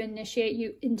 has been to initiate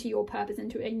you into your purpose,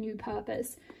 into a new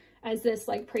purpose, as this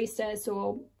like priestess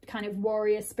or kind of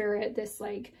warrior spirit, this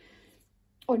like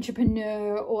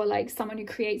entrepreneur, or like someone who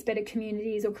creates better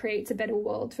communities or creates a better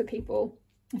world for people.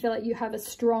 I feel like you have a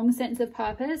strong sense of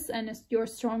purpose, and you're a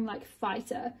strong like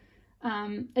fighter.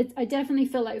 I definitely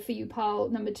feel like for you, pile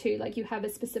number 2, like you have a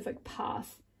specific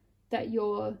path that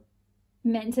you're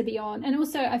meant to be on. And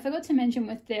also I forgot to mention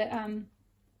with the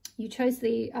you chose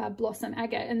the blossom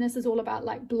agate, and this is all about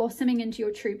like blossoming into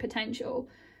your true potential.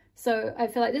 So I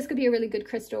feel like this could be a really good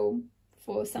crystal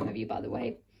for some of you, by the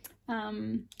way.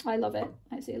 I love it.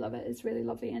 I absolutely love it. It's really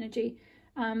lovely energy.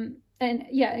 And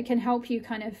yeah, it can help you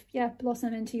kind of, yeah,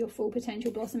 blossom into your full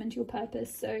potential, blossom into your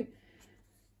purpose. So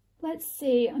let's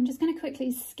see. I'm just going to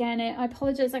quickly scan it. I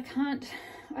apologize.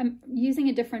 I'm using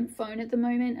a different phone at the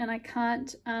moment, and I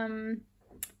can't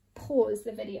pause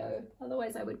the video.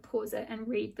 Otherwise I would pause it and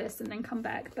read this and then come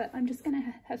back. But I'm just going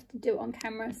to have to do it on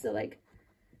camera. So like,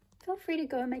 feel free to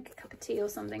go and make a cup of tea or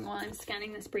something while I'm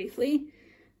scanning this briefly.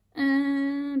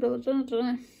 And blah, blah,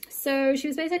 blah. So she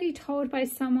was basically told by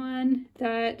someone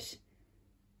that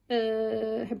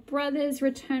her brothers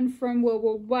returned from World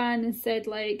War I and said,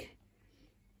 like,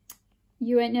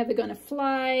 you ain't never gonna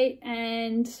fly.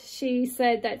 And she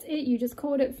said, that's it, you just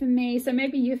called it for me. So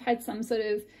maybe you've had some sort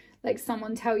of, like,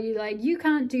 someone tell you, like, you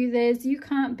can't do this, you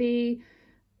can't be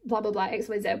blah blah blah,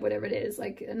 XYZ, whatever it is,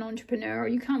 like an entrepreneur, or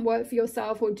you can't work for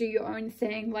yourself or do your own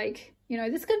thing. Like, you know,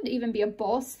 this could even be a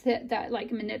boss, that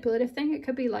like manipulative thing. It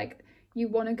could be like you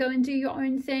want to go and do your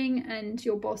own thing and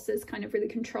your boss is kind of really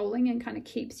controlling and kind of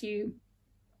keeps you,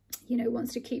 you know,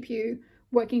 wants to keep you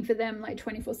working for them like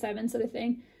 24/7 sort of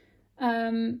thing.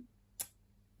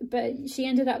 But she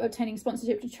ended up obtaining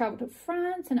sponsorship to travel to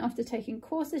France, and after taking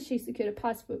courses she secured a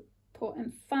passport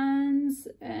and funds,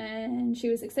 and she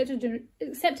was accepted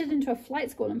into a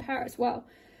flight school in Paris. Well,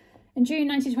 in June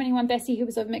 1921, Bessie, who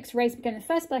was of mixed race, became the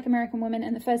first Black American woman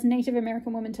and the first Native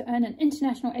American woman to earn an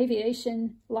international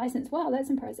aviation license. Wow, that's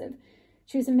impressive.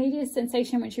 She was a media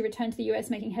sensation when she returned to the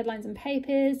US, making headlines in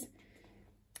papers.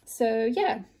 So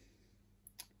yeah,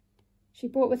 she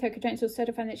brought with her credentials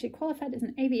certifying that she qualified as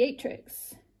an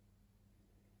aviatrix,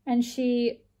 and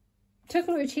she took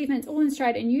all her achievements all in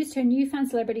stride and used her newfound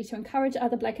celebrity to encourage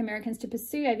other Black Americans to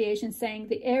pursue aviation, saying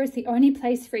the air is the only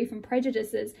place free from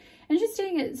prejudices.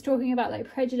 Interesting, it's talking about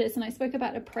like prejudice, and I spoke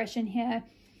about oppression here.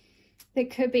 There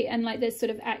could be, and like this sort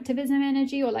of activism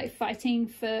energy, or like fighting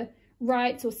for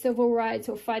rights or civil rights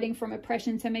or fighting from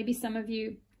oppression. So maybe some of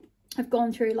you have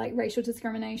gone through like racial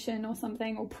discrimination or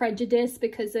something, or prejudice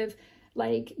because of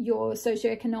like your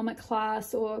socioeconomic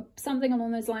class or something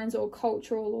along those lines, or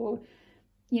cultural, or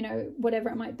you know, whatever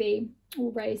it might be, or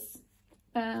race,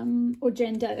 or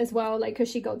gender as well. Like,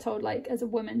 because she got told, like, as a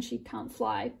woman she can't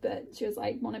fly, but she was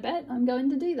like, want to bet? I'm going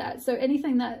to do that. So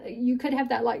anything that you could have,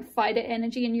 that like fighter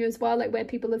energy in you as well, like where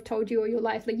people have told you all your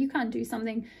life, like, you can't do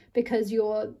something because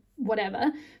you're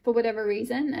whatever, for whatever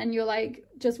reason, and you're like,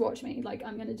 just watch me, like,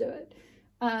 I'm gonna do it.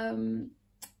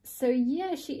 So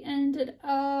yeah, she ended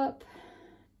up,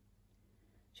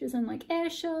 she was in like air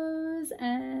shows,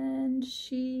 and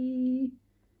she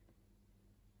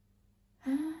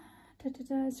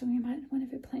talking about one of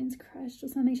her planes crashed or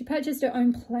something. She purchased her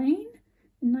own plane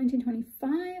in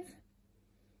 1925.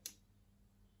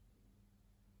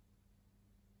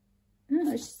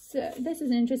 Oh, so this is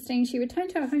interesting. She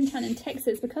returned to her hometown in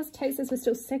Texas because Texas was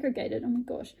still segregated. Oh my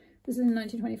gosh, this is in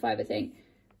 1925, I think.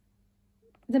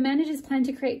 The managers planned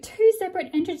to create 2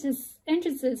 separate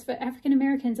entrances for African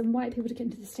Americans and white people to get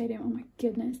into the stadium. Oh my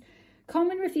goodness.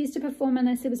 Coleman refused to perform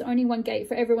unless there was only one gate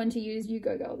for everyone to use. You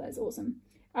go, girl, that's awesome.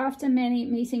 After many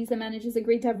meetings, the managers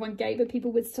agreed to have one gate, but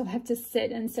people would still have to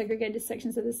sit in segregated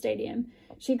sections of the stadium.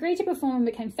 She agreed to perform and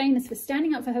became famous for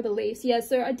standing up for her beliefs. Yeah,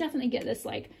 so I definitely get this,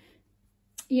 like,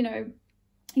 you know,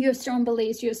 you have strong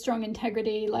beliefs, you have strong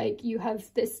integrity, like you have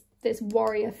this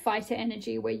warrior fighter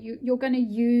energy where you're going to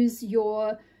use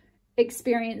your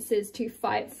experiences to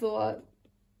fight for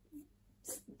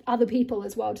other people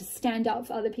as well, to stand up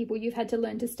for other people. You've had to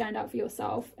learn to stand up for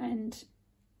yourself. And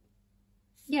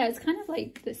yeah, it's kind of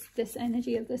like this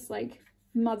energy of this like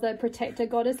mother protector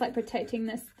goddess, like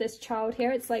protecting this child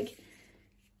here. It's like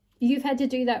you've had to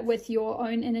do that with your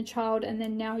own inner child, and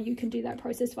then now you can do that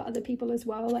process for other people as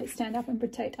well, like stand up and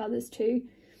protect others too.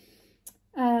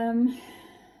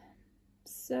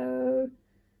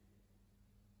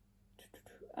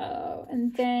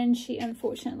 And then she,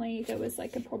 unfortunately, there was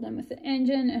like a problem with the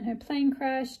engine and her plane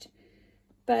crashed.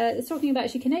 But it's talking about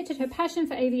she connected her passion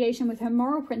for aviation with her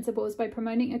moral principles by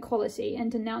promoting equality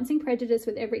and denouncing prejudice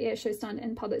with every airshow stunt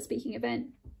and public speaking event.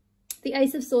 The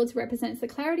Ace of Swords represents the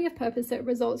clarity of purpose that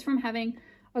results from having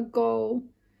a goal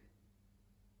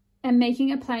and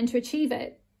making a plan to achieve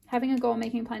it. Having a goal,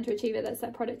 making a plan to achieve it, that's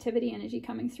that productivity energy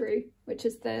coming through, which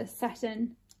is the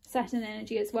Saturn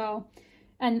energy as well.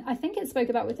 And I think it spoke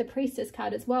about with the Priestess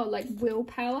card as well, like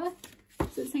willpower.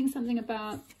 So it's saying something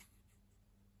about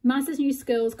masters new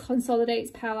skills,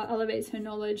 consolidates power, elevates her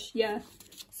knowledge. Yeah,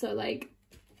 so like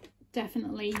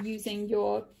definitely using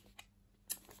your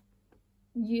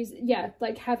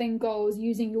like having goals,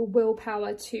 using your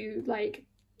willpower to like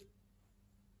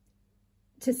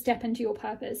to step into your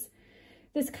purpose.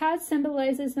 This card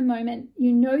symbolizes the moment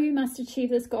you know you must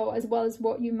achieve this goal, as well as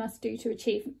what you must do to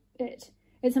achieve it.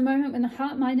 It's a moment when the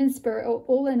heart, mind, and spirit are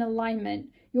all in alignment.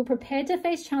 You're prepared to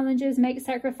face challenges, make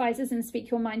sacrifices, and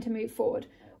speak your mind to move forward.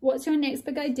 What's your next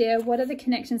big idea? What are the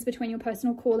connections between your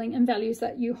personal calling and values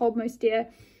that you hold most dear?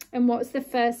 And what's the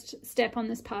first step on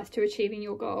this path to achieving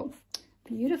your goal?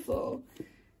 Beautiful.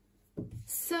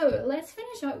 So let's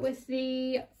finish up with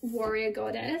the warrior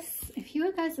goddess. If if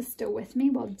you guys are still with me,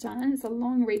 well done. It's a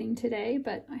long reading today,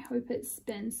 but I hope it's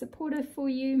been supportive for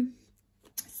you.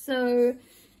 So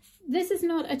this is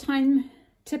not a time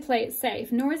to play it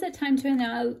safe, nor is it time to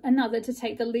allow another to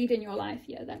take the lead in your life.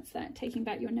 Yeah, that's that, taking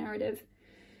back your narrative.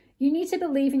 You need to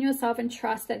believe in yourself and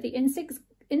trust that the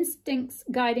instincts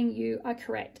guiding you are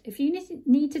correct. If you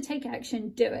need to take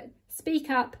action, do it. Speak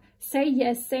up, say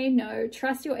yes, say no,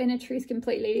 trust your inner truth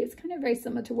completely. It's kind of very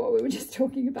similar to what we were just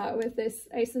talking about with this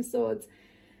Ace of Swords.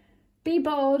 Be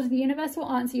bold. The universe will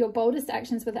answer your boldest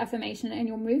actions with affirmation, and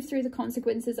you'll move through the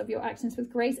consequences of your actions with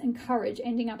grace and courage,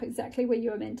 ending up exactly where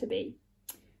you are meant to be.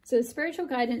 So the spiritual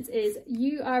guidance is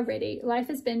you are ready. Life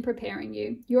has been preparing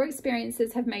you. Your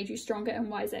experiences have made you stronger and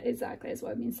wiser. Exactly, that's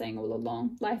what I've been saying all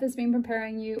along. Life has been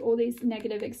preparing you. All these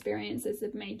negative experiences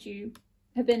have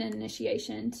been an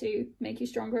initiation to make you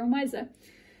stronger and wiser.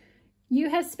 You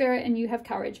have spirit and you have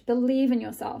courage. Believe in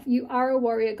yourself. You are a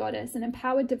warrior goddess, an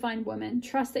empowered divine woman.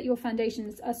 Trust that your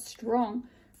foundations are strong.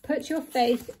 Put your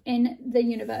faith in the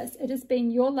universe. It has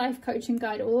been your life coach and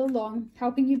guide all along,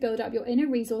 helping you build up your inner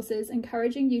resources,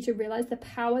 encouraging you to realize the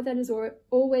power that has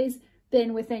always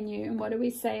been within you. And what do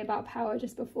we say about power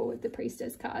just before with the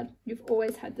Priestess card? You've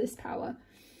always had this power.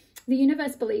 The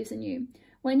universe believes in you.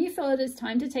 When you feel it is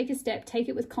time to take a step, take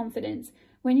it with confidence.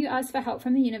 When you ask for help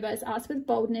from the universe, ask with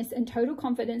boldness and total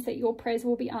confidence that your prayers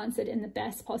will be answered in the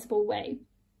best possible way.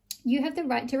 You have the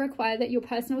right to require that your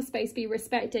personal space be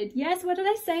respected. Yes, what did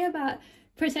I say about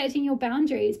protecting your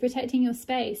boundaries, protecting your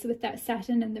space with that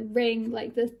Saturn and the ring,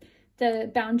 like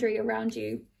the boundary around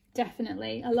you?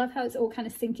 Definitely. I love how it's all kind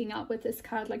of syncing up with this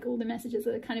card, like all the messages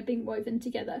that are kind of being woven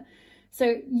together.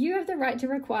 So you have the right to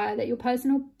require that your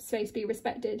personal space be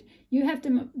respected. You have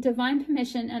divine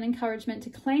permission and encouragement to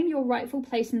claim your rightful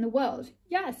place in the world.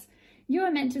 Yes. You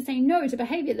are meant to say no to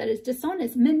behavior that is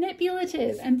dishonest,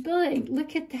 manipulative, and bullying.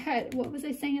 Look at that. What was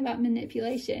I saying about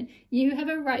manipulation? You have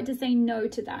a right to say no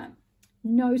to that.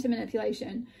 No to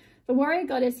manipulation. The warrior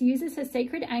goddess uses her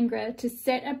sacred anger to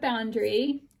set a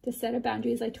boundary,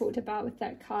 as I talked about with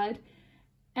that card,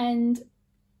 and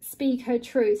speak her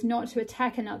truth, not to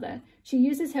attack another. She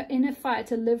uses her inner fire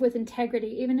to live with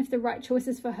integrity, even if the right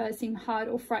choices for her seem hard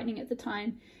or frightening at the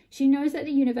time. She knows that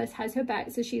the universe has her back,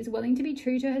 so she is willing to be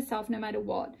true to herself no matter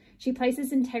what. She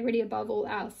places integrity above all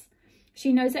else.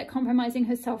 She knows that compromising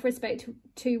her self-respect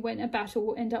to win a battle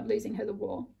will end up losing her the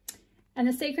war. And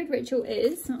the sacred ritual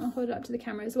is, I'll hold it up to the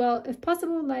camera as well, if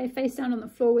possible, lie face down on the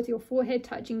floor with your forehead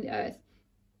touching the earth.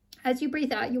 As you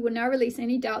breathe out, you will now release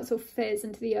any doubts or fears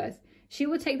into the earth. She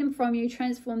will take them from you,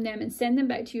 transform them, and send them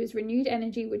back to you as renewed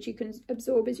energy, which you can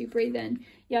absorb as you breathe in.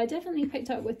 Yeah, I definitely picked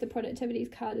up with the productivity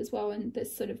card as well, and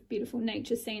this sort of beautiful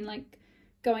nature scene, like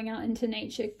going out into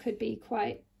nature could be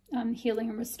quite healing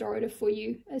and restorative for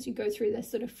you as you go through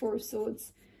this sort of Four of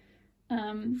Swords.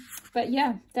 But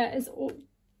yeah, that is all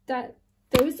that.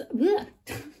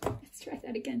 Let's try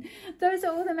that again. Those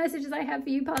are all the messages I have for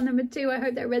you, pile number 2. I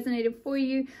hope that resonated for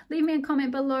you. Leave me a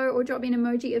comment below or drop me an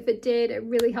emoji if it did. It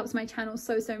really helps my channel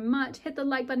so much. Hit the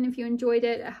like button if you enjoyed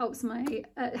it. It helps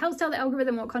tell the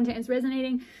algorithm what content is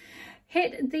resonating.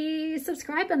 Hit the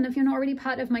subscribe button if you're not already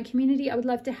part of my community. I would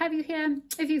love to have you here.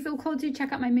 If you feel called to,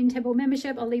 check out my Moon Temple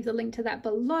membership. I'll leave the link to that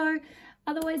below.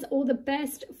 Otherwise, all the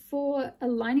best for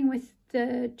aligning with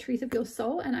the truth of your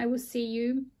soul, and I will see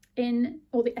you in,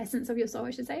 or the essence of your soul,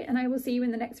 I should say, and I will see you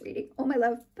in the next reading. All my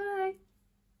love. Bye.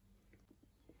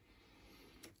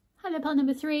 Hello, pile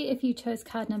number 3. If you chose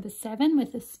card number 7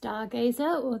 with the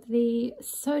Stargazer or the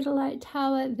Sodalite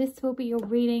Tower, this will be your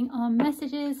reading on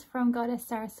messages from Goddess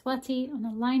Saraswati on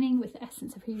aligning with the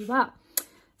essence of who you are.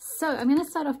 So I'm going to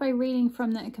start off by reading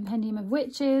from the Compendium of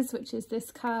Witches, which is this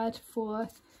card for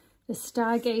the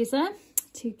Stargazer,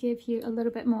 to give you a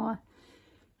little bit more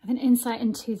of an insight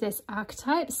into this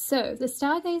archetype. So the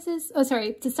Stargazers,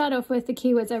 to start off with, the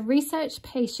keywords are research,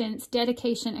 patience,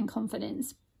 dedication, and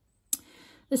confidence.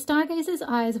 The Stargazer's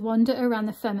eyes wander around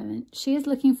the firmament. She is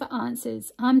looking for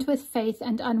answers, armed with faith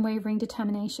and unwavering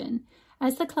determination.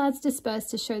 As the clouds disperse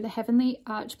to show the heavenly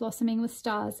arch blossoming with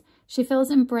stars, she feels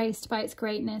embraced by its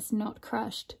greatness, not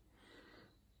crushed.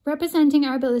 Representing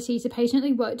our ability to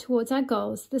patiently work towards our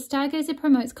goals, the Stargazer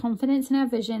promotes confidence in our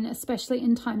vision, especially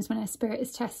in times when our spirit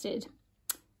is tested.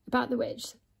 About the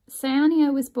witch.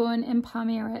 Cyania was born in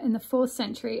Palmyra in the 4th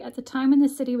century, at the time when the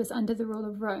city was under the rule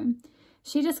of Rome.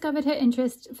 She discovered her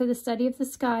interest for the study of the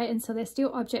sky and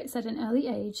celestial objects at an early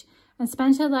age, and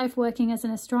spent her life working as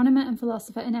an astronomer and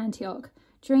philosopher in Antioch,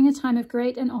 during a time of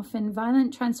great and often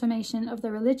violent transformation of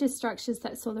the religious structures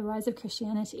that saw the rise of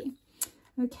Christianity.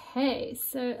 Okay,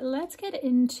 so let's get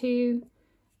into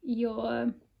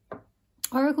your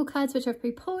oracle cards, which I've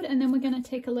pre-pulled, and then we're going to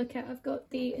take a look at, I've got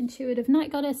the Intuitive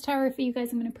Night Goddess Tarot for you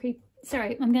guys. I'm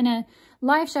going to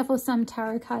live shuffle some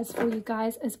tarot cards for you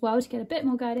guys as well to get a bit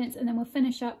more guidance, and then we'll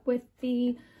finish up with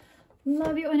the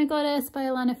Love Your Inner Goddess by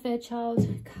Alana Fairchild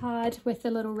card with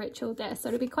the little ritual there. So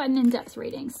it'll be quite an in-depth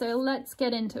reading. So let's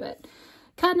get into it.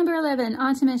 Card number 11,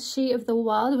 Artemis, She of the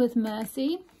Wild with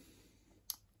Mercy.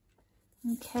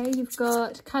 Okay, you've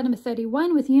got card number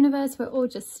 31 with Universe, We're All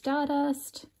Just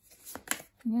Stardust.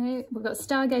 Okay, we've got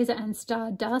Stargazer and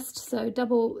Stardust, so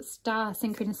double star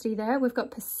synchronicity there. We've got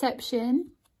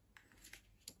Perception.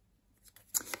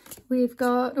 We've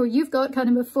got, or you've got card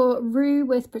number 4, Rue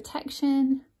with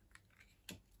Protection.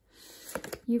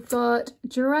 You've got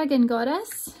Dragon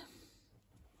Goddess. Is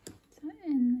that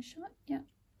in the shot? Yeah,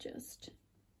 just.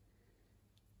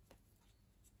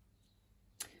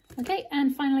 Okay,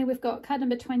 and finally we've got card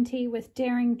number 20 with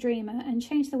Daring Dreamer and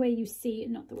Change the Way You See,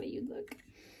 not the way you look.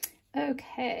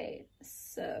 Okay,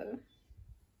 so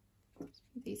let's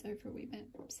move these over a wee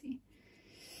bit. Oopsie.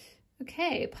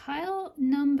 Okay, pile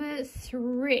number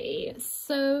 3.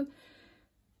 So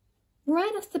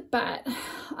right off the bat,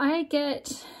 I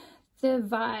get the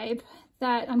vibe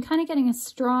that I'm kind of getting a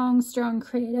strong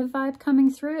creative vibe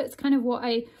coming through. It's kind of what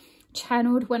I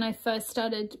channeled when I first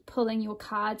started pulling your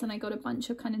cards, and I got a bunch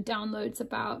of kind of downloads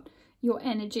about your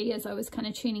energy as I was kind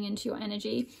of tuning into your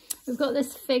energy. We've got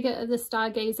this figure of the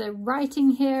Stargazer writing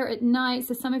here at night.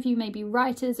 So some of you may be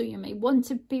writers, or you may want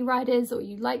to be writers, or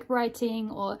you like writing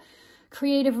or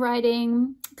creative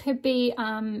writing. Could be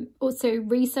also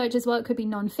research as well. It could be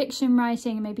non-fiction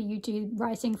writing. Maybe you do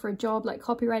writing for a job like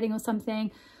copywriting or something,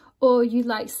 or you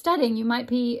like studying. You might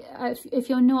be, if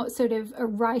you're not sort of a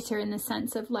writer in the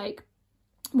sense of like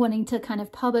wanting to kind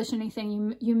of publish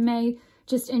anything, you may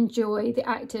just enjoy the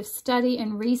active study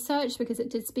and research, because it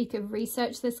did speak of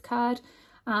research, this card.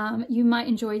 You might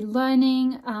enjoy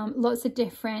learning lots of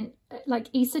different like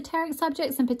esoteric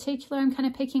subjects in particular. I'm kind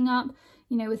of picking up,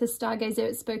 you know, with the Stargazer,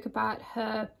 it spoke about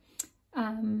her,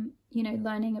 you know,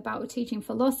 learning about or teaching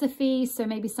philosophy. So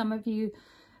maybe some of you,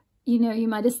 you know, you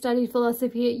might have studied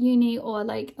philosophy at uni, or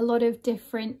like a lot of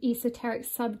different esoteric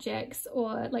subjects,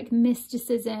 or like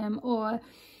mysticism, or,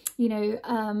 you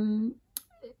know,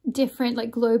 different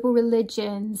like global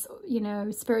religions, you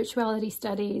know, spirituality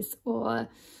studies, or,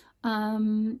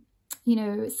 you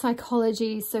know,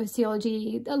 psychology,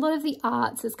 sociology. A lot of the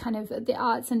arts is kind of, the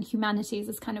arts and humanities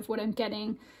is kind of what I'm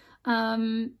getting.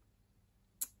 That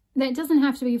doesn't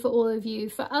have to be for all of you.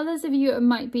 For others of you, it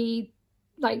might be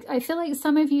like, I feel like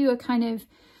some of you are kind of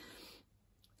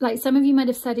like, some of you might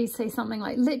have studied, say, something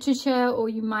like literature, or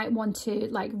you might want to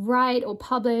like write or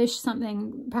publish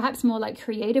something, perhaps more like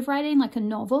creative writing, like a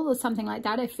novel or something like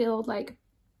that. I feel like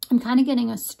I'm kind of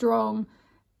getting a strong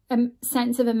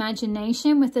sense of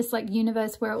imagination with this like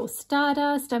universe where it all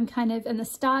stardust. I'm kind of, and the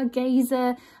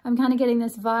Stargazer, I'm kind of getting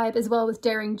this vibe as well with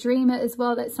Daring Dreamer as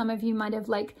well, that some of you might have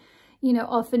like, you know,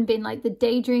 often been like the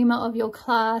daydreamer of your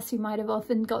class. You might have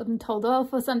often gotten told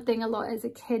off or something a lot as a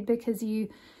kid because you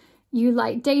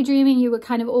like daydreaming. You were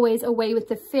kind of always away with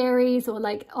the fairies, or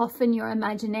like often your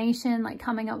imagination, like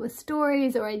coming up with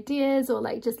stories or ideas, or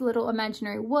like just little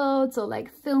imaginary worlds, or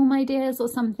like film ideas or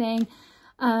something.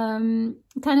 Kind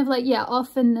of like, yeah,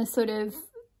 often the sort of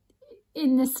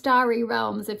in the starry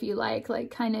realms, if you like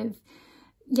kind of,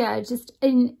 yeah, just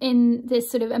in this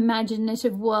sort of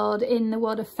imaginative world, in the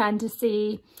world of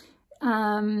fantasy.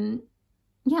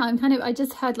 Yeah, I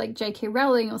just heard like J.K.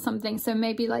 Rowling or something. So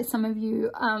maybe like some of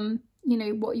you, you know,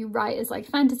 what you write is like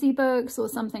fantasy books or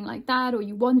something like that, or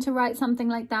you want to write something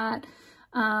like that.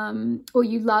 Or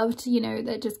you loved, you know,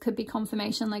 that just could be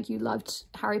confirmation, like you loved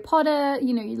Harry Potter,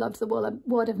 you know, you loved the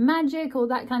world of magic, all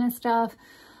that kind of stuff.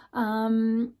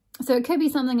 So it could be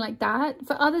something like that.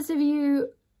 For others of you,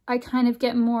 I kind of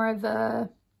get more of a,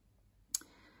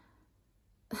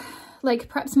 like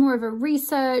perhaps more of a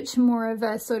research, more of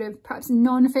a sort of perhaps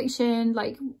non-fiction,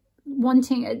 like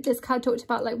wanting, this card talked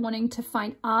about like wanting to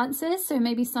find answers. So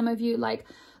maybe some of you like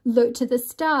look to the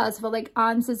stars for like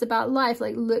answers about life,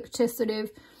 like look to sort of,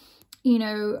 you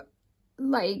know,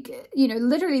 like, you know,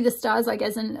 literally the stars, like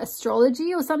as in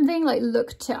astrology or something, like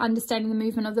look to understanding the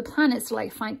movement of the planets to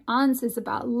like find answers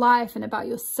about life and about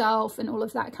yourself and all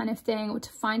of that kind of thing, or to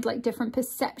find like different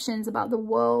perceptions about the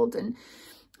world and,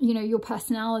 you know, your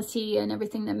personality and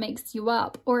everything that makes you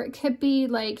up. Or it could be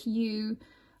like you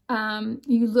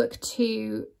look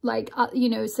to like, you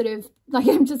know, sort of like,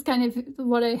 I'm just kind of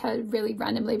what I heard really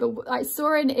randomly, but I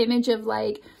saw an image of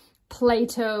like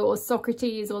Plato or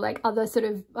Socrates or like other sort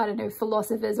of, I don't know,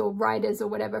 philosophers or writers or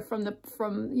whatever from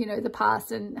you know, the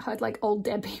past, and heard like old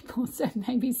dead people. So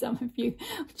maybe some of you,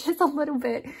 just a little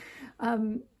bit,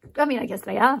 I mean, I guess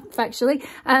they are factually.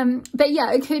 But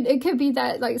yeah, it could be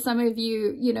that like some of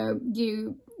you, you know,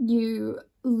 you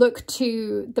look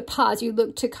to the past, you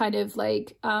look to kind of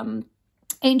like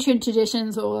ancient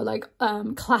traditions or like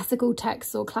classical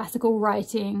texts or classical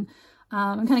writing.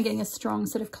 I'm kind of getting a strong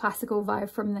sort of classical vibe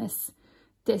from this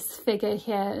figure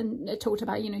here, and it talked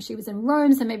about, you know, she was in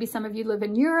Rome, so maybe some of you live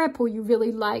in Europe or you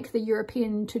really like the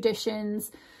European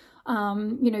traditions,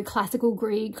 you know, classical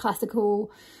Greek,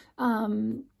 classical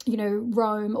you know,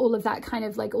 Rome, all of that kind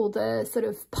of like all the sort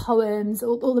of poems,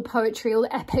 all the poetry, all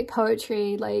the epic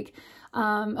poetry. Like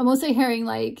I'm also hearing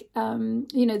like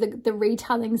you know, the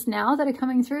retellings now that are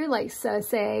coming through, like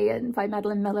Circe and by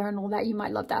Madeline Miller and all that. You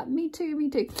might love that. Me too,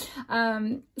 me too.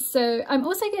 So I'm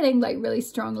also getting like really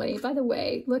strongly, by the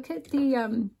way, look at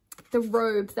the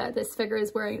robe that this figure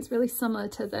is wearing. It's really similar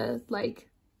to the like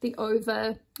the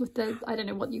over with the, I don't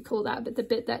know what you call that, but the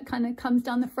bit that kind of comes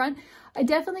down the front. I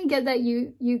definitely get that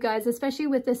you guys, especially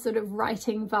with this sort of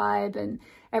writing vibe and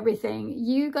everything,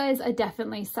 you guys are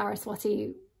definitely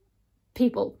Saraswati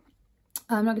people.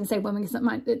 I'm not going to say women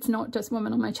because it's not just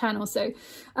women on my channel. So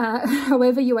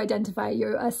however you identify,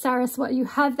 you're a Saraswati, you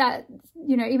have that,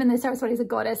 you know, even though Saraswati is a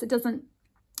goddess, it doesn't,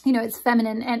 you know, it's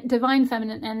feminine and divine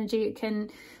feminine energy. It can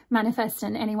manifest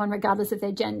in anyone regardless of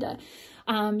their gender.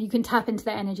 You can tap into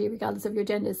that energy regardless of your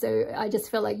gender. So I just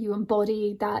feel like you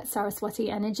embody that Saraswati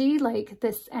energy, like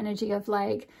this energy of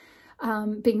like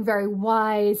being very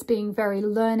wise, being very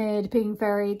learned, being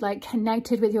very like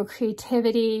connected with your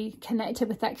creativity, connected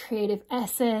with that creative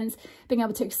essence, being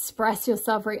able to express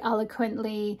yourself very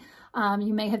eloquently.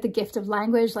 You may have the gift of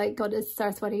language, like goddess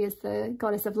Saraswati is the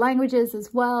goddess of languages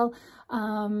as well.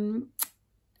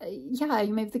 Yeah,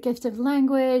 you may have the gift of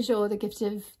language or the gift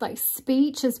of like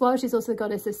speech as well. She's also the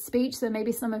goddess of speech. So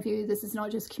maybe some of you, this is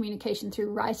not just communication through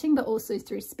writing, but also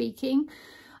through speaking,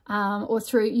 or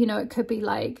through, you know, it could be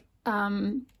like,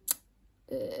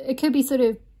 it could be sort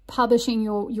of publishing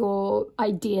your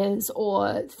ideas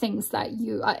or things that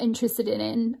you are interested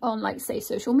in on like, say,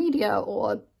 social media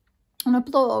or on a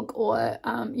blog or,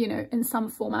 you know, in some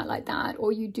format like that,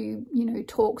 or you do, you know,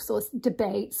 talks or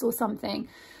debates or something.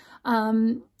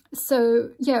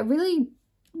 So yeah, really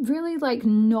like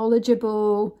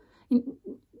knowledgeable,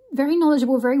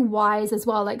 very wise as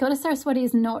well. Like goddess Saraswati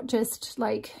is not just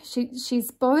like,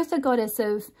 she's both a goddess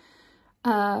of,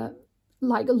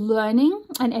 like learning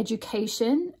and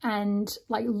education and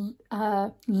like,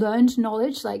 learned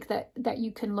knowledge, like that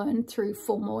you can learn through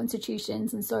formal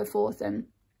institutions and so forth and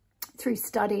through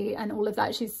study and all of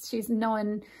that. She's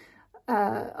known,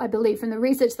 I believe from the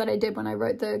research that I did when I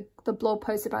wrote the blog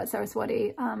post about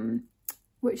Saraswati,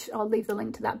 which I'll leave the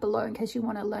link to that below in case you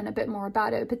want to learn a bit more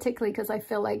about it, particularly because I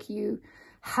feel like you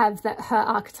have that her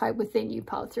archetype within you,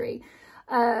 part 3.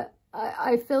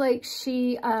 I feel like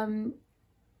she,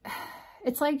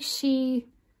 it's like she's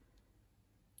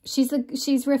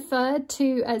referred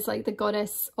to as like the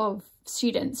goddess of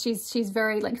students. She's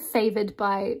very like favored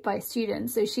by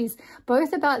students. So she's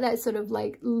both about that sort of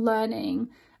like learning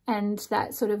and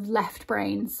that sort of left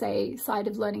brain, say, side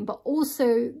of learning, but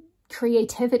also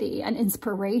creativity and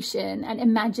inspiration and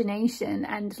imagination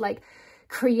and like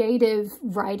creative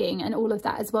writing and all of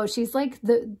that as well. She's like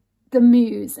the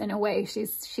muse in a way.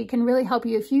 She can really help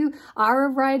you if you are a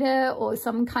writer or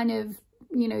some kind of,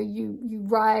 you know, you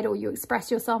write or you express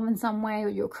yourself in some way or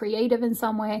you're creative in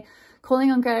some way.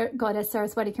 Calling on goddess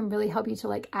Saraswati can really help you to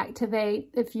like activate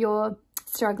if you're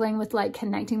struggling with like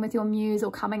connecting with your muse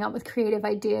or coming up with creative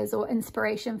ideas or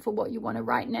inspiration for what you want to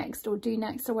write next or do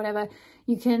next or whatever.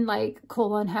 You can like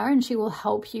call on her and she will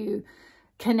help you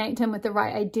connect him with the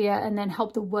right idea and then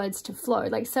help the words to flow.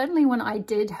 Like certainly when I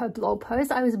did her blog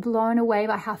post, I was blown away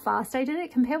by how fast I did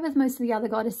it compared with most of the other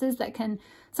goddesses that can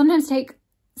sometimes take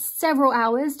several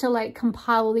hours to like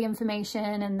compile all the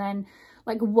information and then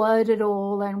like word it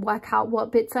all and work out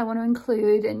what bits I want to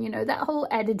include, and you know, that whole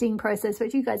editing process,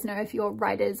 which you guys know if you're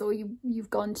writers or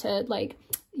you've gone to like,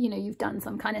 you know, you've done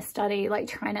some kind of study like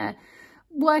trying to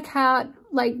work out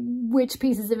like which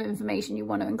pieces of information you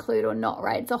want to include or not,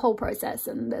 right? It's a whole process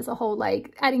and there's a whole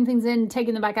like adding things in,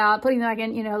 taking them back out, putting them back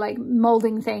in, you know, like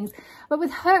molding things. But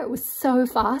with her it was so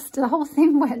fast, the whole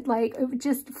thing went like, it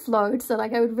just flowed. So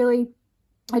like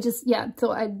I just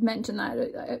thought I'd mention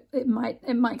that it might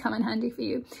come in handy for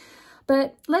you.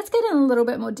 But let's get in a little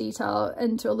bit more detail,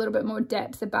 into a little bit more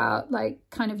depth about like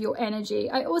kind of your energy.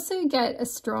 I also get a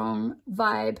strong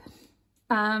vibe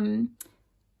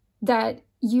that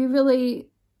you really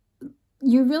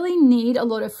need a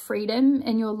lot of freedom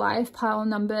in your life, pile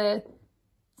number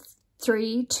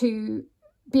 3, to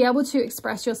be able to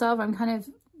express yourself. I'm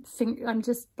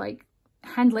just like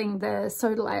handling the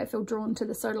sodalite. I feel drawn to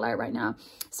the sodalite right now.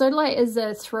 Sodalite is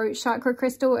a throat chakra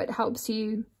crystal. It helps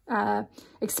you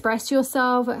express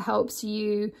yourself. It helps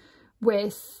you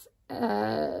with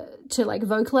to like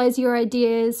vocalize your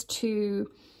ideas, to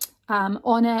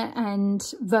honor and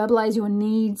verbalize your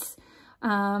needs.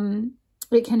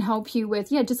 It can help you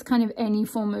with, yeah, just kind of any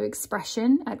form of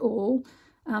expression at all,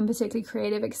 particularly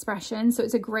creative expression. So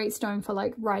it's a great stone for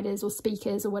like writers or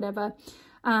speakers or whatever.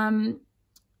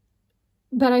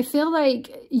 But I feel like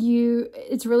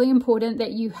it's really important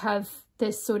that you have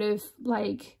this sort of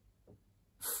like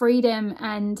freedom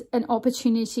and an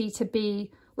opportunity to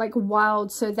be like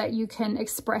wild, so that you can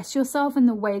express yourself in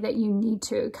the way that you need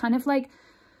to, kind of like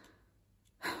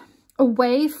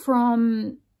away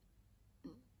from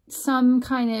some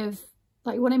kind of,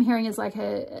 like what I'm hearing is like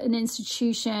an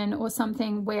institution or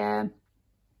something where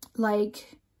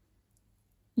like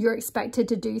you're expected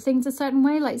to do things a certain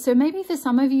way. Like, so maybe for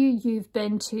some of you, you've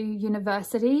been to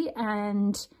university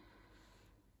and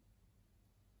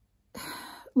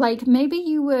like maybe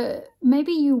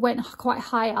you went quite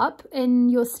high up in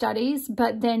your studies,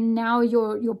 but then now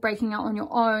you're breaking out on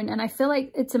your own. And I feel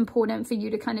like it's important for you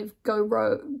to kind of go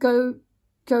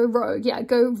rogue, yeah,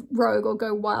 go rogue or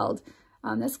go wild.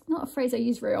 That's not a phrase I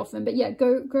use very often, but yeah,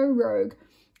 go rogue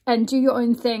and do your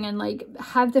own thing, and like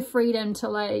have the freedom to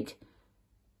like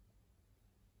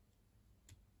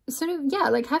sort of, yeah,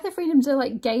 like have the freedom to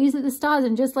like gaze at the stars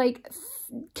and just like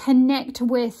connect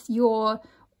with your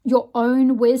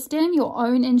own wisdom, your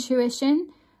own intuition.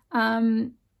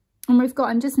 And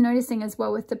I'm just noticing as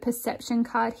well with the perception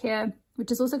card here, which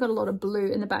has also got a lot of blue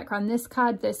in the background, this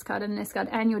card, and this card,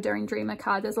 and your Daring Dreamer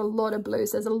card, there's a lot of blue.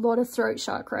 So there's a lot of throat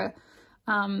chakra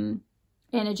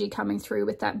energy coming through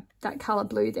with that color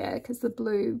blue there, because the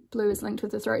blue is linked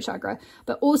with the throat chakra.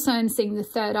 But also I'm seeing the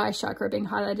third eye chakra being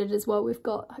highlighted as well. We've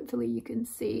got, hopefully you can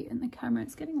see in the camera,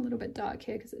 it's getting a little bit dark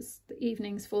here because it's the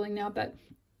evening's falling now, but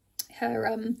her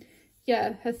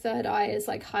yeah, her third eye is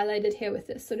like highlighted here with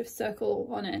this sort of circle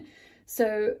on it.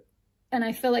 So, and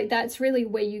I feel like that's really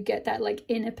where you get that like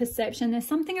inner perception. There's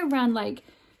something around like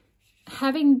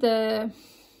having the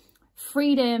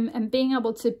freedom and being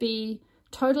able to be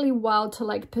totally wild, to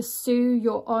like pursue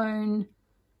your own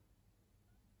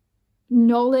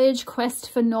knowledge,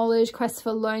 quest for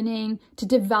learning, to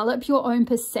develop your own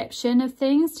perception of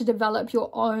things, to develop your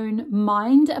own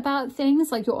mind about things,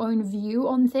 like your own view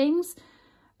on things,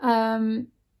 to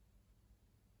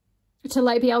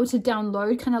like be able to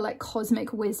download kind of like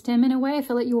cosmic wisdom in a way. I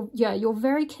feel like you're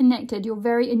very connected, you're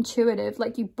very intuitive,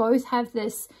 like you both have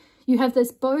this,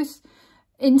 both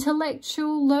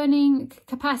intellectual learning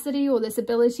capacity, or this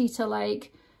ability to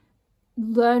like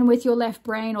learn with your left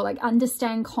brain, or like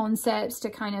understand concepts, to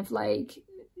kind of like,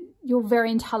 you're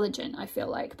very intelligent, I feel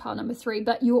like, pile number 3,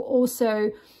 but you also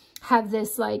have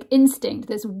this like instinct,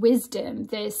 this wisdom,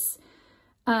 this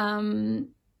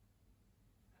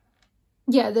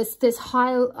yeah, this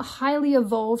highly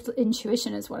evolved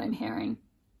intuition is what I'm hearing.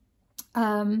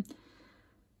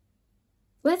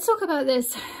 Let's talk about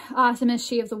this Artemis,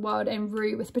 She of the World, and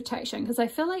Rue with protection, because I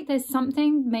feel like there's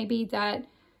something maybe that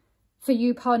for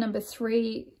you, pile number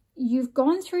 3, you've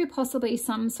gone through possibly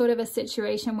some sort of a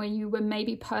situation where you were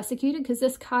maybe persecuted, because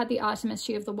this card, the Artemis,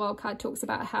 She of the World card, talks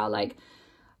about how like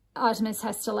Artemis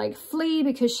has to like flee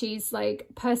because she's like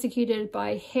persecuted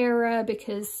by Hera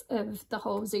because of the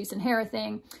whole Zeus and Hera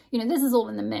thing. You know, this is all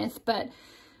in the myth, but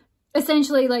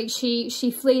essentially like she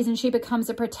flees and she becomes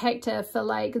a protector for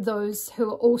like those who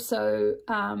are also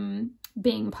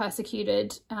being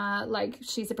persecuted. Like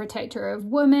she's a protector of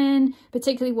women,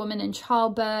 particularly women in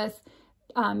childbirth,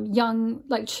 young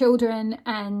like children,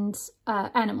 and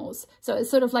animals. So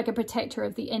it's sort of like a protector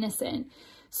of the innocent.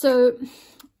 So,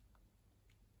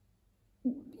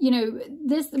 you know,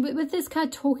 with this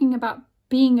card talking about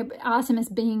being Artemis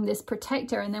being this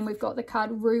protector, and then we've got the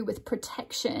card Rue with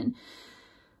protection.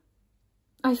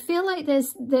 I feel like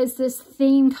there's this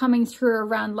theme coming through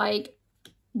around like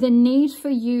the need for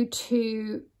you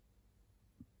to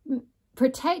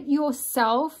protect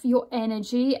yourself, your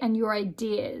energy, and your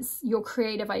ideas, your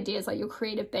creative ideas, like your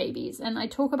creative babies. And I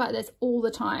talk about this all the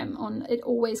time it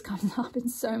always comes up in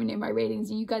so many of my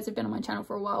readings, and you guys have been on my channel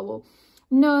for a while will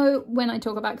know when I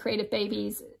talk about creative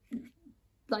babies,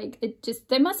 like it just,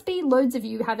 there must be loads of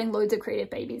you having loads of creative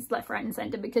babies left, right, and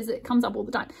center, because it comes up all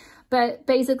the time. But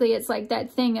basically it's like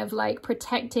that thing of like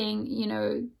protecting, you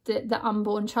know, the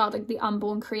unborn child, like the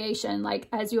unborn creation, like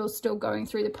as you're still going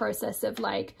through the process of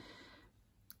like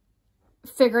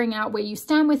figuring out where you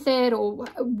stand with it, or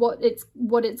what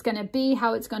it's going to be,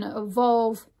 how it's going to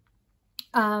evolve.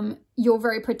 You're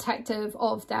very protective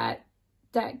of that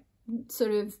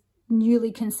sort of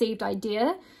newly conceived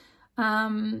idea.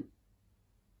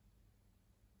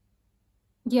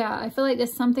 Yeah, I feel like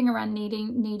there's something around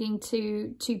needing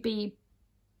to keep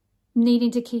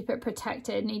it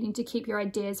protected, needing to keep your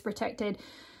ideas protected.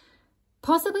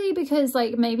 Possibly because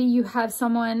like maybe you have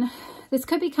someone, this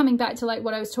could be coming back to like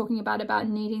what I was talking about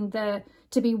needing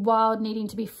to be wild, needing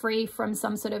to be free from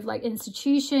some sort of like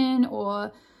institution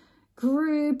or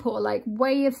group or like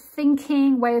way of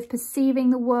thinking, way of perceiving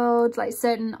the world, like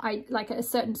a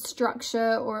certain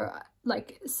structure or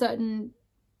like certain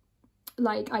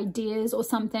like ideas or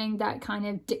something that kind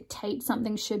of dictate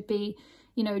something should be,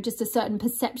 you know, just a certain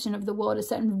perception of the world, a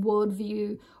certain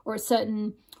worldview, or a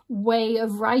certain way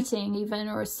of writing even,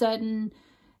 or a certain,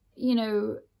 you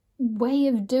know, way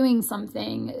of doing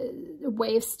something, a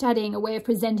way of studying, a way of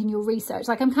presenting your research.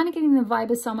 Like I'm kind of getting the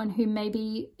vibe of someone who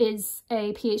maybe is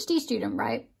a PhD student,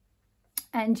 right?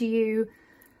 And you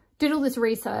did all this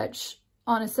research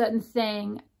on a certain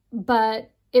thing,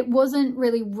 but it wasn't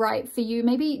really right for you.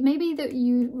 Maybe that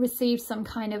you received some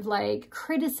kind of like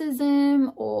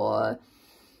criticism or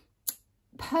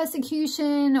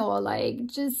persecution or like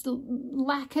just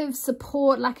lack of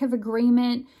support, lack of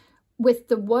agreement with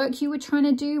the work you were trying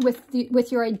to do,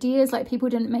 with your ideas. Like people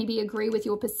didn't maybe agree with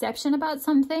your perception about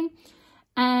something,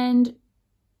 and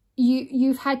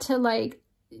you've had to like,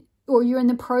 or you're in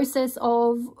the process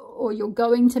of, or you're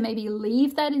going to maybe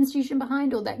leave that institution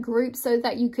behind or that group so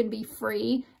that you can be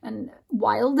free and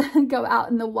wild and go out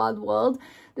in the wild world,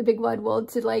 the big wide world,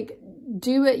 to like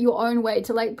do it your own way,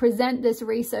 to like present this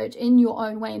research in your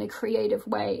own way, in a creative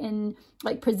way, and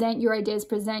like present your ideas,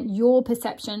 present your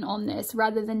perception on this,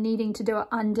 rather than needing to do it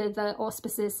under the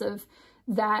auspices of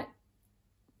that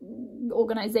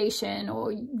organization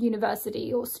or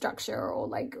university or structure or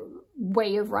like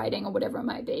way of writing or whatever it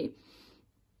might be.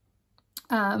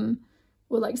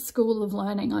 Or like school of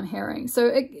learning, I'm hearing. So,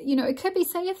 it could be,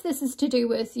 say if this is to do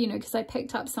with, because I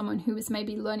picked up someone who was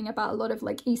maybe learning about a lot of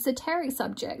like esoteric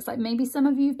subjects, like maybe some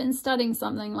of you have been studying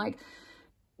something like,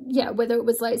 yeah, whether it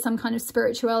was like some kind of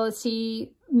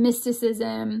spirituality,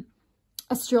 mysticism,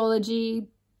 astrology,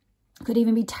 could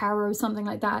even be tarot, something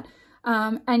like that.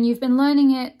 And you've been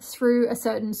learning it through a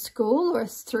certain school or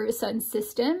through a certain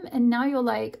system. And now you're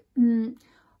like,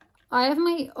 I have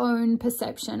my own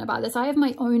perception about this. I have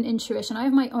my own intuition. I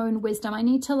have my own wisdom. I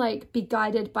need to like be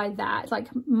guided by that. Like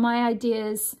my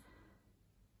ideas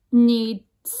need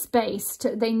space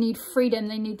they need freedom.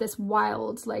 They need this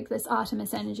wild, like this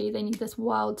Artemis energy. They need this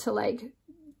wild to like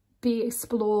be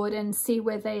explored and see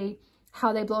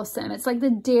how they blossom. It's like the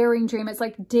daring dream. It's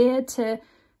like dare to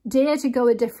go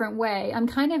a different way. I'm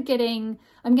getting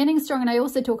strong. And I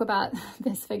also talk about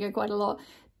this figure quite a lot,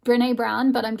 Brene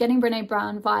Brown, but I'm getting Brene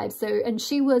Brown vibes. So, and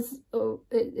she was,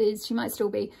 she might still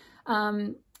be,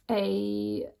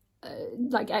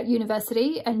 like at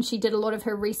university, and she did a lot of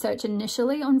her research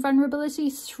initially on vulnerability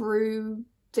through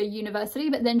the university,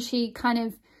 but then she kind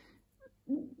of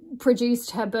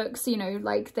produced her books,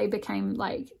 like they became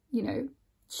like,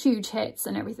 huge hits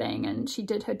and everything. And she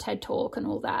did her TED talk and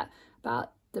all that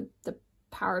about the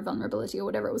power of vulnerability or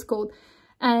whatever it was called.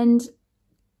 And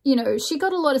she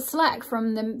got a lot of slack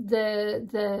from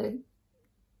the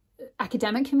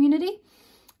academic community,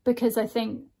 because I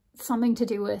think something to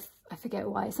do with, I forget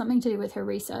why, something to do with her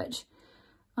research,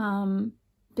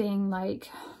 being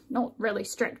like not really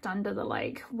strict under the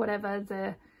like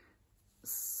whatever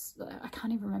I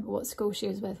can't even remember what school she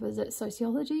was with. Was it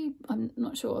sociology? I'm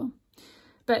not sure.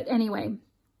 But anyway,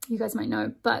 you guys might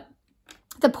know. But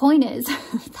the point is,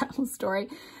 that whole story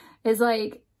is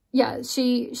like, yeah,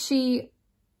 she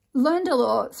learned a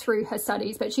lot through her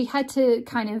studies, but she had to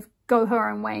kind of go her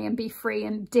own way and be free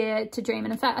and dare to dream.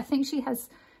 And in fact, I think she has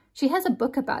a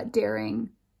book about daring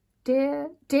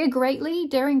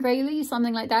greatly,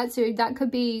 something like that. So that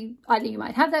could be either you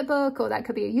might have that book, or that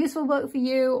could be a useful book for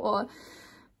you, or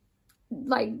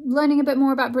like learning a bit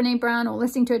more about Brene Brown or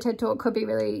listening to a TED talk could be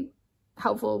really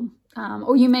helpful.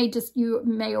 Or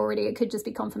it could just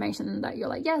be confirmation that you're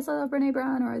like, yes, I love Brene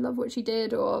Brown, or I love what she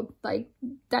did, or like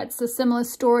that's a similar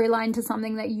storyline to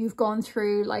something that you've gone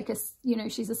through, like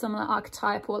she's a similar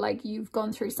archetype, or like you've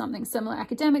gone through something similar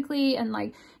academically, and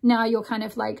like now you're kind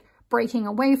of like breaking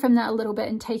away from that a little bit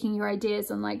and taking your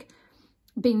ideas and like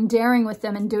being daring with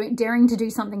them and daring to do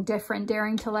something different,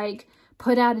 daring to like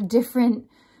put out a different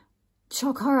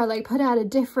shock horror, like put out a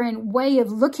different way of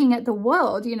looking at the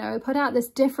world, put out this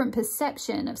different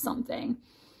perception of something.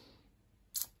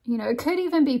 It could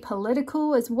even be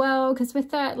political as well, because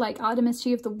with that, like Artemis,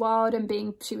 she of the wild, and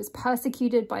she was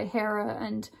persecuted by Hera,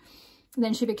 and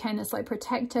then she became this like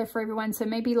protector for everyone. So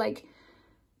maybe like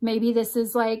maybe this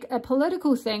is like a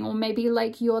political thing, or maybe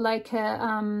like you're like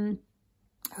a,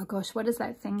 oh gosh, what is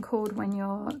that thing called when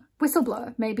you're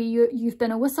whistleblower? Maybe you've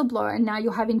been a whistleblower and now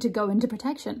you're having to go into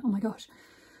protection. Oh my gosh.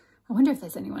 I wonder if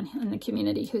there's anyone in the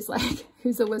community who's like,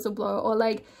 who's a whistleblower, or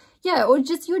like, yeah, or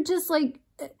just, you're just like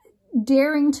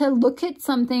daring to look at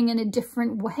something in a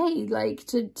different way, like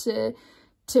to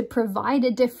provide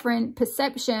a different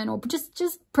perception, or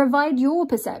just provide your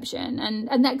perception.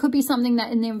 And that could be something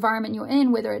that in the environment you're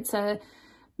in, whether it's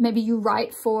maybe you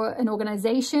write for an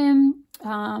organization,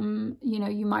 you know,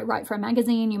 you might write for a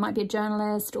magazine, you might be a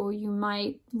journalist, or you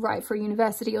might write for a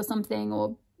university or something,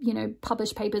 or, you know,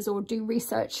 publish papers or do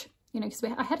research, you know, because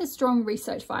I had a strong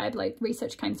research vibe, like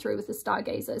research came through with the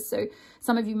stargazers. So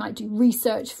some of you might do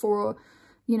research for,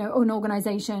 you know, an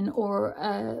organization or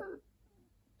a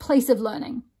place of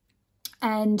learning.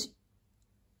 And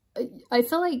I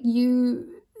feel like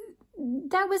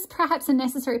that was perhaps a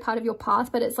necessary part of your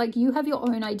path, but it's like you have your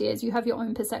own ideas, you have your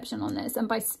own perception on this. And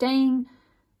by staying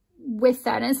with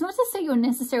that, and it's not to say you'll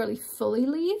necessarily fully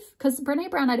leave, because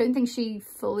Brene Brown, I don't think she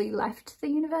fully left the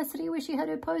university where she had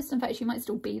her post. In fact, she might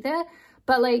still be there,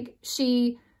 but like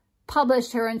she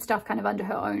published her own stuff kind of under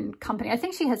her own company. I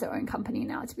think she has her own company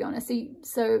now, to be honest.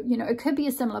 So you know, it could be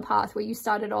a similar path where you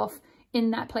started off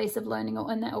in that place of learning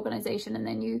or in that organization, and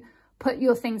then you put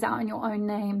your things out in your own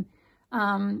name,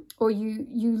 or you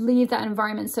leave that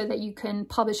environment so that you can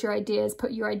publish your ideas,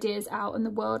 put your ideas out in the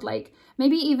world. Like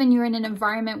maybe even you're in an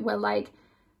environment where like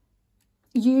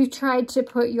you tried to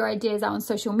put your ideas out on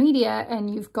social media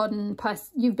and you've been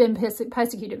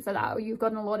persecuted for that, or you've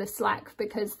gotten a lot of slack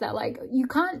because they're like, you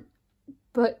can't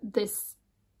put this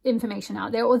information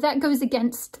out there, or that goes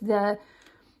against the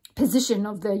position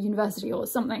of the university or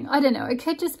something. I don't know. It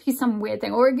could just be some weird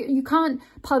thing, or you can't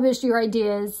publish your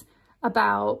ideas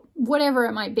about whatever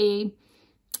it might be,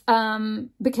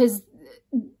 because,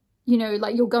 you know,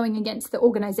 like you're going against the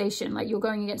organization, like you're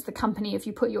going against the company if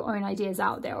you put your own ideas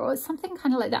out there, or something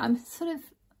kind of like that. I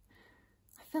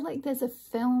feel like there's a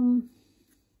film.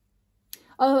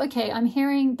 Oh, okay. I'm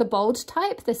hearing The Bold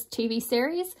Type, this TV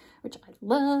series, which I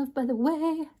love, by the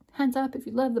way. Hands up if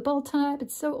you love The Bold Type.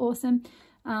 It's so awesome.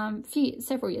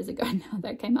 Several years ago now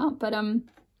that came out, but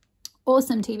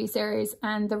awesome TV series.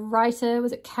 And the writer,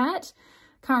 was it Kat?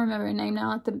 Can't remember her name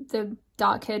now. The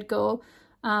dark-haired girl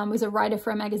was a writer for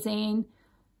a magazine.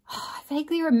 Oh, I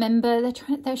vaguely remember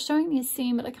they're showing me a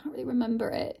scene, but I can't really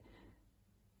remember it.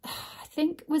 I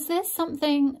think, was there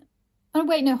something? Oh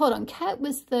wait, no, hold on. Kat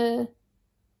was the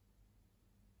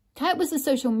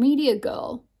social media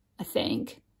girl, I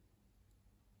think.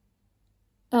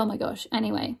 Oh my gosh.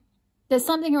 Anyway. There's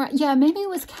something around, yeah, maybe it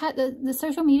was Kat, the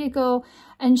social media girl,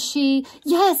 and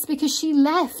yes, because she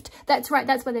left. That's right,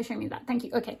 that's why they're showing me that. Thank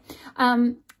you. Okay.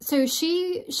 So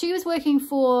she was working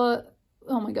for,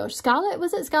 oh my gosh, Scarlet,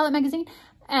 was it Scarlet magazine?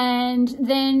 And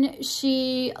then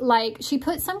she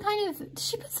put some kind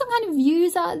of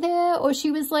views out there, or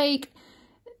she was like,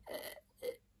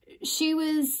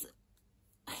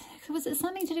 was it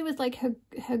something to do with like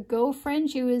her girlfriend?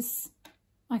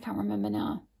 I can't remember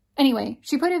now. Anyway,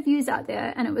 she put her views out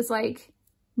there and it was like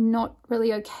not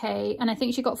really okay. And I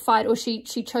think she got fired, or she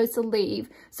chose to leave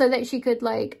so that she could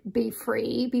like be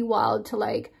free, be wild, to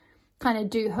like kind of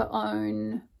do her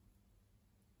own,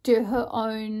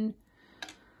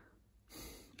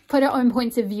 put her own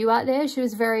points of view out there. She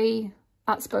was very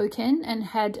outspoken and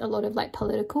had a lot of like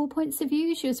political points of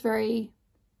view. She was very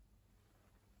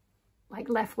like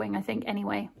left wing, I think.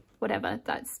 Anyway, whatever,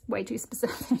 that's way too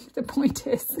specific. The point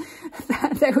is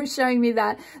that they were showing me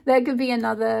that there could be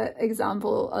another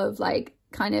example of like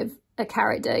kind of a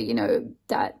character, you know,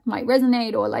 that might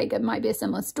resonate, or like it might be a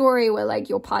similar story where like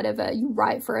you're part of you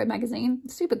write for a magazine.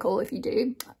 Super cool if you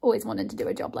do. Always wanted to do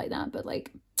a job like that, but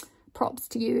like props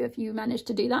to you if you manage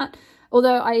to do that.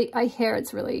 Although I hear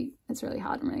it's really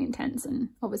hard and really intense, and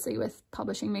obviously with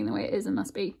publishing being the way it is, it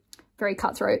must be very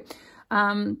cutthroat.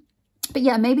 But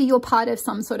yeah, maybe you're part of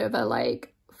some sort of a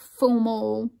like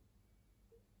formal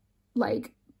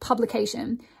like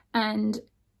publication, and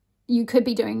you could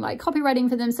be doing like copywriting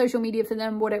for them, social media for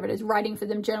them, whatever it is, writing for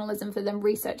them, journalism for them,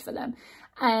 research for them.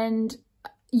 And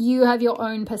you have your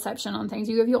own perception on things.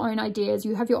 You have your own ideas.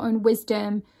 You have your own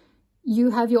wisdom. You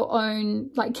have your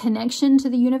own like connection to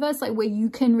the universe, like where you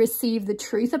can receive the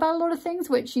truth about a lot of things,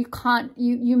 which you can't,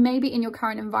 you maybe in your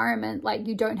current environment, like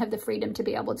you don't have the freedom to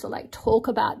be able to like talk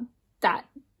about that,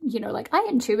 you know, like I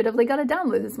intuitively got a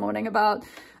download this morning about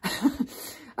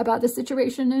about the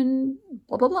situation and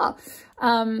blah blah blah,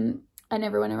 and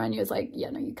everyone around you is like, yeah,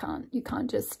 no, you can't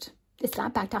just, it's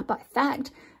not backed up by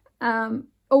fact,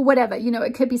 or whatever, you know.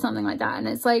 It could be something like that. And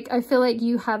it's like, I feel like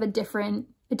you have a different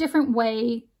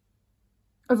way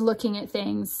looking at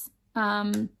things.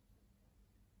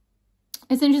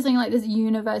 It's interesting, like this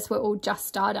universe, we're all just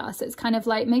stardust. It's kind of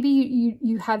like maybe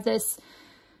you have this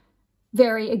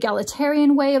very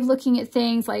egalitarian way of looking at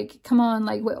things, like, come on,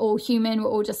 like, we're all human, we're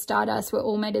all just stardust, we're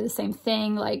all made of the same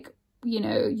thing. Like, you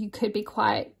know, you could be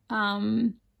quite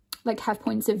like have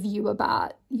points of view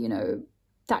about, you know,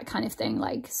 that kind of thing,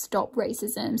 like stop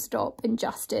racism, stop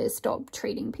injustice, stop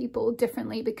treating people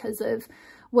differently because of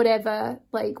whatever.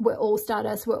 Like, we're all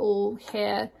stardust, we're all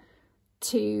here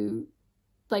to,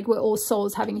 like, we're all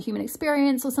souls having a human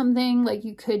experience or something. Like,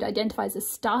 you could identify as a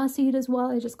starseed as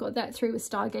well. I just got that through with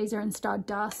stargazer and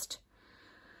stardust.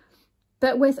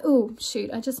 But with, oh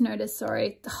shoot, I just noticed,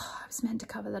 sorry, I was meant to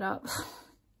cover that up.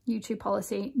 YouTube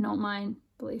policy, not mine,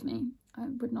 believe me. I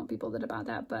would not be bothered about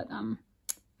that, but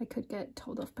I could get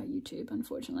told off by YouTube,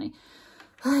 unfortunately.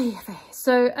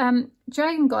 So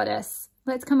dragon goddess,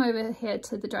 let's come over here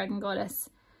to the dragon goddess.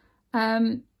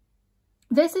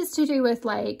 This is to do with,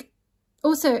 like,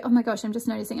 also, oh my gosh, I'm just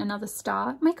noticing another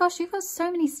star. Oh my gosh, you've got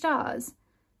so many stars.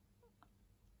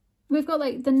 We've got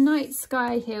like the night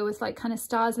sky here with like kind of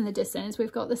stars in the distance.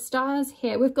 We've got the stars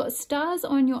here. We've got stars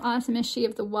on your Artemis She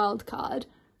of the World card.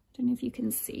 I don't know if you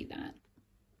can see that.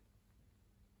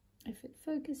 If it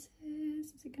focuses,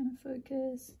 is it going to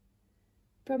focus?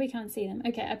 Probably can't see them.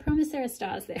 Okay, I promise there are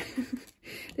stars there.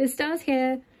 There's stars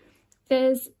here.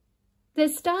 There's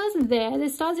stars there.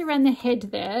 There's stars around the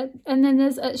head there. And then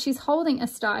there's she's holding a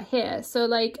star here. So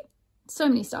like, so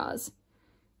many stars.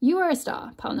 You are a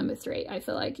star, pile number 3. I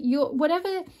feel like you're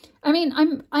whatever. I mean,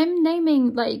 I'm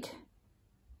naming like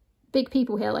big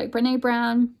people here, like Brene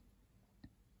Brown,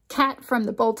 Kat from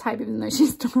the Bold Type, even though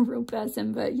she's not a real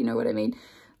person, but you know what I mean.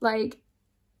 Like,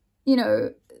 you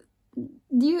know,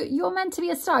 you're meant to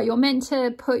be a star. You're meant to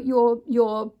put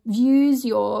your views,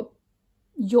 your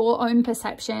own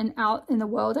perception out in the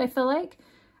world. I feel like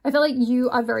you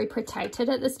are very protected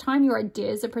at this time. Your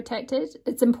ideas are protected.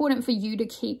 It's important for you to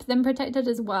keep them protected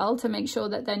as well, to make sure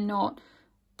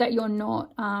that you're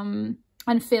not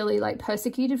unfairly like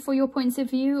persecuted for your points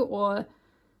of view. Or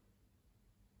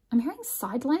I'm hearing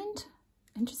sidelined.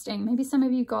 Interesting. Maybe some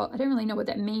of you got, I don't really know what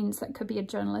that means. That could be a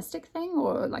journalistic thing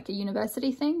or like a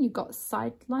university thing. You got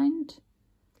sidelined.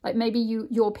 Like maybe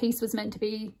your piece was meant to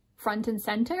be front and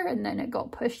center and then it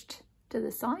got pushed to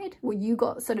the side, or you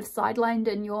got sort of sidelined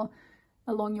in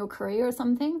along your career or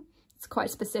something. It's quite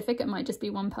specific. It might just be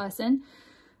one person.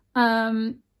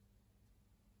 But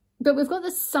we've got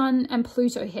the sun and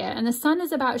Pluto here, and the sun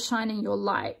is about shining your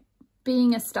light,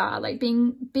 being a star, like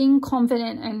being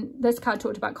confident. And this card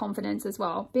talked about confidence as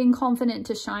well, being confident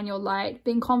to shine your light,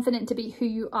 being confident to be who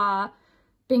you are,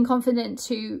 being confident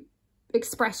to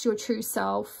express your true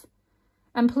self.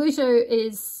 And Pluto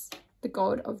is the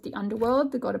god of the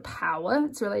underworld, the god of power.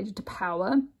 It's related to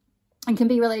power and can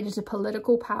be related to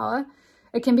political power.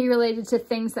 It can be related to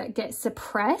things that get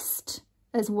suppressed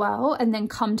as well and then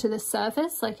come to the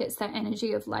surface. Like it's that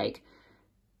energy of like,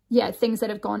 yeah, things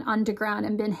that have gone underground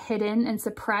and been hidden and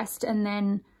suppressed, and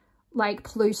then like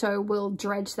Pluto will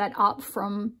dredge that up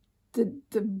from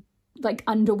the like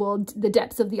underworld, the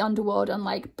depths of the underworld, and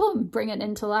like boom, bring it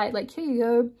into light. Like, here you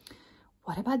go.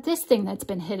 What about this thing that's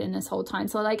been hidden this whole time?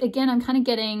 So like, again, I'm kind of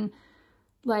getting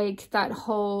like that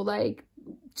whole like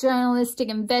journalistic,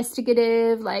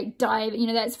 investigative, like dive, you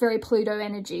know, that's very Pluto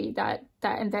energy, that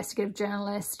investigative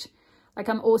journalist. Like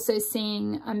I'm also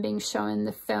seeing, I'm being shown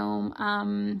the film,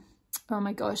 oh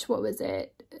my gosh, what was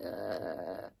it?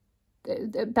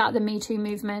 About the Me Too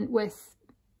movement with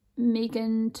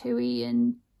Megan Twohey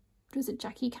and was it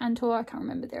Jackie Cantor? I can't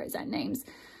remember their exact names.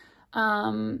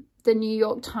 The New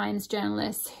York Times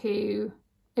journalist who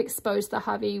exposed the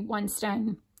Harvey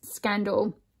Weinstein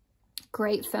scandal.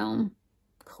 Great film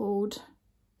called,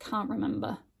 can't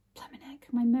remember. Blimey heck,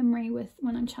 my memory with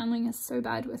when I'm channeling is so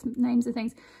bad with names of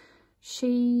things.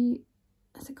 She,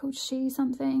 is it called She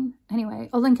something?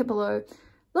 Anyway, I'll link it below.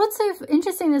 Lots of,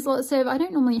 interesting, there's lots of, I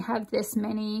don't normally have this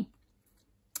many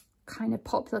kind of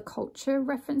popular culture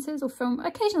references or film.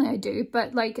 Occasionally I do,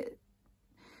 but like,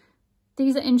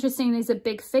 these are interesting. These are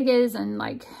big figures and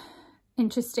like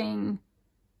interesting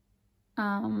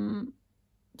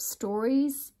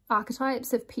stories,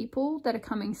 archetypes of people that are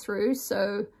coming through.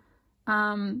 So,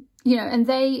 you know, and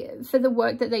they, for the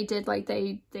work that they did, like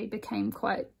they became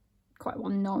quite well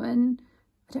known.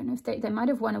 I don't know if they might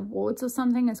have won awards or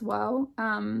something as well.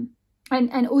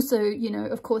 And also, you know,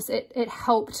 of course it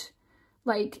helped,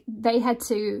 like they had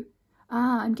to,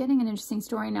 I'm getting an interesting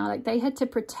story now. Like they had to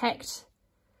protect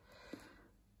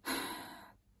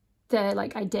the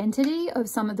like identity of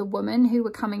some of the women who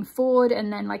were coming forward,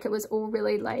 and then like it was all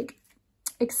really like,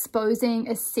 exposing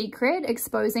a secret,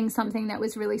 exposing something that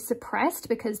was really suppressed,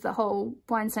 because the whole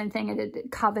Weinstein thing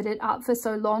had covered it up for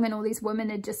so long, and all these women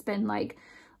had just been like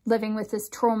living with this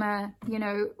trauma, you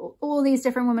know, all these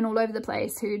different women all over the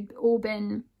place who'd all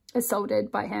been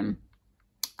assaulted by him.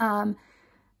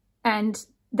 And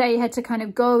they had to kind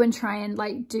of go and try and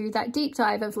like do that deep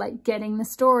dive of like getting the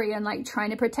story and like trying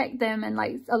to protect them. And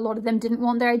like a lot of them didn't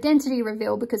want their identity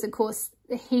revealed because of course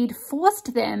he'd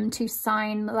forced them to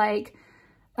sign like,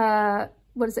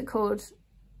 what is it called?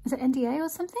 Is it NDA or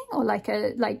something? Or like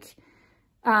a, like,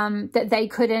 that they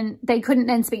couldn't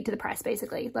then speak to the press,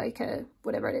 basically, like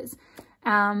whatever it is,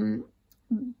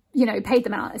 you know, paid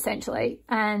them out essentially.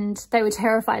 And they were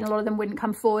terrified, and a lot of them wouldn't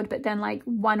come forward, but then like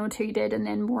one or two did, and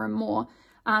then more and more.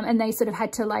 And they sort of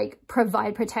had to like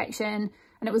provide protection,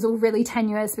 and it was all really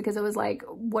tenuous because it was like,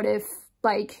 what if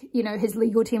like, you know, his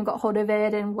legal team got hold of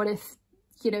it, and what if,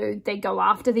 you know, they go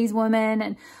after these women?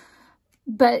 And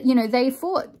but, you know, they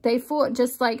fought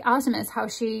just like Artemis, how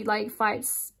she like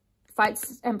fights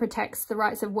and protects the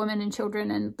rights of women and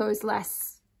children and those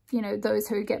less, you know, those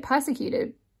who get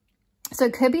persecuted. So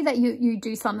it could be that you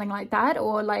do something like that,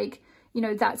 or like, you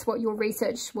know, that's what your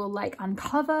research will like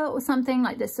uncover or something,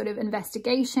 like this sort of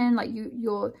investigation, like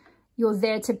you're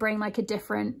there to bring like a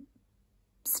different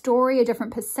story, a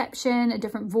different perception, a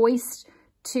different voice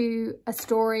to a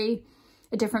story,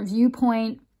 a different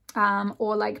viewpoint,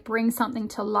 or like bring something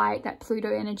to light, that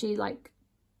Pluto energy, like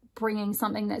bringing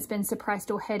something that's been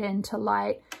suppressed or hidden to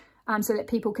light, so that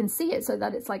people can see it, so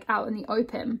that it's like out in the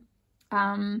open,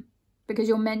 because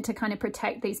you're meant to kind of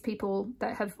protect these people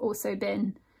that have also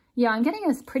been, yeah, I'm getting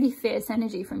a pretty fierce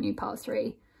energy from you, pile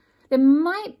 3. There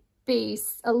might be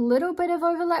a little bit of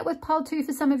overlap with pile 2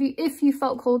 for some of you, if you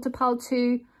felt called to pile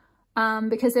 2,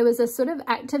 because there was a sort of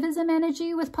activism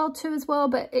energy with pile 2 as well,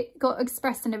 but it got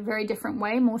expressed in a very different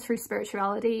way, more through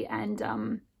spirituality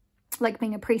and like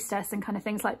being a priestess and kind of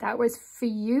things like that. Whereas for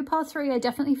you, pile 3, I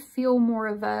definitely feel more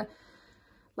of a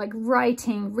like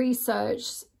writing,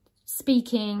 research,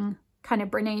 speaking, kind of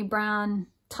Brene Brown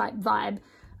type vibe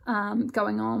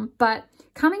going on. But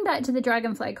coming back to the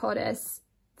dragonfly goddess,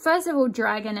 first of all,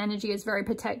 dragon energy is very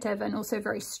protective and also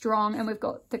very strong, and we've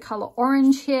got the color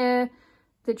orange here.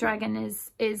 The dragon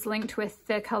is linked with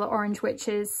the color orange, which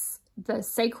is the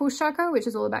sacral chakra, which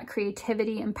is all about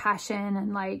creativity and passion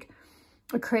and like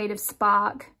a creative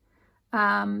spark,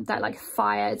 that like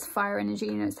fire, it's fire energy,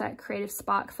 you know, it's that creative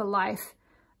spark for life.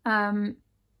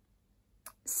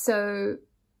 So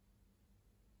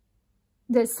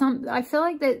I feel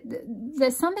like that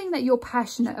there's something that you're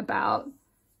passionate about.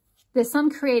 There's some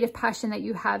creative passion that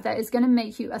you have that is going to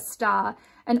make you a star.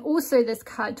 And also this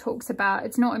card talks about,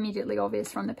 it's not immediately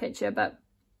obvious from the picture, but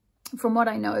from what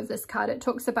I know of this card, it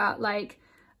talks about like,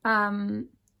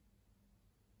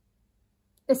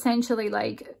 essentially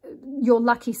like your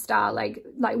lucky star, like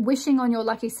wishing on your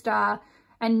lucky star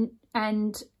and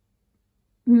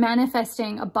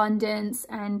manifesting abundance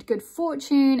and good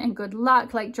fortune and good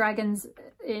luck. Like dragons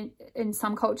in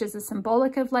some cultures are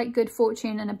symbolic of like good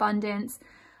fortune and abundance.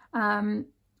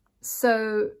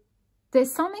 So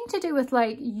there's something to do with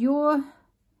like your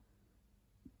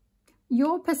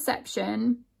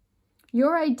perception,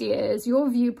 your ideas, your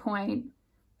viewpoint.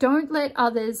 Don't let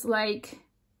others like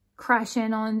crash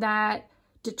in on that,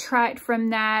 detract from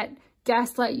that,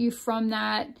 gaslight you from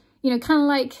that, you know, kind of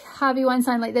like Harvey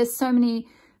Weinstein. Like there's so many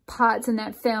parts in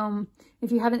that film.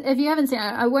 If you haven't seen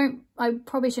it, I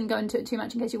probably shouldn't go into it too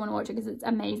much in case you want to watch it, because it's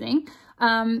amazing.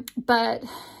 But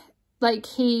like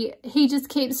he just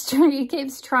keeps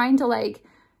trying to like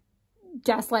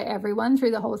gaslight everyone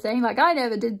through the whole thing. Like, I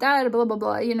never did that, blah, blah,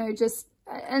 blah, you know, just,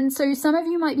 and so some of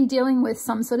you might be dealing with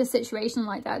some sort of situation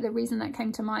like that. The reason that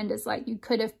came to mind is like, you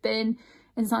could have been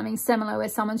in something similar where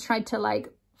someone's tried to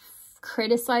like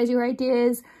criticize your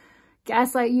ideas,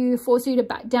 gaslight you, force you to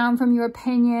back down from your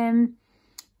opinion,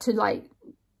 to like,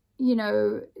 you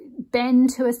know,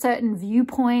 bend to a certain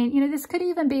viewpoint. You know, this could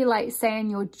even be like, say, in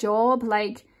your job,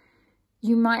 like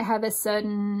you might have a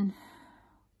certain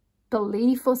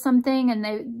belief or something, and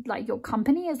they like, your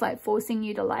company is like forcing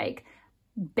you to like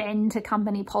bend to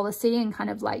company policy and kind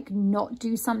of like not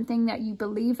do something that you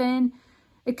believe in.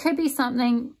 It could be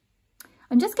something,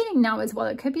 I'm just getting now as well,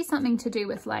 it could be something to do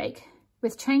with like,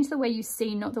 with change the way you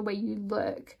see, not the way you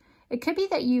look. It could be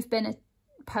that you've been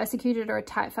persecuted or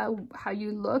attacked for how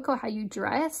you look or how you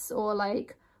dress, or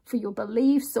like for your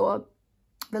beliefs or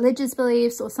religious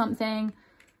beliefs or something,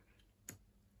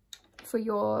 for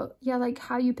your, yeah, like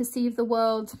how you perceive the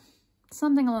world,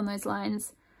 something along those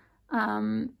lines.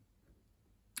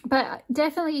 But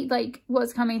definitely like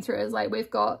what's coming through is like,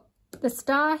 we've got the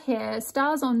star here,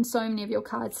 stars on so many of your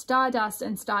cards, stardust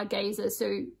and stargazer.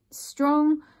 So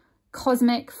strong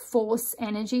cosmic force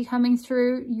energy coming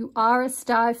through. You are a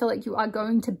star. I feel like you are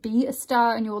going to be a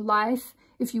star in your life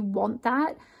if you want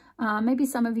that. Maybe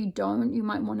some of you don't. You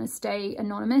might want to stay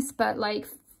anonymous, but like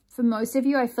for most of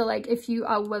you, I feel like if you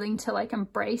are willing to like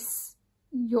embrace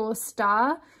your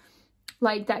star,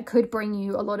 like that could bring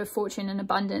you a lot of fortune and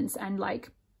abundance and like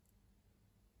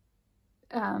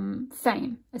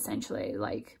fame, essentially,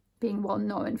 like being well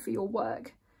known for your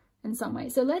work in some way.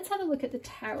 So let's have a look at the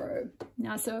tarot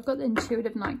now. So I've got the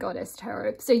Intuitive Night Goddess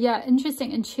tarot. So yeah,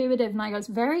 interesting. Intuitive Night Goddess,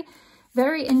 very,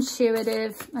 very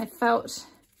intuitive. I felt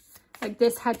like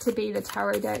this had to be the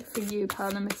tarot deck for you,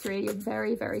 pile number 3. You're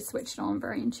very, very switched on,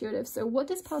 very intuitive. So what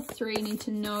does pile 3 need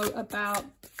to know about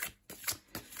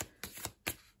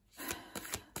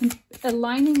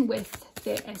aligning with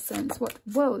their essence? What?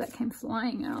 Whoa, that came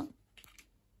flying out.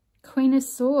 Queen of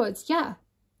Swords. Yeah,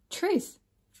 truth.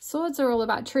 Swords are all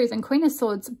about truth. And Queen of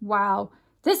Swords, wow.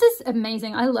 This is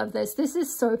amazing. I love this. This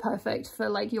is so perfect for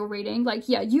like your reading. Like,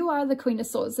 yeah, you are the Queen of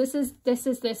Swords. This is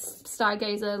this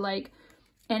stargazer like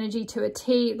energy to a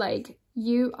T. Like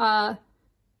you are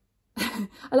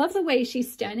I love the way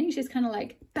she's standing. She's kind of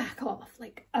like, back off,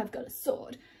 like I've got a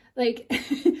sword, like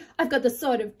I've got the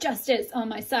sword of justice on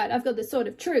my side, I've got the sword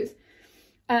of truth.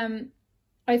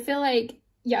 I feel like,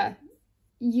 yeah,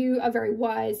 you are very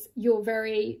wise, you're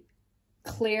very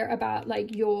clear about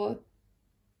like your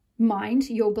mind,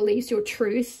 your beliefs, your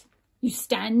truth. You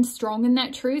stand strong in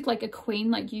that truth like a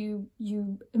queen, like you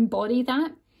embody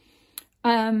that.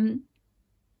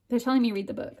 They're telling me read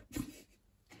the book.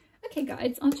 Okay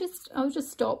guys, I'll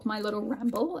just stop my little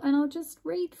ramble and I'll just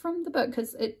read from the book,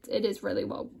 because it is really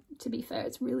well, to be fair,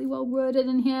 it's really well worded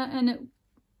in here, and it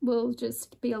will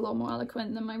just be a lot more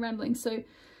eloquent than my rambling. So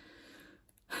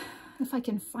if I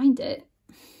can find it.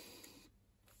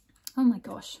 Oh my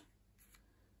gosh.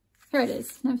 Here it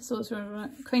is.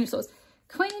 Queen of Swords.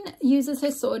 Queen uses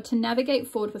her sword to navigate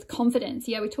forward with confidence.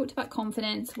 Yeah, we talked about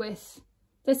confidence with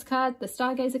this card, the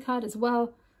Stargazer card as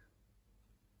well.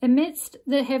 Amidst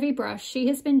the heavy brush, she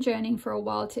has been journeying for a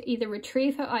while to either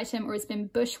retrieve her item or has been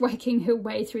bushwhacking her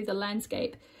way through the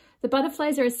landscape. The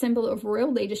butterflies are a symbol of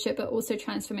royal leadership, but also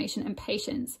transformation and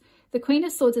patience. The Queen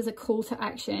of Swords is a call to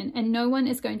action, and no one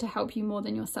is going to help you more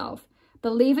than yourself.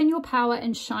 Believe in your power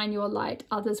and shine your light.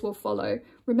 Others will follow.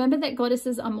 Remember that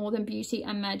goddesses are more than beauty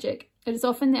and magic. It is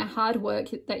often their hard work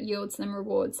that yields them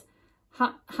rewards.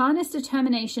 Harness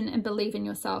determination and believe in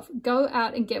yourself. Go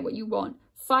out and get what you want.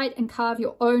 Fight and carve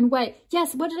your own way.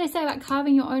 Yes, what did I say about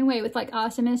carving your own way with like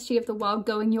Artemis, she of the wild,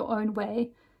 going your own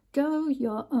way? Go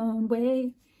your own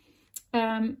way.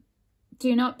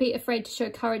 Do not be afraid to show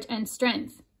courage and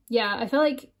strength. Yeah, I feel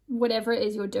like whatever it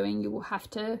is you're doing, you will have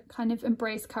to kind of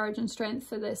embrace courage and strength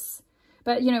for this.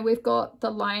 But, you know, we've got the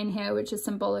lion here, which is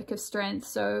symbolic of strength.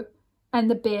 So, and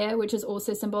the bear, which is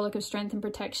also symbolic of strength and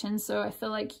protection. So I feel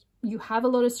like you have a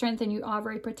lot of strength and you are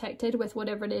very protected with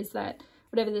whatever it is that,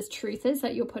 whatever this truth is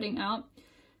that you're putting out.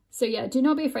 So yeah, do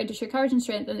not be afraid to show courage and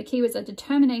strength. And the keywords are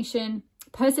determination,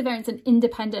 perseverance, and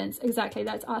independence. Exactly,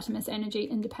 that's Artemis energy,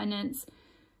 independence,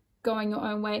 going your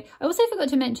own way. I also forgot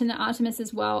to mention that Artemis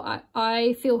as well,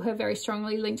 I feel her very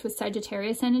strongly linked with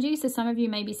Sagittarius energy. So some of you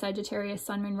may be Sagittarius,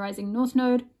 Sun, Moon, Rising, North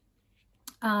Node.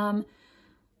 You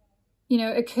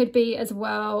know, it could be as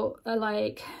well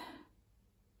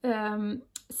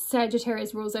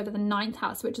Sagittarius rules over the 9th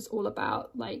house, which is all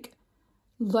about like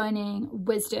learning,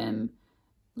 wisdom,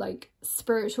 like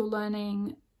spiritual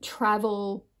learning,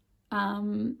 travel,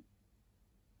 you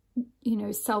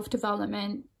know,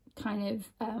 self-development, kind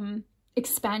of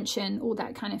expansion, all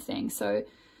that kind of thing. So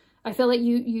I feel like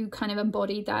you kind of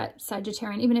embody that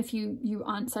Sagittarian. Even if you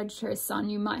aren't Sagittarius Sun,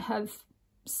 you might have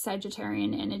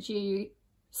Sagittarian energy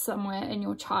somewhere in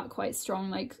your chart quite strong.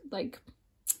 Like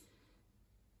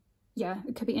yeah,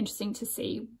 it could be interesting to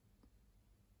see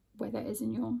where that is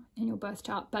in your birth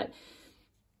chart, but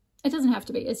it doesn't have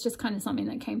to be. It's just kind of something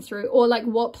that came through. Or like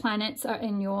what planets are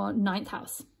in your 9th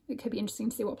house. It could be interesting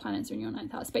to see what planets are in your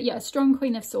 9th house. But yeah, strong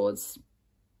Queen of Swords,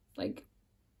 like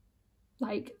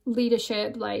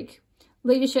leadership,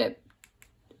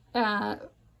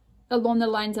 along the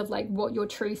lines of like what your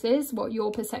truth is, what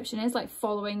your perception is, like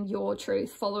following your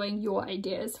truth, following your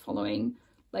ideas, following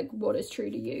like what is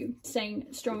true to you, staying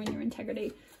strong in your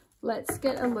integrity. Let's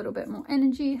get a little bit more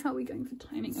energy. How are we going for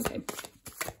timing? Okay.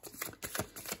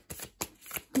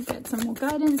 We'll get some more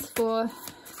guidance for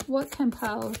what can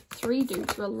pile 3 do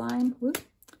to align. Whoop.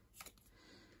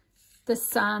 The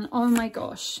sun. Oh my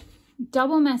gosh.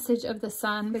 Double message of the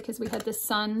sun, because we had the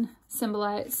sun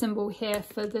symbol here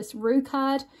for this Rue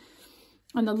card.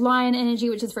 and the Lion energy,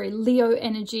 which is very Leo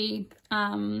energy,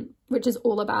 which is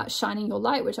all about shining your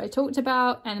light, which I talked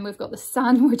about. And we've got the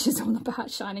Sun, which is all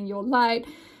about shining your light,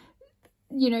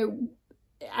 you know,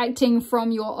 acting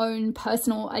from your own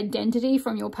personal identity,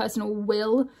 from your personal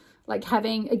will, like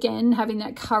having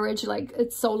that courage, like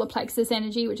it's solar plexus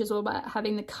energy, which is all about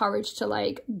having the courage to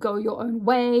like go your own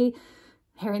way.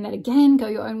 Hearing that again, go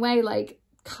your own way, like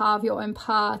carve your own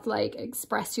path, like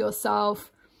express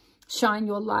yourself, shine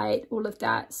your light, all of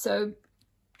that. So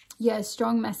yeah,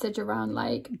 strong message around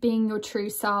like being your true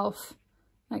self,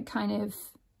 like kind of,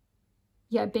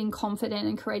 yeah, being confident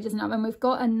and courageous enough. And we've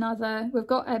got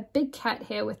a big cat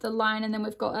here with the lion, and then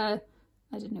we've got I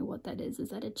don't know what that is. Is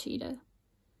that a cheetah?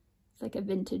 It's like a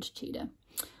vintage cheetah.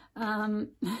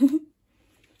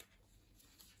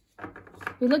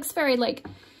 It looks very like,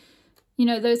 you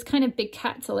know, those kind of big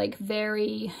cats are like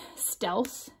very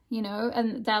stealth, you know,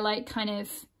 and they're like kind of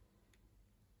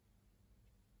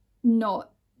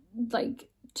not like,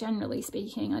 generally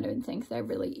speaking, I don't think they're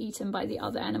really eaten by the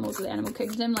other animals of the animal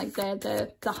kingdom. Like they're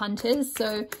the hunters.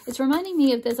 So it's reminding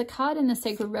me of, there's a card in the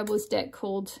Sacred Rebels deck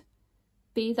called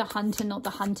Be the Hunter, Not the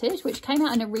Hunted, which came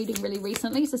out in a reading really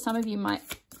recently. So some of you might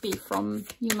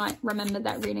remember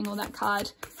that reading or that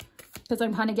card, because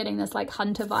I'm kind of getting this like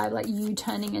hunter vibe, like you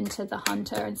turning into the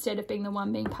hunter instead of being the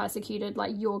one being persecuted.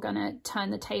 Like you're gonna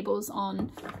turn the tables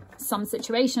on some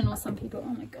situation or some people.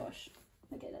 Oh my gosh.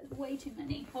 Okay, that's way too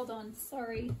many. Hold on,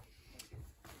 sorry.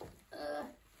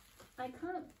 I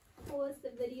can't pause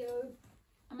the video.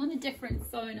 I'm on a different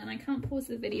phone and I can't pause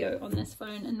the video on this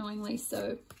phone, annoyingly,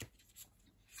 so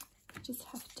I just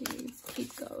have to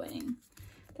keep going.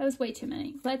 That was way too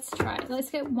many. Let's try it. Let's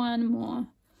get one more.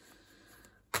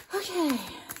 Okay,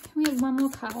 we have one more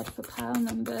card for pile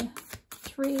number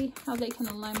 3, how they can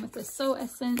align with the soul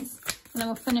essence, and then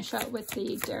we'll finish up with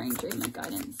the Daring Dreamer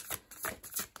guidance.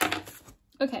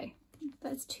 Okay,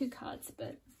 that's 2 cards,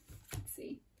 but let's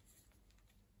see.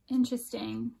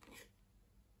 Interesting.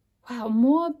 Wow,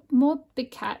 more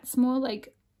big cats, more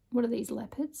like, what are these,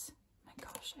 leopards? Oh my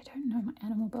gosh, I don't know my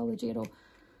animal biology at all.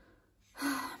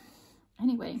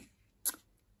 Anyway.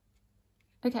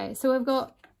 Okay, so we've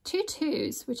got 2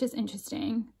 twos, which is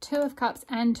interesting. 2 of Cups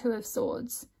and 2 of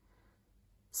Swords.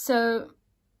 So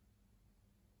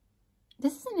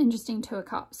this is an interesting 2 of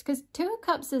Cups, because 2 of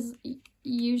Cups is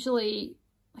usually,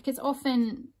 like, it's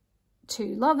often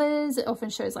 2 lovers. It often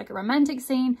shows like a romantic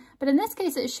scene, but in this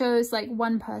case it shows like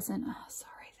one person. Oh, sorry,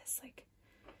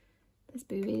 there's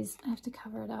boobies. I have to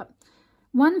cover it up.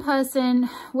 One person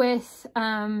with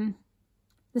the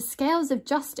scales of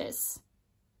justice,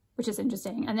 which is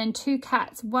interesting, and then 2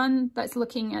 cats, one that's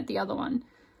looking at the other one,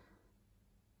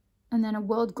 and then a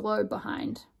world globe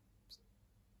behind.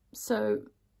 So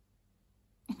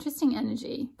interesting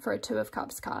energy for a 2 of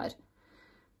Cups card.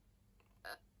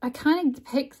 I kind of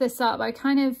pick this up, I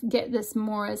kind of get this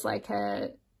more as like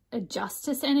a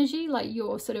justice energy, like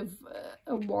you're sort of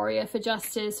a warrior for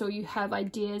justice, or you have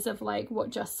ideas of like what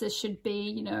justice should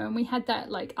be, you know. And we had that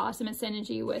like Artemis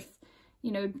energy with,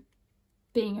 you know,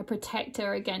 being a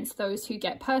protector against those who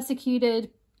get persecuted.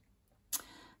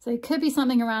 So it could be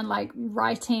something around like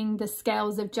righting the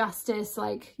scales of justice,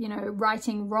 like, you know,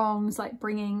 righting wrongs, like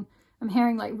bringing, I'm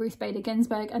hearing like Ruth Bader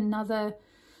Ginsburg, another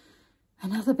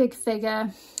big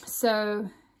figure. So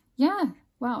yeah,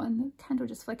 wow, and the candle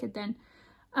just flickered then.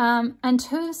 And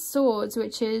 2 of Swords,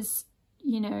 which is,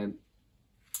 you know,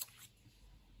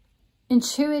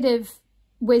 intuitive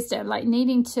wisdom, like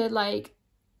needing to like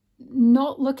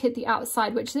not look at the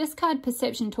outside, which this card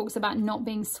Perception talks about not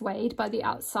being swayed by the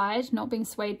outside, not being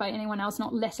swayed by anyone else,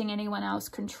 not letting anyone else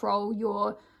control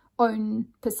your own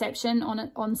perception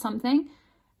on something.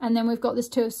 And then we've got this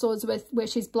 2 of Swords where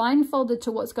she's blindfolded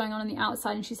to what's going on the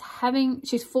outside, and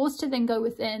she's forced to then go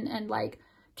within and like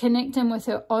connect in with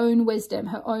her own wisdom,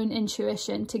 her own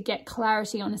intuition, to get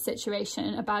clarity on a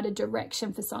situation, about a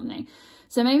direction for something.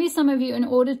 So maybe some of you, in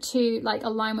order to like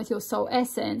align with your soul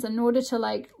essence, in order to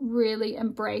like really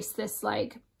embrace this,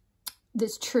 like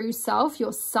this true self,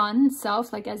 your sun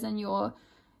self, like as in your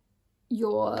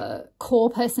core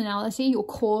personality, your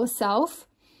core self,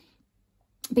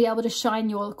 be able to shine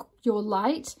your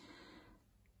light,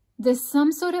 there's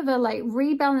some sort of a like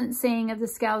rebalancing of the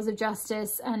scales of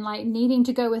justice, and like needing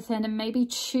to go within and maybe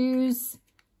choose,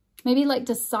 maybe like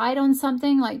decide on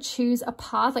something, like choose a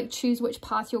path, like choose which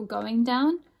path you're going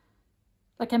down.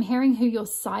 Like I'm hearing who you're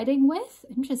siding with.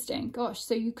 Interesting. Gosh,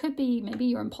 so you could be, maybe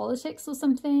you're in politics or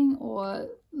something, or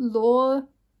law,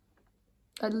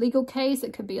 a legal case.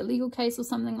 It could be a legal case or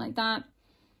something like that.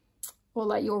 Or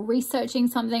like you're researching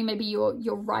something, maybe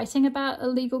you're writing about a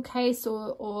legal case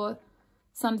or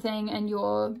something, and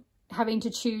you're having to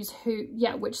choose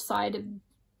which side of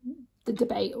the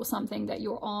debate or something that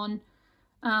you're on.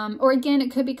 Or again,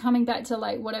 it could be coming back to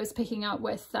like what I was picking up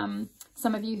with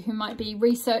some of you who might be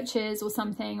researchers or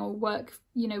something, or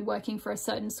working for a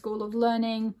certain school of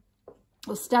learning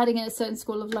or studying at a certain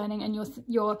school of learning, and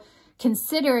you're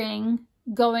considering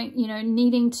going,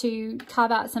 needing to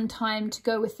carve out some time to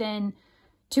go within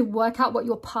to work out what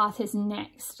your path is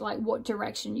next, like what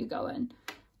direction you go in.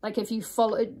 Like if you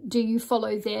do you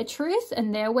follow their truth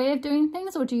and their way of doing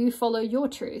things, or do you follow your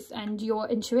truth and your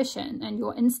intuition and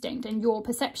your instinct and your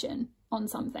perception on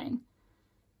something?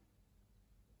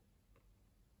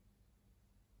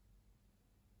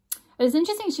 It's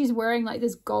interesting, she's wearing like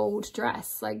this gold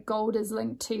dress, like gold is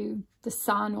linked to the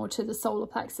sun or to the solar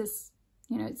plexus.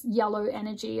 It's yellow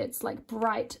energy, it's like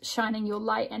bright, shining your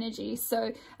light energy.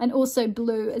 So, and also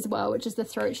blue as well, which is the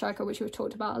throat chakra, which we've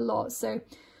talked about a lot. So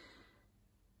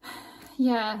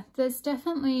yeah, there's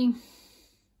definitely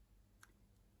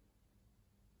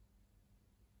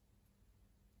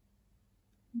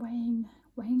weighing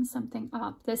something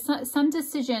up. There's some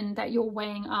decision that you're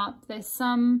weighing up. There's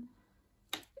some...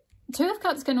 Two of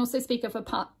Cups can also speak of a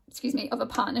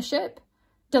partnership.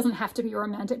 Doesn't have to be a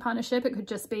romantic partnership. It could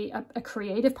just be a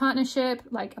creative partnership,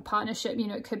 like a partnership.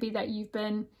 It could be that you've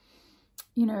been,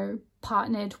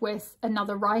 partnered with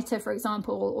another writer, for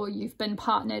example, or you've been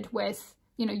partnered with,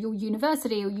 your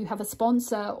university, or you have a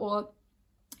sponsor, or,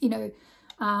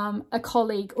 a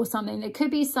colleague or something. There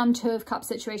could be some Two of Cups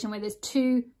situation where there's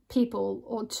two people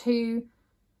or two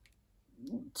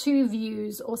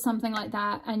views or something like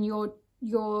that, and you're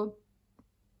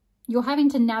having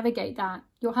to navigate that.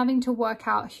 You're having to work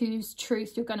out whose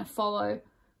truth you're going to follow.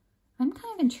 I'm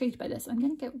kind of intrigued by this. I'm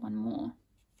going to get one more,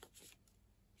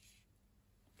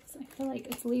 because I feel like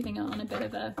it's leaving it on a bit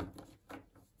of a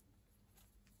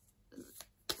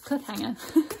cliffhanger.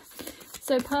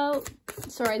 So pile,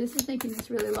 sorry, this is making this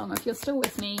really long. If you're still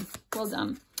with me, well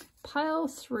done. Pile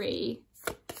 3.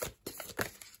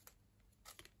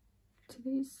 To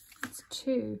these, it's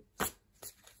 2.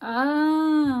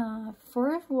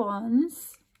 Four of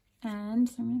Wands, and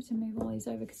so I'm going to have to move all these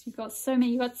over because you've got so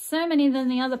many than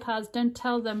the other piles. Don't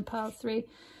tell them. Pile 3,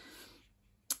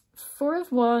 Four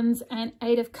of Wands and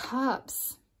 8 of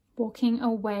Cups. Walking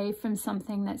away from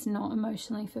something that's not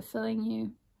emotionally fulfilling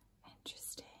you.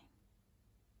 Interesting.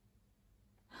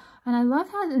 And I love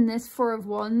how in this Four of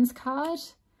Wands card,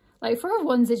 like Four of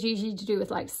Wands is usually to do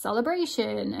with like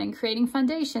celebration and creating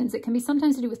foundations. It can be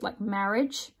sometimes to do with like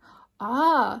marriage.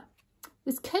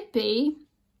 This could be,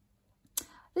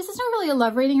 this is not really a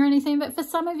love reading or anything, but for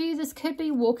some of you, this could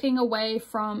be walking away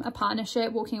from a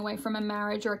partnership, walking away from a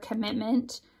marriage or a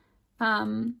commitment,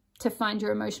 to find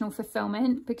your emotional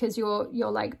fulfillment, because your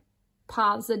like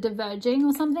paths are diverging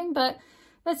or something. But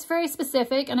that's very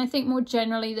specific. And I think more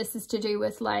generally, this is to do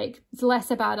with like, it's less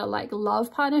about a like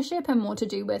love partnership and more to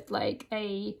do with like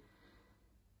a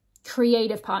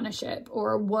creative partnership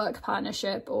or a work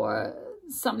partnership, or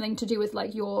something to do with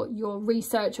like your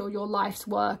research or your life's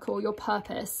work or your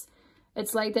purpose.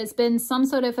 It's like there's been some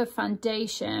sort of a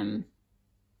foundation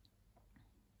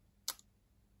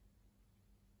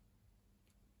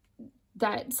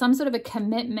that, some sort of a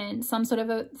commitment, some sort of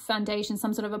a foundation,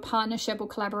 some sort of a partnership or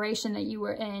collaboration that you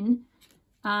were in,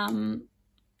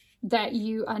 that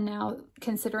you are now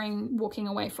considering walking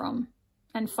away from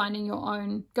and finding your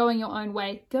own, going your own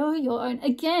way. Go your own,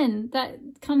 again, that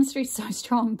comes through so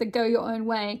strong, the go your own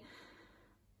way.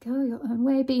 Go your own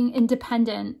way, being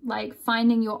independent, like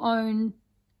finding your own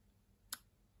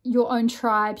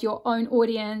tribe, your own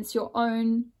audience, your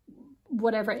own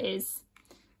whatever it is.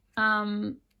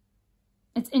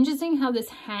 It's interesting how this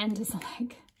hand is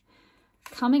like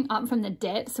coming up from the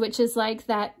depths, which is like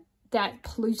that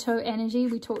Pluto energy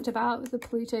we talked about with the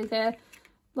Pluto there.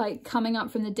 Like coming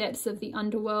up from the depths of the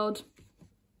underworld.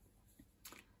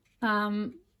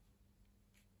 Like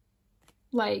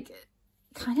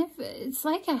kind of, it's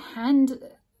like a hand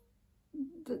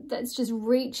that's just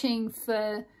reaching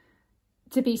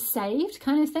to be saved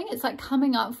kind of thing. It's like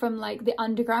coming up from like the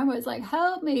underground, where it's like,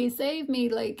 help me, save me,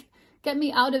 like get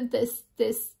me out of this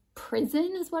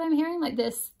prison is what I'm hearing, like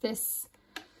this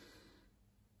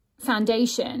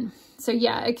foundation. So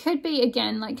yeah, it could be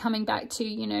again like coming back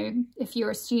to, if you're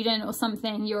a student or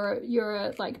something, you're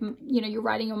like, you're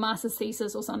writing your master's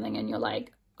thesis or something, and you're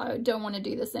like, I don't want to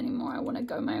do this anymore. I want to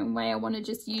go my own way. I want to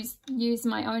just use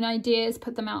my own ideas,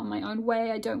 put them out in my own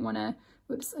way. I don't want to,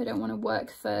 I don't want to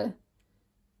work for,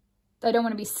 I don't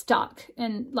want to be stuck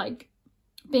and like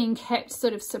being kept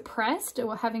sort of suppressed,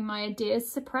 or having my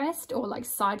ideas suppressed or like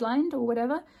sidelined or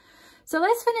whatever. So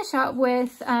let's finish up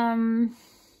with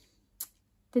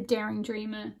the Daring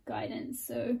Dreamer guidance.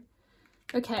 So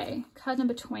Okay, card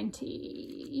number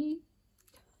 20.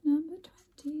 Number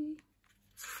 20.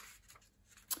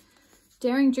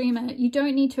 Daring dreamer, you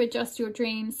don't need to adjust your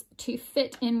dreams to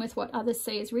fit in with what others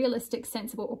say is realistic,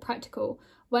 sensible, or practical.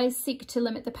 Why seek to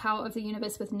limit the power of the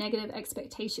universe with negative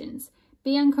expectations?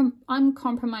 Be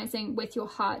uncompromising with your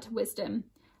heart wisdom.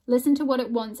 Listen to what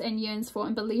it wants and yearns for,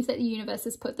 and believe that the universe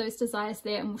has put those desires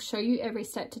there and will show you every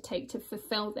step to take to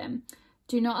fulfill them.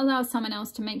 Do not allow someone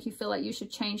else to make you feel like you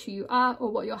should change who you are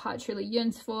or what your heart truly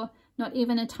yearns for, not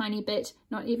even a tiny bit,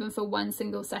 not even for 1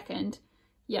 single second.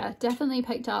 Yeah, definitely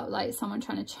picked up like someone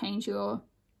trying to change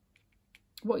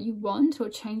what you want, or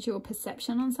change your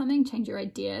perception on something, change your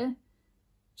idea,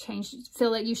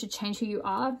 feel like you should change who you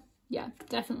are. Yeah,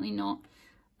 definitely not.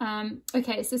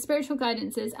 Okay, so spiritual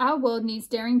guidance is, our world needs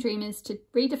daring dreamers to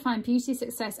redefine beauty,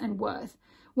 success, and worth.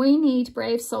 We need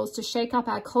brave souls to shake up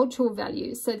our cultural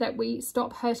values so that we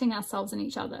stop hurting ourselves and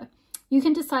each other. You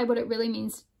can decide what it really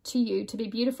means to you to be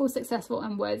beautiful, successful,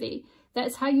 and worthy.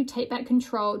 That's how you take back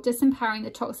control, disempowering the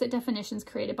toxic definitions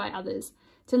created by others.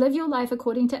 To live your life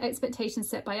according to expectations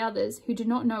set by others who do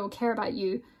not know or care about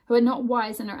you, who are not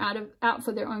wise and are out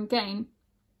for their own gain,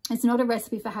 is not a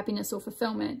recipe for happiness or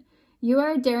fulfillment. You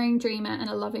are a daring dreamer and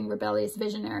a loving, rebellious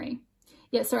visionary.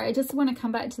 Yeah, sorry, I just want to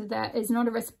come back to that. It's not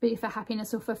a recipe for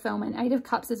happiness or fulfillment. 8 of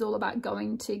Cups is all about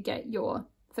going to get your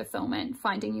fulfillment,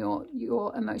 finding your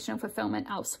emotional fulfillment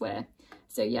elsewhere.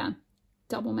 So yeah,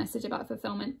 double message about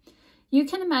fulfillment. You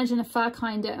can imagine a far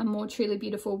kinder and more truly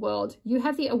beautiful world. You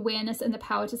have the awareness and the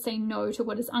power to say no to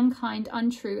what is unkind,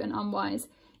 untrue, and unwise.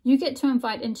 You get to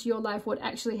invite into your life what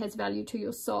actually has value to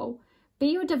your soul. Be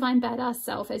your divine badass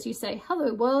self as you say,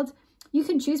 hello world. You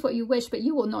can choose what you wish, but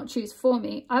you will not choose for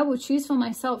me. I will choose for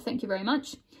myself, thank you very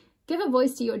much. Give a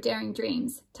voice to your daring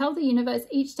dreams. Tell the universe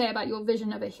each day about your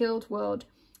vision of a healed world.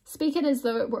 Speak it as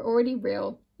though it were already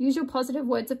real. Use your positive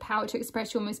words of power to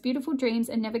express your most beautiful dreams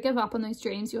and never give up on those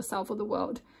dreams, yourself or the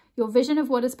world. Your vision of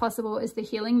what is possible is the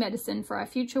healing medicine for our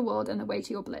future world and the way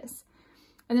to your bliss.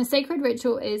 And the sacred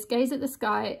ritual is gaze at the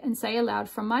sky and say aloud,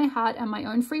 from my heart and my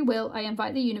own free will, I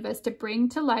invite the universe to bring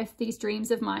to life these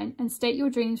dreams of mine and state your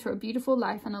dreams for a beautiful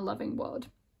life and a loving world.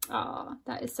 Ah,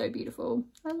 that is so beautiful.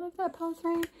 I love that, pile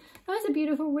 3. That was a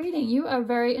beautiful reading. You are a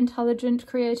very intelligent,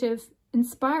 creative,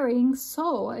 inspiring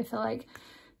soul, I feel like.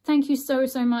 Thank you so,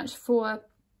 so much for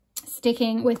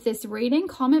sticking with this reading.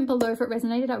 Comment below if it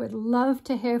resonated. I would love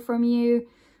to hear from you.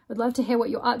 I'd love to hear what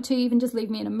you're up to. Even just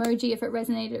leave me an emoji if it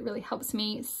resonated. It really helps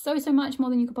me so, so much, more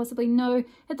than you could possibly know.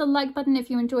 Hit the like button if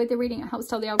you enjoyed the reading. It helps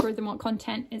tell the algorithm what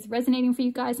content is resonating for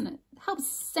you guys, and it helps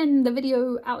send the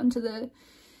video out into the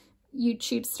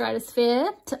YouTube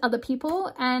stratosphere to other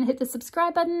people. And hit the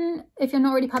subscribe button. If you're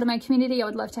not already part of my community, I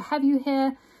would love to have you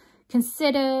here.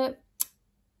 Consider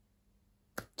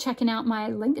checking out my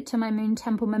link to my Moon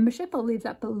Temple membership. I'll leave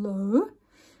that below.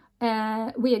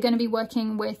 We are going to be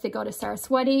working with the goddess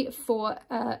Saraswati for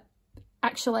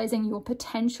actualizing your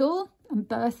potential and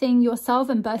birthing yourself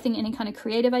and birthing any kind of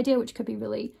creative idea, which could be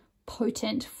really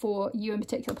potent for you in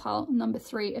particular, pile number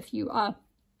 3. If you are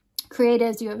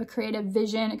creators, you have a creative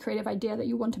vision, a creative idea that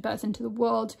you want to birth into the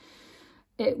world,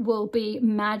 it will be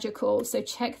magical. So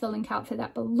check the link out for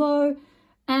that below.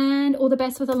 And all the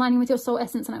best with aligning with your soul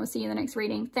essence, and I will see you in the next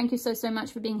reading. Thank you so, so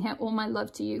much for being here. All my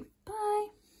love to you. Bye.